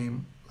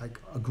became like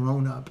a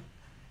grown-up,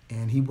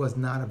 and he was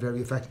not a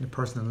very affectionate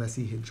person unless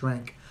he had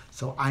drank.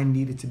 So I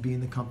needed to be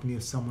in the company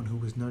of someone who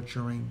was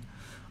nurturing.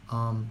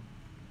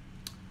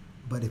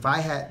 But if I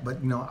had,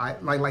 but you know, I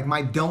like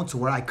my don'ts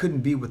were I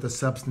couldn't be with a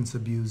substance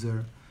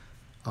abuser.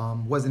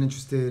 Wasn't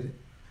interested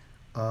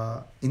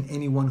in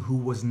anyone who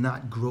was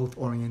not growth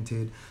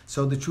oriented.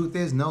 So the truth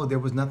is, no, there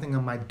was nothing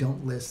on my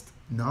don't list.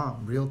 No,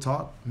 real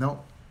talk,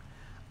 no.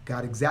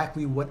 Got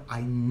exactly what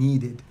I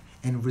needed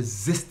and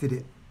resisted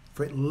it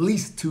for at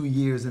least 2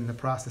 years in the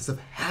process of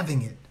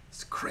having it.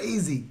 It's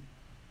crazy.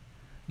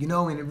 You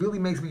know, and it really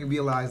makes me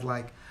realize,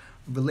 like,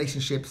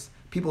 relationships,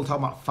 people talk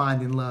about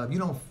finding love. You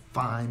don't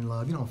find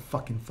love. You don't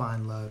fucking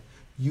find love.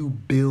 You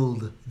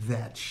build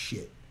that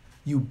shit.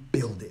 You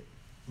build it.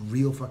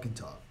 Real fucking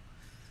talk.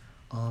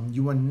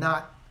 You are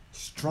not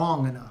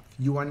strong enough.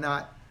 You are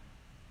not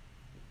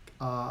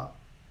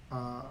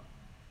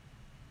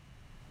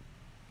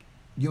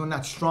you're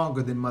not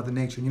stronger than Mother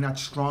Nature. You're not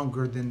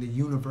stronger than the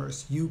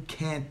universe. You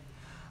can't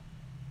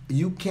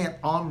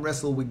arm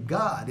wrestle with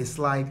God. It's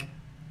like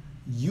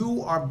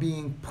you are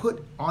being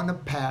put on a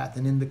path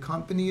and in the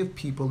company of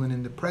people and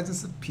in the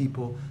presence of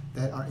people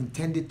that are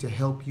intended to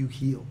help you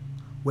heal,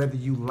 whether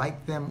you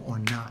like them or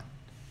not.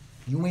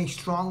 You ain't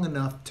strong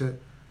enough to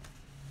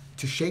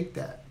shake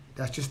that.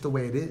 That's just the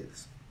way it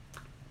is.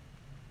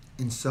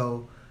 And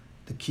so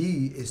the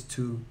key is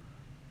to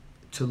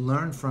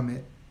learn from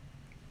it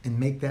and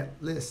make that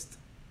list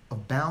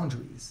of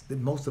boundaries that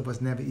most of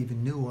us never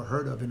even knew or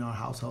heard of in our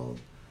household,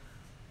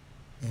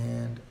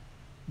 and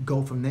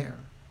go from there.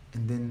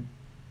 And then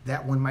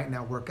that one might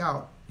not work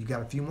out. You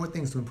got a few more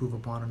things to improve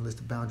upon on a list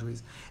of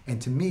boundaries.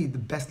 And to me, the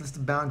best list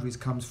of boundaries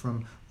comes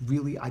from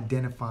really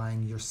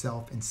identifying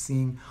yourself and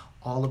seeing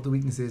all of the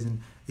weaknesses.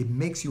 And it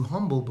makes you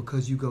humble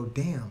because you go,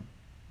 damn,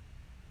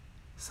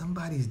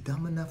 somebody's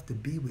dumb enough to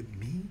be with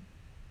me?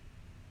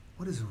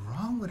 What is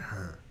wrong with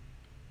her?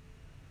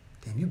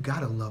 Damn, you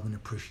gotta love and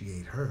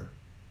appreciate her.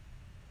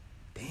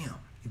 Damn,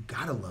 you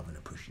gotta love and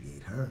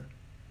appreciate her.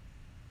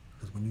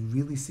 Because when you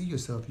really see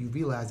yourself, you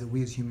realize that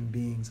we as human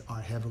beings are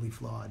heavily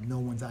flawed. No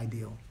one's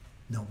ideal.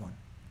 No one.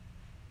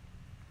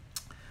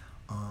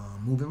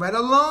 Moving right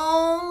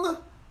along.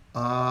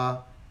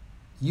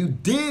 You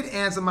did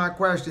answer my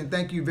question.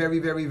 Thank you very,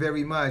 very,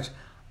 very much.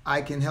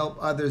 I can help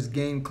others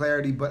gain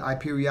clarity, but I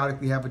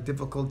periodically have a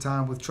difficult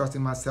time with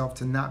trusting myself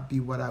to not be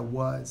what I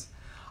was.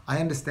 I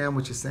understand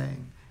what you're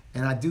saying.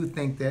 And I do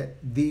think that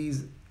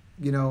these,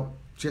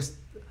 just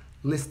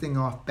listing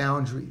off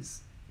boundaries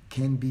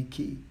can be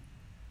key.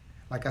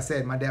 Like I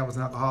said, my dad was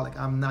an alcoholic.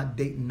 I'm not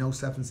dating no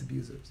substance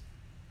abusers.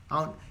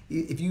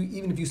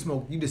 Even if you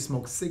smoke, you just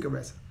smoke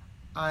cigarettes,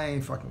 I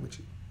ain't fucking with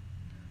you.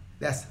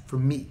 That's for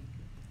me.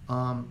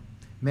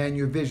 Man,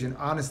 your vision,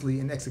 honestly,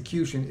 and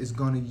execution is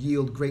going to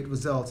yield great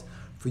results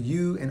for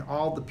you and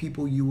all the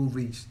people you will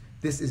reach.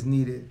 This is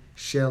needed.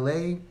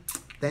 Shelley,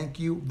 thank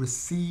you.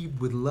 Received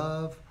with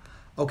love.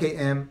 Okay,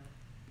 M.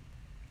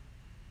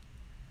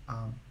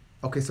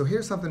 Okay, so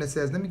here's something that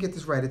says, let me get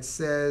this right. It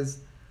says,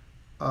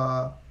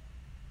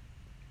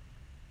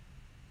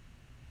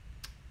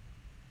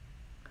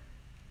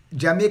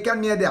 Jamaican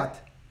me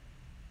that.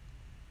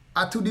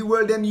 To the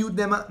world them youth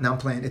them. No, I'm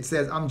playing. It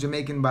says I'm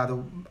Jamaican by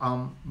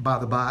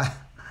the by.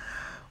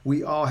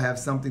 We all have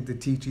something to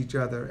teach each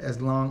other as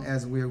long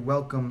as we're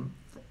welcome,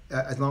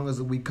 as long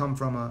as we come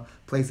from a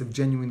place of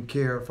genuine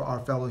care for our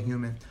fellow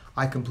human.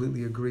 I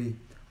completely agree.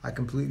 I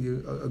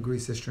completely agree,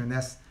 sister. And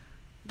that's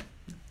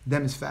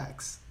them is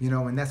facts,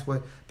 and that's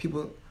what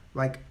people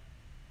like.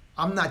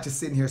 I'm not just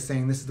sitting here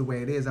saying this is the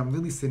way it is. I'm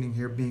really sitting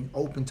here being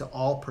open to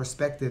all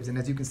perspectives. And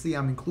as you can see,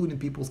 I'm including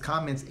people's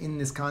comments in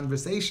this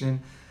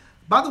conversation.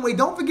 By the way,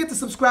 don't forget to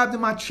subscribe to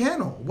my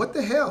channel. What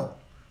the hell,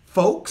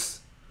 folks?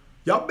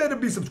 Y'all better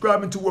be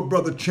subscribing to a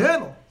brother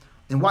channel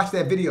and watch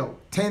that video,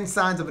 10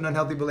 signs of an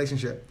unhealthy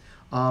relationship.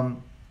 But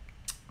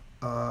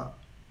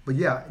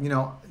yeah,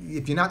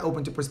 if you're not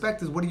open to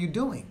perspectives, what are you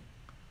doing?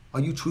 Are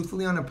you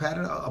truthfully on a path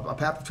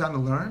of trying to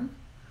learn?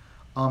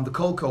 The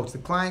co-coach, the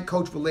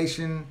client-coach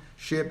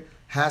relationship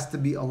has to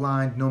be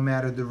aligned no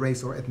matter the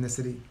race or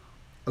ethnicity.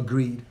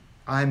 Agreed.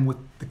 I'm with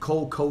the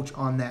co-coach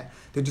on that.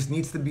 There just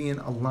needs to be an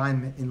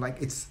alignment, and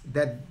it's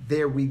that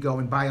there we go.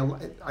 And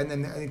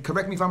and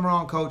correct me if I'm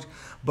wrong, coach,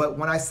 but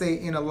when I say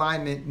in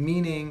alignment,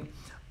 meaning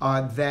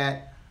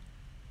that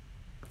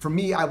for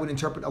me, I would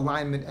interpret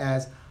alignment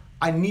as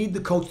I need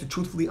the coach to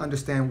truthfully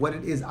understand what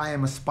it is I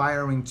am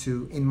aspiring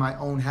to in my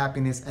own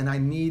happiness, and I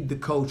need the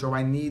coach or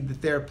I need the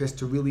therapist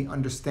to really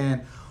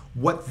understand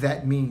what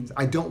that means.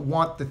 I don't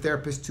want the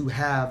therapist to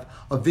have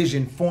a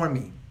vision for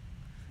me.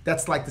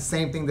 That's like the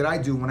same thing that I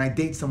do when I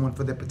date someone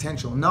for their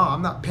potential. No,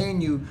 I'm not paying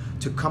you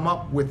to come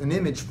up with an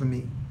image for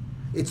me.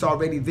 It's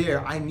already there.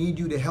 I need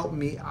you to help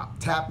me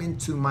tap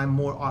into my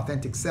more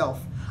authentic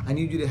self. I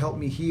need you to help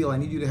me heal. I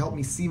need you to help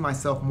me see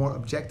myself more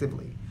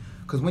objectively.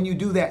 Because when you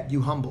do that,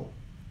 you humble.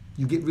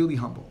 You get really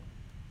humble.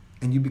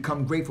 And you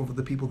become grateful for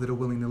the people that are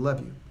willing to love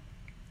you.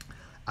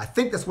 I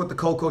think that's what the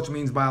co-coach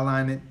means by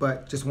alignment,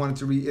 but just wanted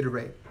to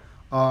reiterate.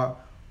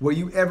 Were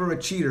you ever a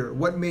cheater?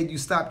 What made you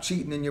stop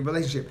cheating in your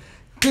relationship?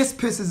 This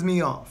pisses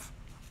me off.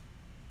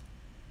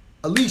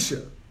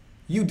 Alicia,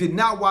 you did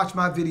not watch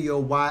my video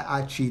why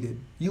I cheated.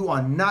 You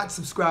are not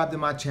subscribed to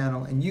my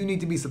channel, and you need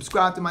to be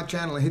subscribed to my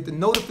channel and hit the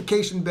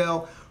notification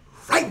bell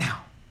right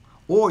now.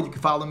 Or you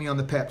can follow me on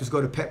the PEP. Just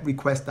go to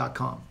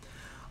peprequest.com.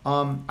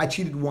 I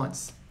cheated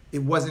once.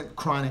 It wasn't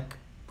chronic.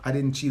 I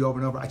didn't cheat over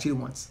and over. I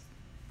cheated once.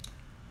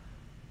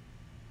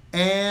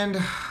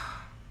 And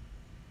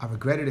I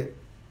regretted it.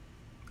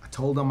 I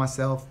told on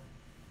myself.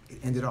 It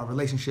ended our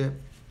relationship.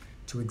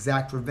 To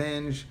exact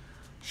revenge,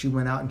 she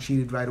went out and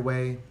cheated right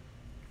away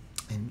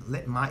and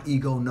let my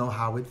ego know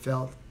how it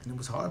felt, and it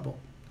was horrible.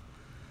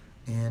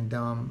 And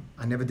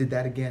I never did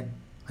that again.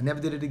 I never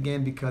did it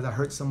again because I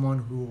hurt someone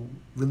who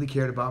really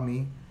cared about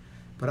me,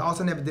 but I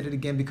also never did it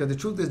again because the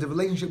truth is the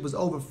relationship was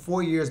over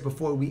 3 years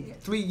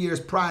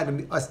prior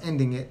to us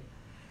ending it.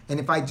 And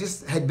if I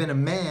just had been a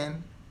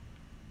man,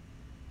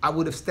 I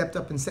would have stepped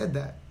up and said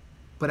that.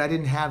 But I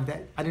didn't have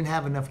that. I didn't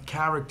have enough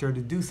character to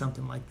do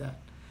something like that.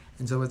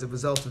 And so as a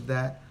result of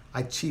that,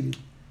 I cheated,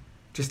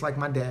 just like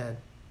my dad,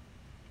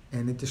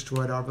 and it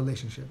destroyed our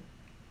relationship,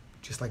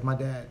 just like my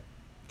dad,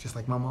 just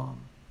like my mom.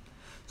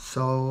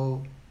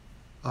 So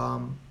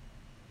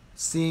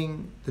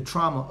seeing the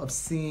trauma of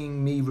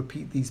seeing me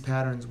repeat these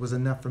patterns was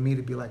enough for me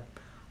to be like,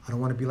 I don't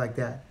want to be like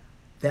that.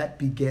 That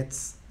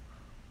begets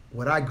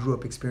what I grew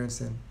up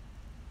experiencing.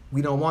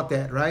 We don't want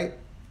that, right?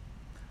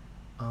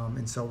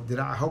 And so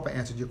I hope I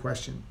answered your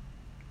question.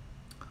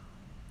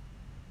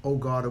 Oh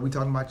God, are we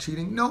talking about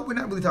cheating? No, we're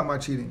not really talking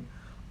about cheating.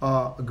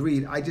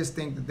 Agreed. I just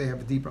think that they have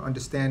a deeper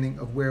understanding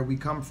of where we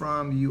come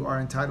from. You are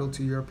entitled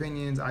to your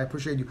opinions. I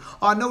appreciate you.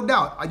 No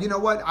doubt. You know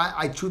what?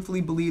 I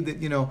truthfully believe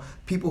that,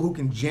 people who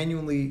can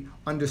genuinely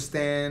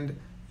understand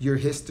your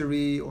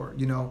history or,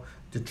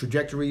 the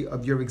trajectory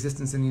of your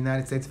existence in the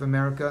United States of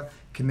America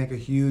can make a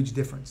huge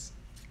difference,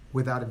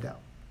 without a doubt.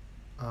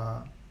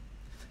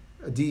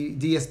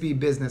 DSB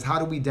Business, how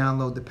do we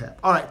download the PEP?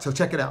 All right, so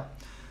check it out.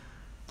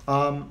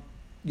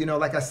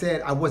 Like I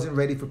said, I wasn't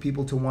ready for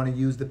people to want to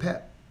use the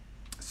PEP.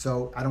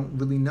 So I don't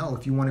really know.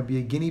 If you want to be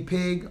a guinea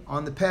pig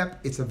on the PEP,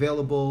 it's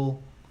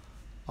available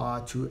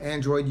to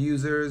Android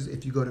users.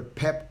 If you go to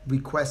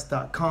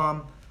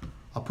peprequest.com,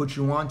 I'll put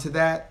you on to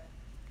that.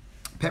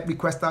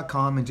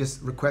 Peprequest.com, and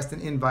just request an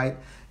invite.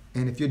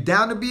 And if you're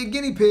down to be a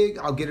guinea pig,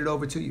 I'll get it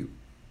over to you.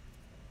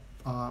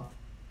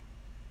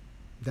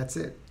 That's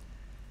it.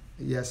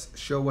 Yes,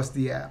 show us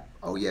the app.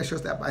 Oh yeah, show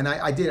us the app. And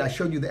I did. I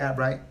showed you the app,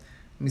 right?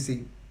 Let me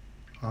see.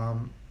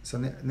 So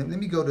let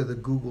me go to the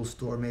Google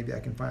store. Maybe I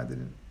can find it.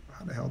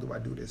 How the hell do I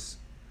do this?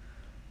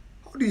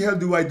 How the hell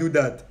do I do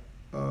that?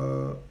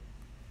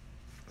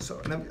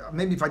 So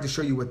maybe if I just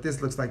show you what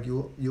this looks like,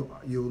 you'll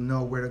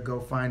know where to go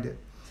find it.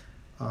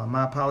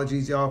 My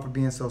apologies, y'all, for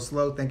being so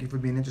slow. Thank you for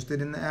being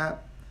interested in the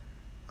app.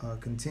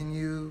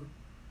 Continue.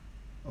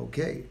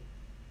 Okay.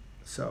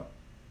 So.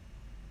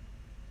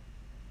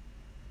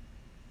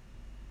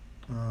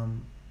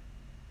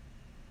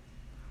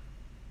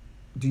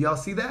 Do y'all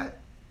see that?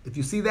 If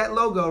you see that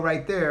logo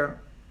right there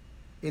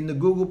in the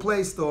Google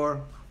Play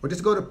Store, or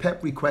just go to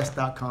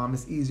peprequest.com.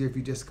 It's easier if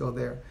you just go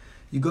there.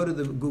 You go to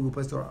the Google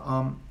Play Store,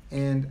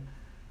 and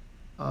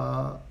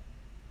I'll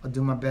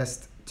do my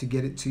best to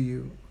get it to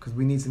you, because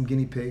we need some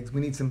guinea pigs.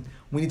 We need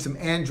some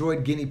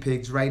Android guinea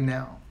pigs right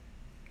now.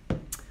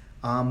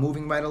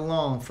 Moving right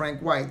along.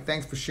 Frank White,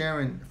 thanks for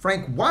sharing.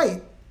 Frank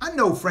White? I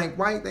know Frank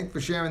White. Thanks for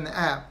sharing the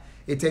app.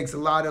 It takes a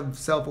lot of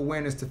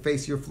self-awareness to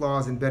face your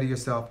flaws and better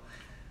yourself.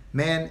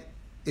 Man,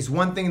 it's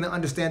one thing to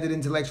understand it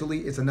intellectually.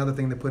 It's another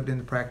thing to put it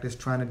into practice,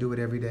 trying to do it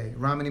every day.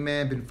 Romany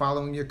Man, been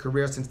following your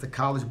career since the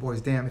College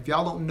Boys. Damn, if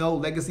y'all don't know,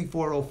 Legacy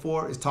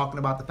 404 is talking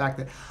about the fact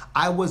that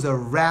I was a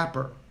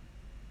rapper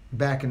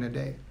back in the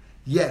day.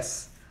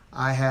 Yes,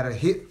 I had a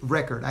hit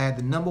record. I had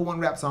the #1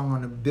 rap song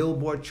on the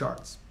Billboard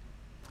charts.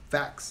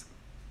 Facts.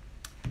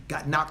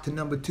 Got knocked to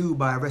 #2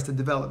 by Arrested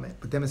Development,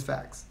 but them is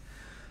facts.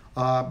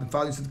 Been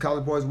following you since the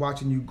College Boys.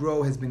 Watching you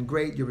grow has been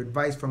great. Your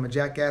advice from a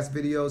Jackass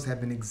videos have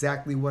been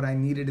exactly what I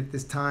needed at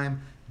this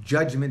time.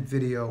 Judgment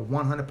video,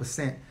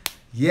 100%.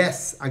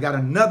 Yes, I got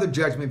another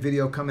judgment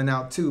video coming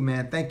out too,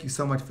 man. Thank you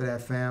so much for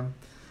that, fam.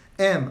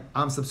 M,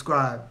 I'm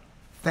subscribed.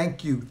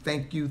 Thank you,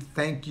 thank you,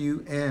 thank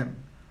you, M.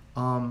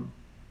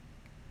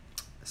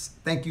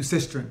 Thank you,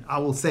 Sistren. I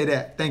will say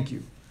that. Thank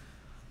you.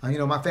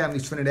 My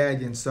family's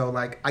Trinidadian, so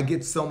like I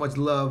get so much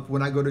love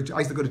when I go to. I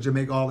used to go to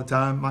Jamaica all the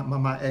time.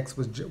 My ex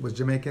was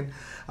Jamaican.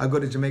 I go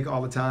to Jamaica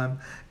all the time,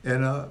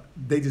 and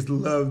they just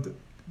loved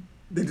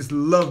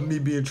me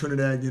being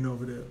Trinidadian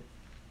over there.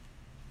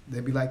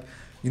 They'd be like,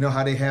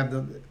 how they have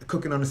the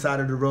cooking on the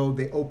side of the road.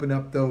 They open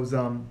up those.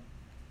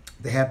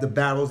 They have the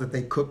barrels that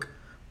they cook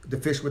the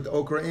fish with the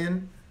okra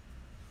in.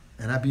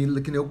 And I'd be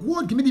looking at,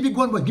 what? Give me the big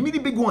one. Give me the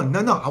big one. No,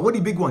 I want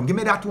the big one. Give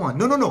me that one.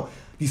 No.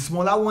 The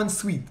smaller one,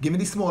 sweet. Give me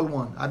the small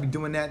one. I'd be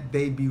doing that.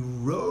 They'd be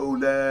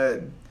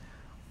rolling.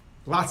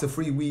 Lots of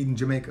free weed in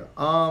Jamaica.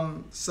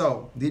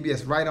 So,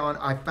 DBS, right on.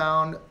 I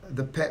found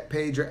the Pet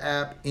Pager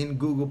app in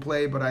Google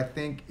Play, but I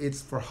think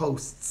it's for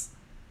hosts.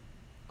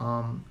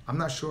 I'm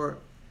not sure.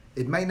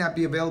 It might not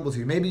be available to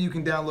you. Maybe you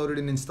can download it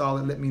and install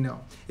it. Let me know.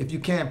 If you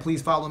can,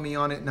 please follow me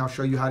on it, and I'll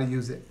show you how to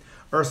use it.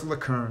 Ursula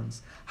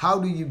Kearns, how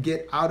do you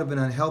get out of an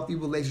unhealthy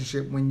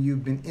relationship when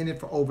you've been in it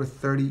for over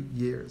 30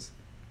 years?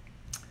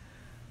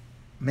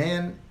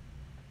 Man,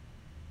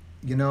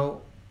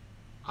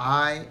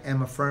 I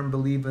am a firm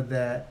believer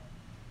that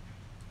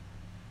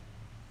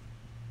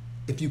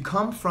if you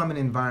come from an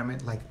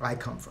environment like I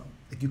come from,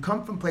 if you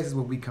come from places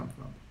where we come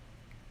from,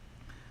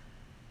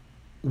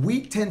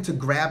 we tend to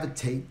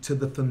gravitate to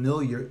the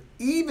familiar,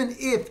 even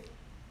if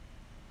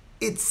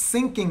it's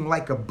sinking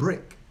like a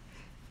brick.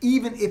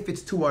 Even if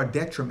it's to our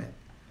detriment.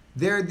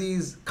 There are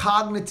these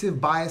cognitive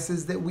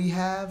biases that we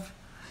have.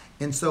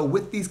 And so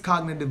with these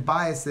cognitive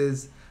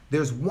biases,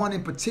 there's one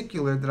in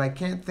particular that I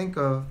can't think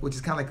of, which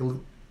is kind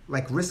of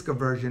like risk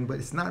aversion, but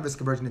it's not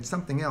risk aversion, it's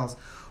something else,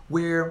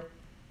 where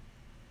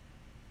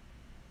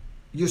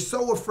you're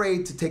so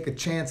afraid to take a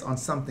chance on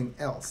something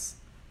else,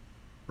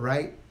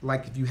 right?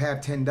 Like if you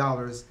have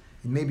 $10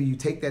 and maybe you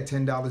take that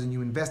 $10 and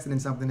you invest it in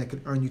something that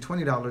could earn you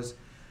 $20,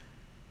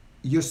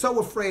 you're so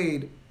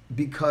afraid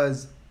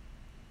because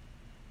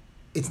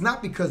it's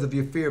not because of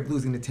your fear of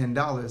losing the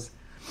 $10.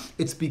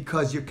 It's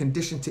because you're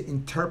conditioned to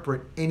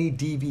interpret any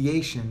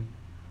deviation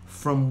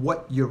from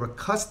what you're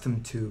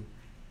accustomed to,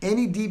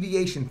 any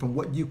deviation from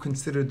what you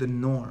consider the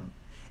norm,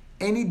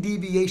 any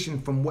deviation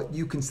from what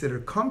you consider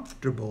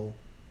comfortable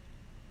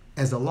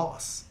as a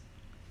loss.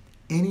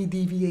 Any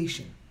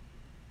deviation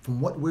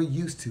from what we're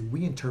used to,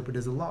 we interpret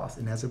as a loss.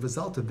 And as a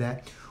result of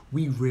that,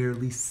 we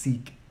rarely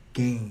seek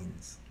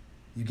gains.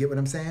 You get what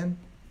I'm saying?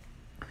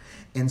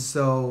 And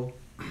so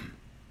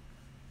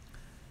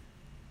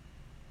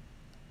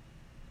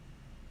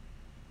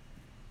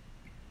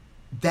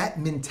that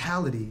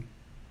mentality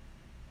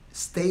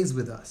stays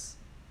with us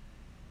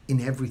in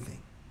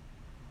everything.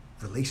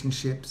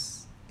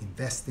 Relationships,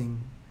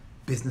 investing,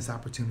 business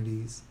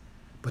opportunities.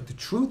 But the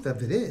truth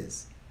of it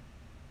is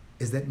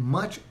that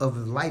much of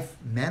life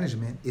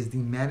management is the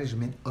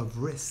management of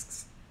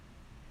risks.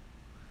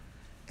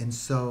 And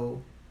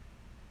so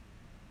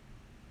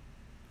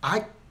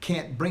I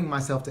can't bring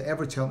myself to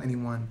ever tell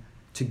anyone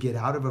to get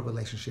out of a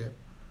relationship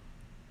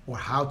or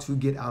how to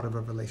get out of a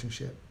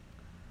relationship.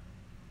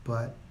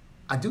 But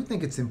I do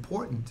think it's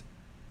important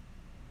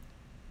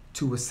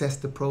to assess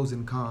the pros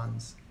and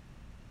cons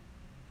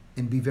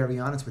and be very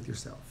honest with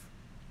yourself.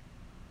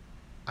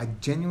 I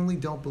genuinely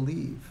don't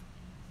believe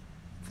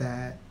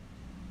that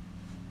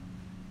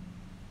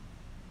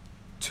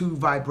two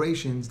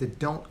vibrations that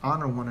don't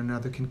honor one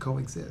another can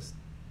coexist.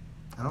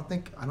 I don't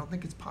think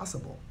it's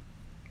possible.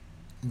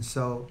 And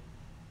so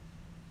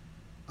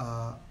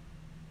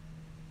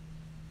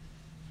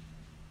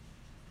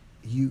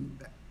you,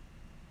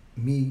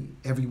 me,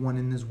 everyone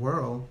in this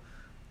world,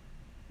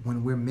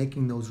 when we're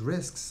making those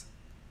risks,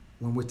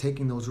 when we're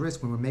taking those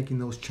risks, when we're making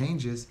those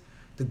changes,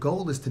 the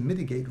goal is to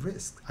mitigate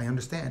risk. I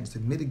understand, to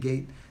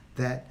mitigate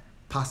that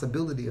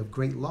possibility of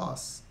great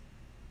loss.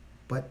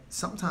 But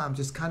sometimes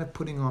just kind of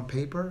putting on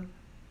paper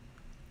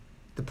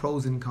the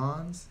pros and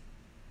cons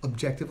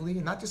objectively,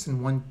 and not just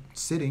in one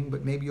sitting,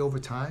 but maybe over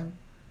time,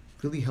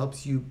 really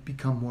helps you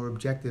become more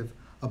objective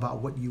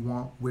about what you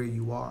want, where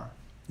you are.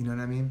 You know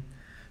what I mean?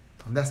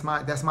 That's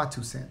my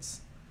 2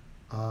 cents.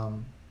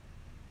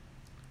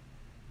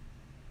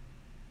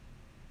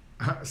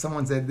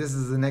 Someone said this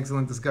is an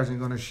excellent discussion.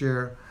 Going to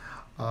share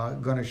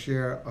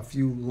a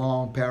few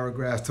long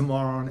paragraphs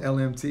tomorrow on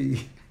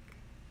LMT.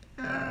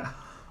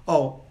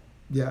 Oh,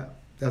 yeah,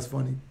 that's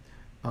funny.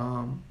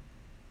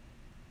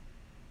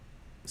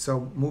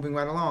 So moving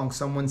right along,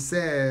 someone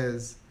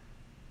says,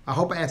 I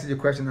hope I answered your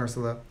question,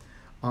 Ursula.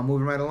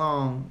 Moving right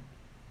along,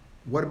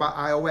 what about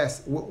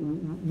iOS?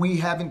 We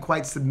haven't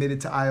quite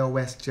submitted to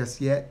iOS just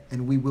yet,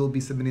 and we will be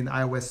submitting to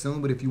iOS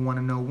soon. But if you want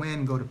to know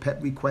when, go to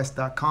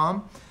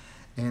petrequest.com.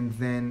 And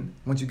then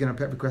once you get on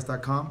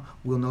petrequest.com,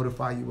 we'll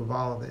notify you of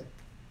all of it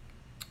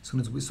as soon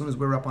as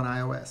we're up on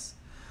iOS.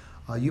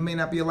 You may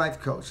not be a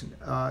life coach.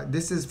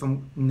 This is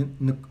from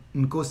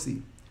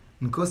Nkosi.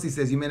 Nkosi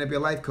says, you may not be a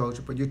life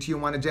coach, but your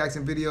Tijuana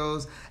Jackson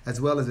videos,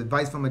 as well as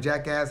advice from a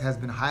jackass, has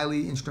been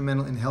highly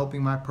instrumental in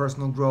helping my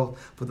personal growth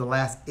for the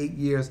last 8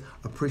 years.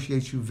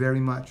 Appreciate you very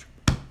much.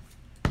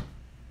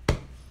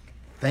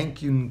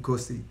 Thank you,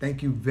 Nkosi.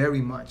 Thank you very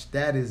much.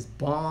 That is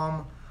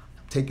bomb.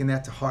 I'm taking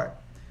that to heart.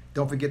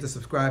 Don't forget to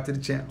subscribe to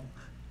the channel.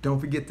 Don't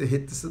forget to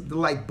hit the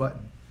like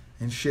button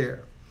and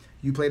share.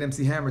 You played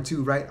MC Hammer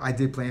too, right? I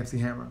did play MC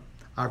Hammer.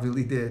 I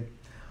really did.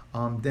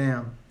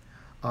 Damn.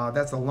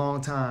 That's a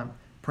long time.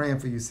 Praying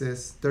for you,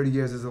 sis. 30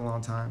 years is a long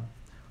time.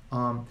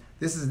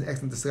 This is an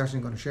excellent discussion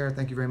I'm going to share.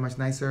 Thank you very much,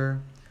 Nicer.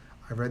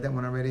 I read that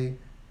one already.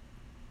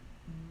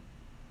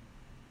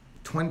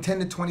 $10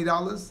 to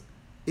 $20.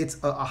 It's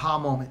a aha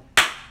moment.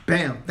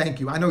 Bam. Thank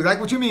you. I know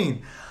exactly what you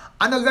mean.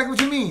 I know exactly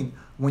what you mean.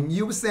 When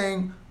you were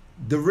saying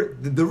the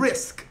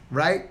risk,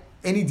 right?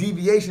 Any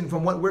deviation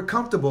from what we're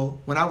comfortable,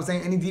 when I was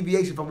saying any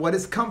deviation from what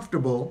is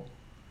comfortable,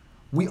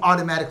 we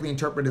automatically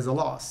interpret as a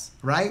loss,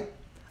 right?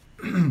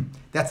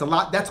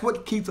 That's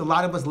what keeps a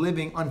lot of us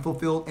living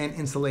unfulfilled and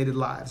insulated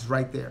lives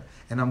right there.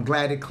 And I'm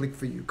glad it clicked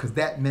for you because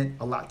that meant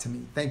a lot to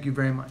me. Thank you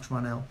very much,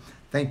 Ronell.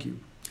 Thank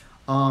you.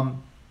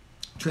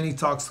 Trini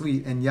talks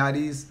sweet and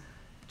Yadi's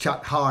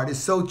chat hard. It's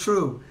so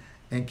true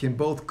and can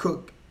both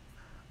cook.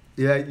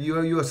 Yeah,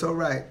 you are so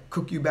right.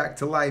 Cook you back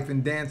to life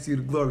and dance you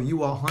to glory.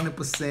 You are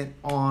 100%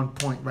 on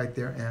point right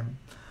there, Em.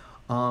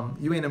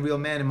 You ain't a real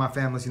man in my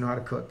family unless you know how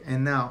to cook.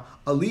 And now,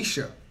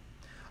 Alicia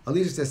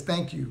says,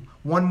 thank you.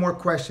 One more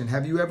question.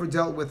 Have you ever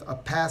dealt with a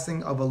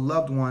passing of a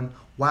loved one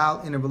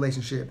while in a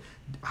relationship?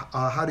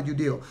 How did you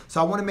deal? So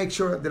I want to make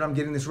sure that I'm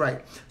getting this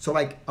right. So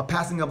like a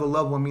passing of a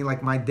loved one, mean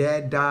like my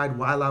dad died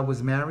while I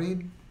was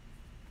married?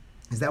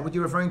 Is that what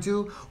you're referring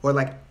to?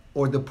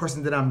 Or the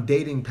person that I'm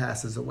dating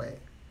passes away?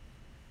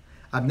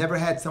 I've never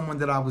had someone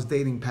that I was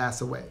dating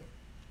pass away.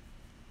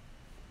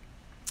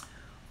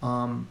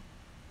 The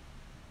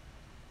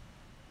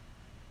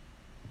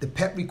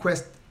pet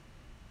request.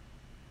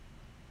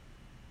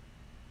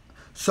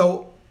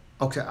 So,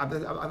 okay.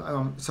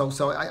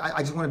 So I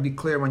just want to be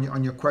clear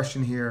on your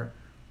question here.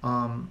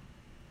 How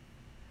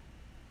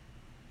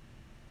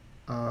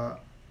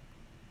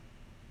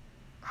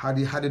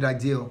did I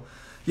deal?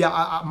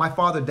 Yeah, my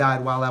father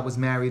died while I was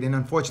married, and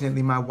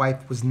unfortunately, my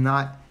wife was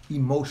not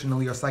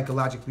emotionally or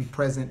psychologically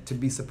present to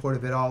be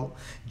supportive at all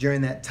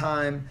during that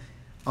time,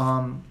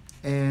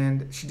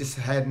 and she just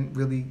hadn't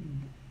really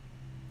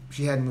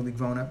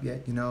grown up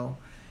yet, you know,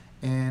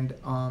 and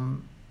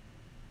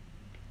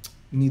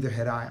neither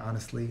had I,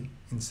 honestly.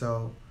 And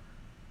so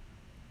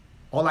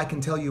all I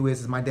can tell you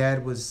is my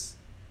dad was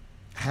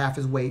half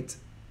his weight,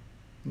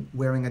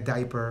 wearing a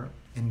diaper,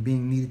 and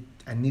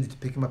I needed to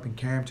pick him up and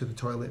carry him to the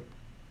toilet.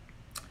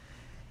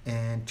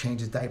 and change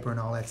his diaper and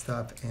all that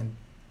stuff. And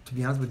to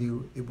be honest with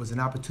you, it was an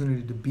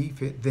opportunity to be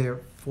there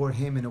for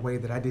him in a way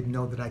that I didn't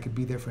know that I could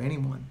be there for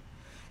anyone.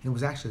 It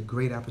was actually a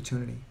great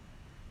opportunity.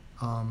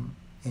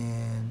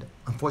 And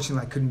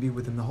unfortunately, I couldn't be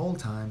with him the whole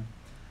time,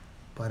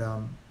 but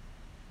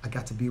I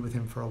got to be with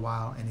him for a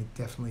while, and it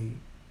definitely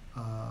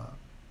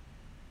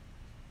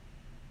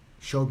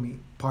showed me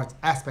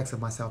aspects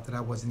of myself that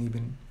I wasn't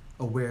even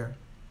aware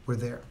were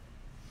there.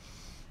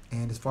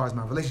 And as far as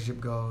my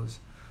relationship goes,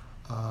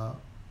 my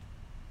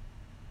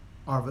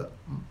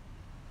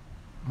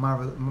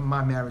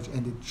marriage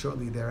ended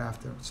shortly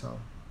thereafter. So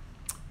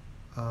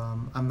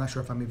I'm not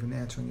sure if I'm even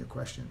answering your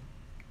question.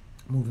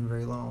 Moving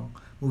right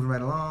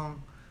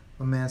along.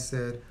 My man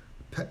said,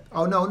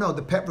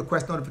 the pet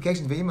request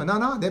notifications via email.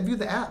 No, they view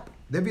the app.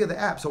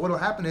 So what will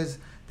happen is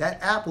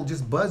that app will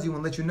just buzz you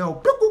and let you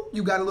know, boop, boop,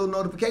 you got a little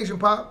notification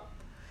pop.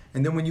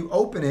 And then when you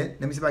open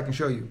it, let me see if I can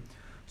show you.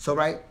 So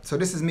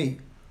this is me.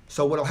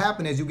 So what'll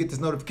happen is you get this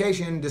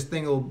notification, this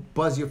thing will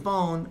buzz your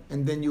phone,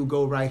 and then you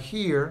go right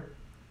here,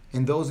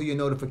 and those are your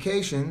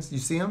notifications. You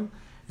see them?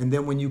 And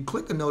then when you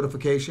click a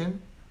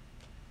notification,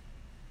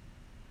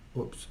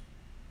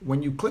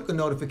 when you click a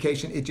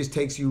notification, it just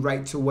takes you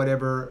right to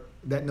whatever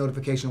that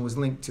notification was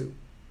linked to.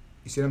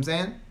 You see what I'm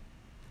saying?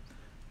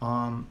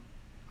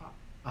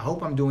 I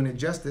hope I'm doing it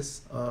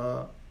justice.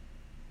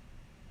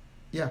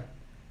 Yeah.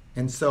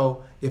 And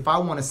so if I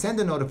want to send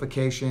a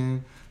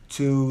notification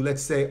to,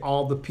 let's say,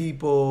 all the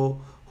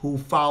people who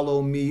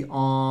follow me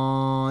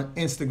on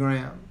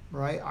Instagram,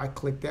 right? I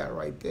click that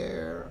right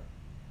there.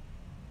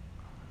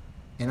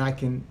 And I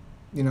can,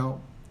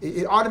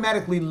 it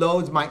automatically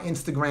loads my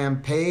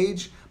Instagram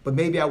page, but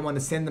maybe I want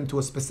to send them to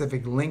a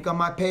specific link on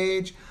my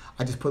page.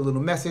 I just put a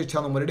little message,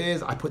 tell them what it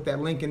is. I put that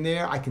link in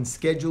there. I can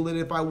schedule it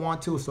if I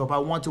want to. So if I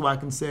want to, I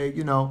can say,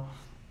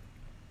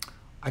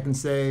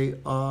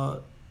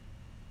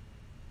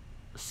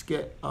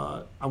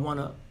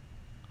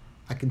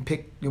 I can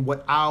pick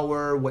what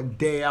hour, what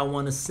day I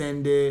want to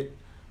send it,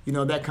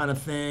 that kind of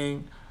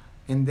thing.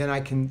 And then I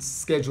can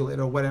schedule it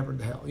or whatever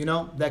the hell,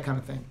 that kind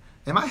of thing.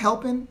 Am I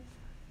helping?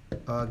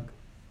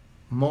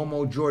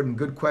 Momo Jordan,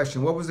 good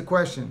question. What was the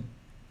question?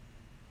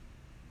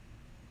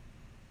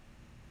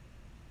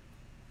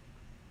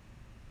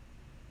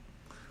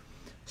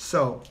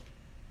 So,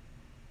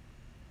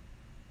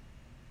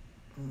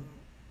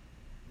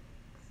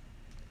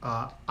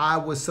 I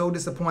was so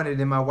disappointed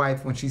in my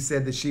wife when she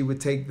said that she would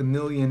take the $1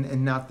 million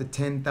and not the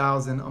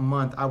 10,000 a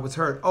month. I was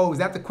hurt. Oh, is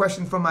that the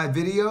question from my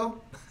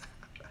video?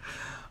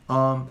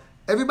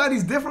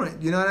 Everybody's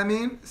different, you know what I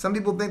mean? Some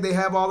people think they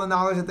have all the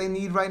knowledge that they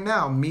need right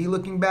now. Me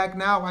looking back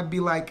now, I'd be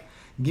like,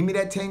 give me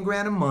that 10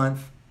 grand a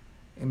month,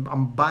 and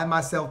I'm buying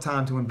myself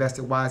time to invest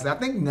it wisely. I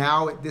think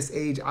now at this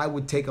age, I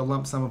would take a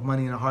lump sum of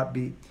money in a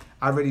heartbeat.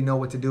 I already know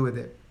what to do with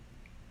it.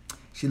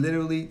 She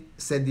literally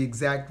said the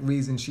exact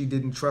reason she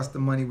didn't trust the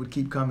money would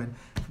keep coming,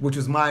 which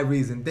was my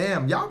reason.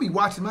 Damn, y'all be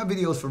watching my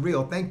videos for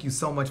real. Thank you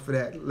so much for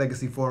that,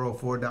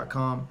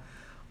 legacy404.com.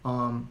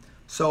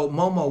 So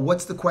Momo,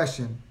 what's the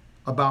question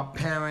about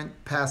parent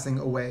passing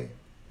away?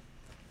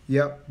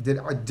 Yep,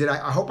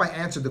 I hope I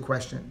answered the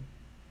question.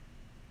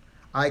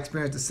 I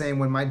experienced the same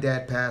when my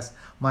dad passed.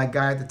 My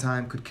guy at the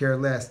time could care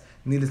less.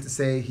 Needless to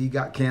say, he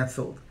got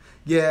canceled.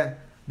 Yeah,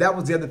 that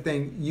was the other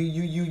thing.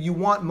 You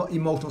want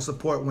emotional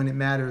support when it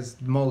matters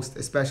most,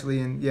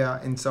 especially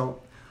and so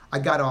I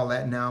got all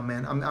that now,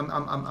 man.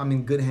 I'm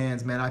in good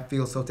hands, man. I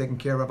feel so taken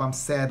care of. I'm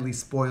sadly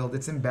spoiled.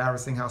 It's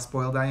embarrassing how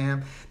spoiled I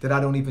am that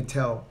I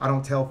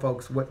don't tell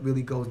folks what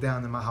really goes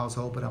down in my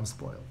household, but I'm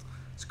spoiled.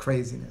 It's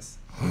craziness.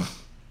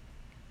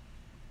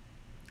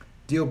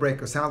 Deal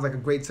breaker sounds like a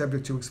great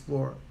subject to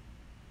explore.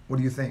 What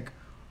do you think?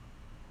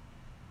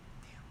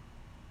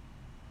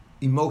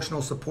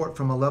 Emotional support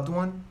from a loved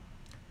one?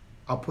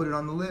 I'll put it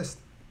on the list.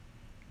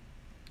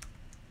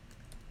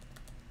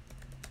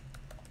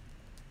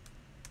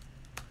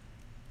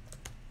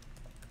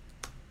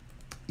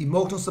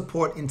 Emotional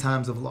support in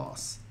times of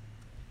loss.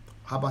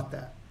 How about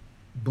that?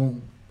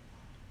 Boom.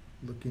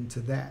 Look into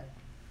that.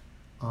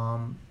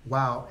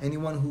 Wow.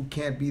 Anyone who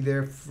can't be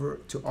there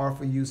to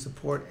offer you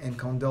support and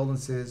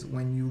condolences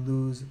when you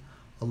lose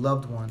a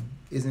loved one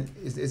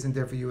isn't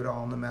there for you at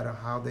all, no matter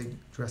how they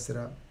dress it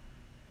up.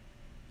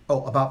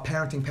 Oh, about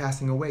parenting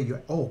passing away.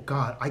 Oh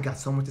God, I got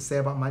so much to say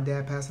about my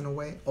dad passing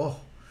away. Oh,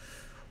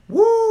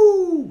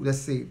 woo! Let's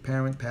see,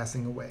 parent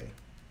passing away.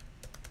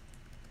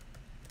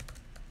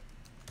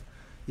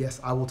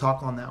 Yes, I will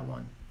talk on that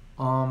one.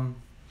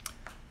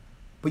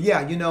 But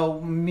yeah,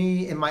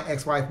 me and my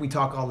ex-wife, we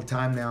talk all the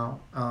time now.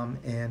 One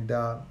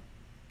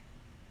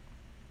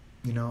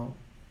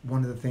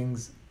of the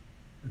things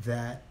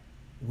that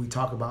we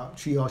talk about,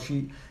 she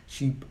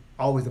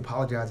always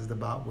apologizes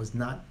about, was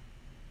not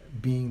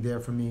being there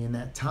for me in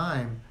that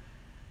time.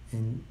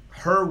 And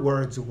her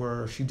words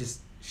were, she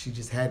just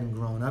hadn't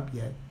grown up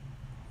yet.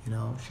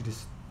 She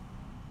just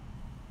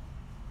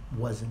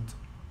wasn't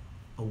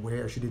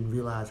aware. She didn't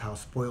realize how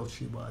spoiled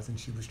she was, and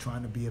she was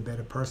trying to be a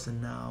better person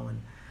now.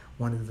 And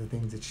one of the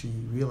things that she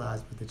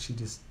realized was that she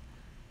just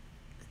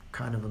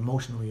kind of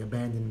emotionally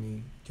abandoned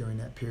me during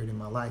that period in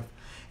my life.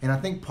 And I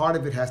think part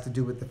of it has to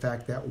do with the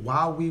fact that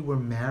while we were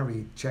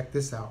married, check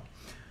this out,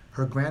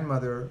 her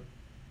grandmother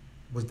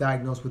was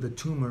diagnosed with a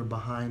tumor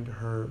behind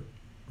her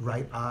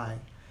right eye,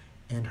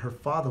 and her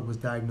father was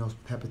diagnosed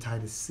with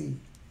hepatitis C.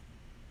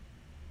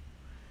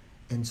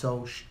 And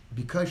so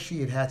because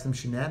she had had some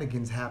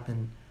shenanigans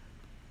happen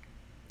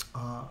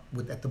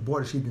at the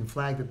border, she'd been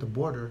flagged at the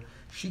border,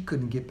 she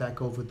couldn't get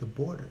back over the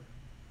border.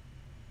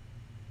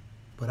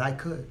 But I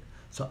could.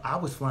 So I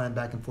was flying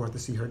back and forth to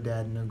see her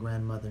dad and her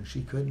grandmother, and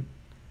she couldn't.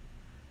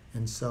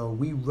 And so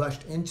we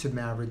rushed into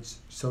marriage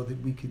so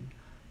that we could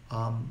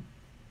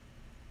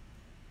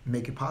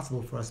make it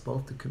possible for us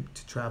both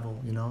to travel,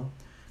 you know,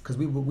 because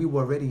we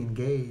were already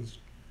engaged.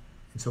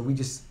 And so we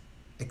just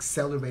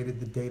accelerated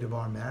the date of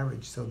our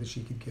marriage so that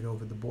she could get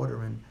over the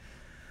border. And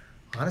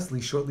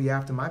honestly, shortly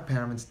after my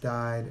parents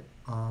died,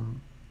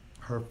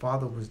 her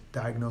father was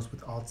diagnosed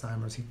with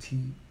Alzheimer's. He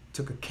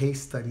took a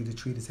case study to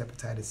treat his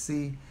hepatitis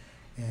C,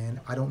 and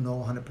I don't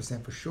know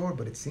 100% for sure,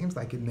 but it seems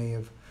like it may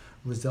have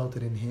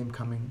resulted in him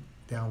coming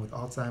down with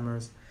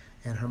Alzheimer's,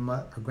 and her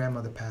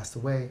grandmother passed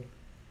away.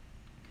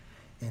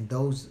 And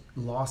those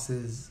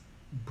losses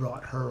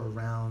brought her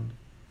around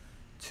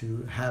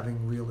to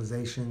having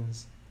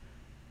realizations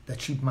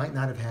that she might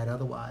not have had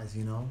otherwise,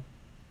 you know.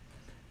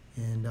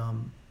 And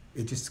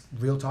it just,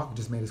 real talk,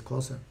 just made us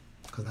closer,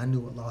 because I knew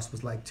what loss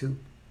was like too.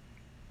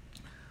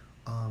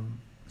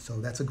 So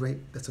it's a great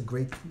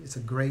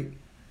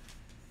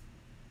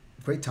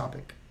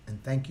topic,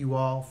 and thank you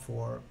all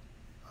for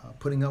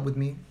putting up with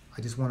me.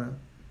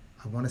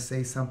 I want to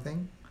say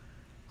something.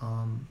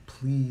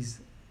 Please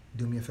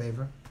do me a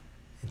favor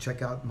and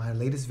check out my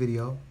latest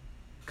video.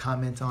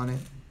 Comment on it.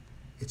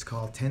 It's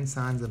called 10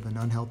 Signs of an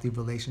Unhealthy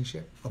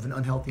Relationship, of an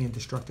Unhealthy and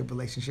Destructive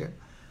Relationship.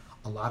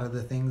 A lot of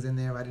the things in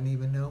there I didn't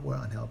even know were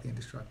unhealthy and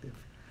destructive.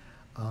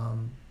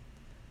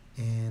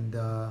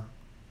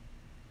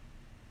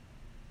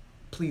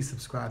 Please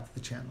subscribe to the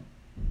channel.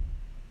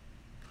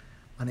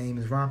 My name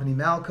is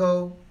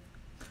RomanyMalco.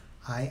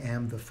 I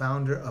am the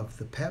founder of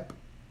the PEP,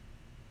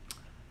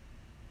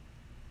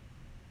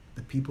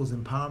 the People's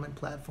Empowerment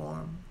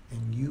Platform,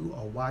 and you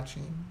are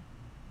watching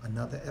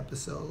another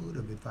episode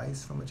of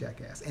Advice from a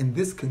Jackass. And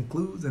this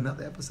concludes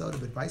another episode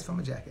of Advice from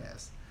a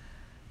Jackass.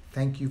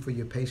 Thank you for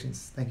your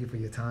patience. Thank you for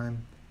your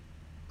time.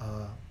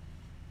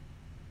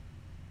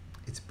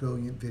 It's a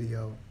brilliant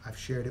video. I've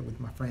shared it with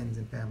my friends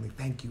and family.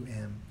 Thank you,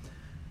 Em.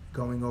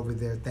 Going over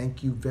there.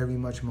 Thank you very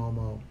much,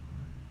 Momo.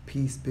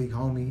 Peace, big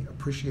homie.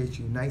 Appreciate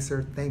you.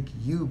 Nicer. Thank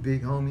you,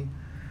 big homie.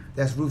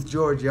 That's Ruth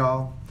George,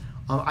 y'all.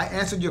 I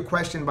answered your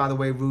question, by the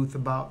way, Ruth,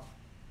 about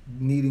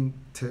needing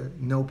to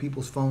know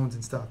people's phones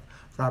and stuff.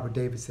 Robert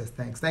David says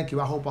thanks. Thank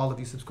you. I hope all of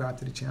you subscribe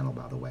to the channel,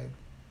 by the way.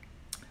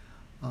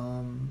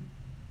 Have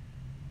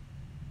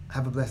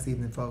a blessed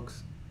evening,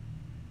 folks.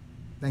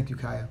 Thank you,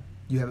 Kaya.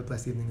 You have a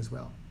blessed evening as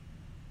well.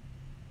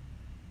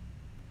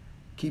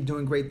 Keep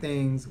doing great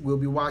things. We'll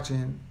be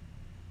watching.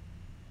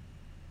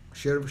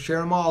 Share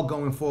them all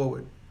going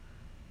forward.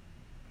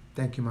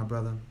 Thank you, my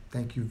brother.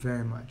 Thank you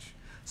very much.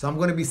 So I'm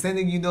going to be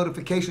sending you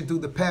notification through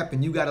the PEP,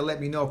 and you got to let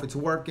me know if it's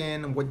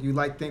working and what you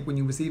think when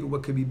you receive it,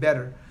 what could be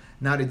better.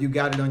 Now that you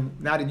got it on,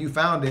 now that you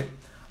found it,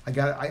 I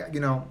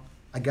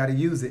got to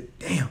use it.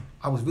 Damn,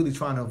 I was really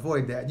trying to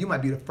avoid that. You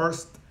might be the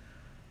first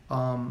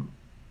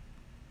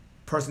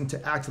person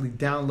to actually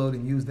download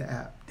and use the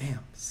app. Damn,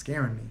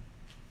 scaring me.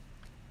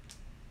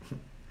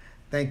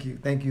 Thank you,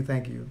 thank you,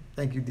 thank you.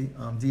 Thank you,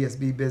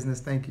 DSB Business,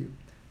 thank you.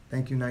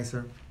 Thank you,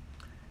 Nicer.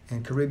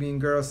 And Caribbean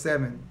Girl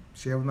 7,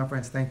 share with my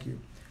friends, thank you.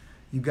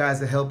 You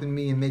guys are helping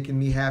me and making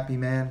me happy,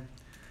 man.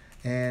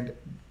 And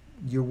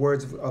your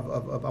words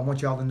I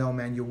want y'all to know,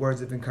 man, your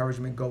words of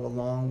encouragement go a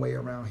long way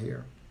around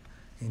here.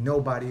 Ain't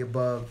nobody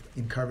above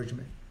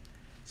encouragement,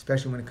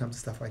 especially when it comes to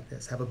stuff like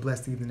this. Have a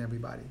blessed evening,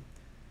 everybody.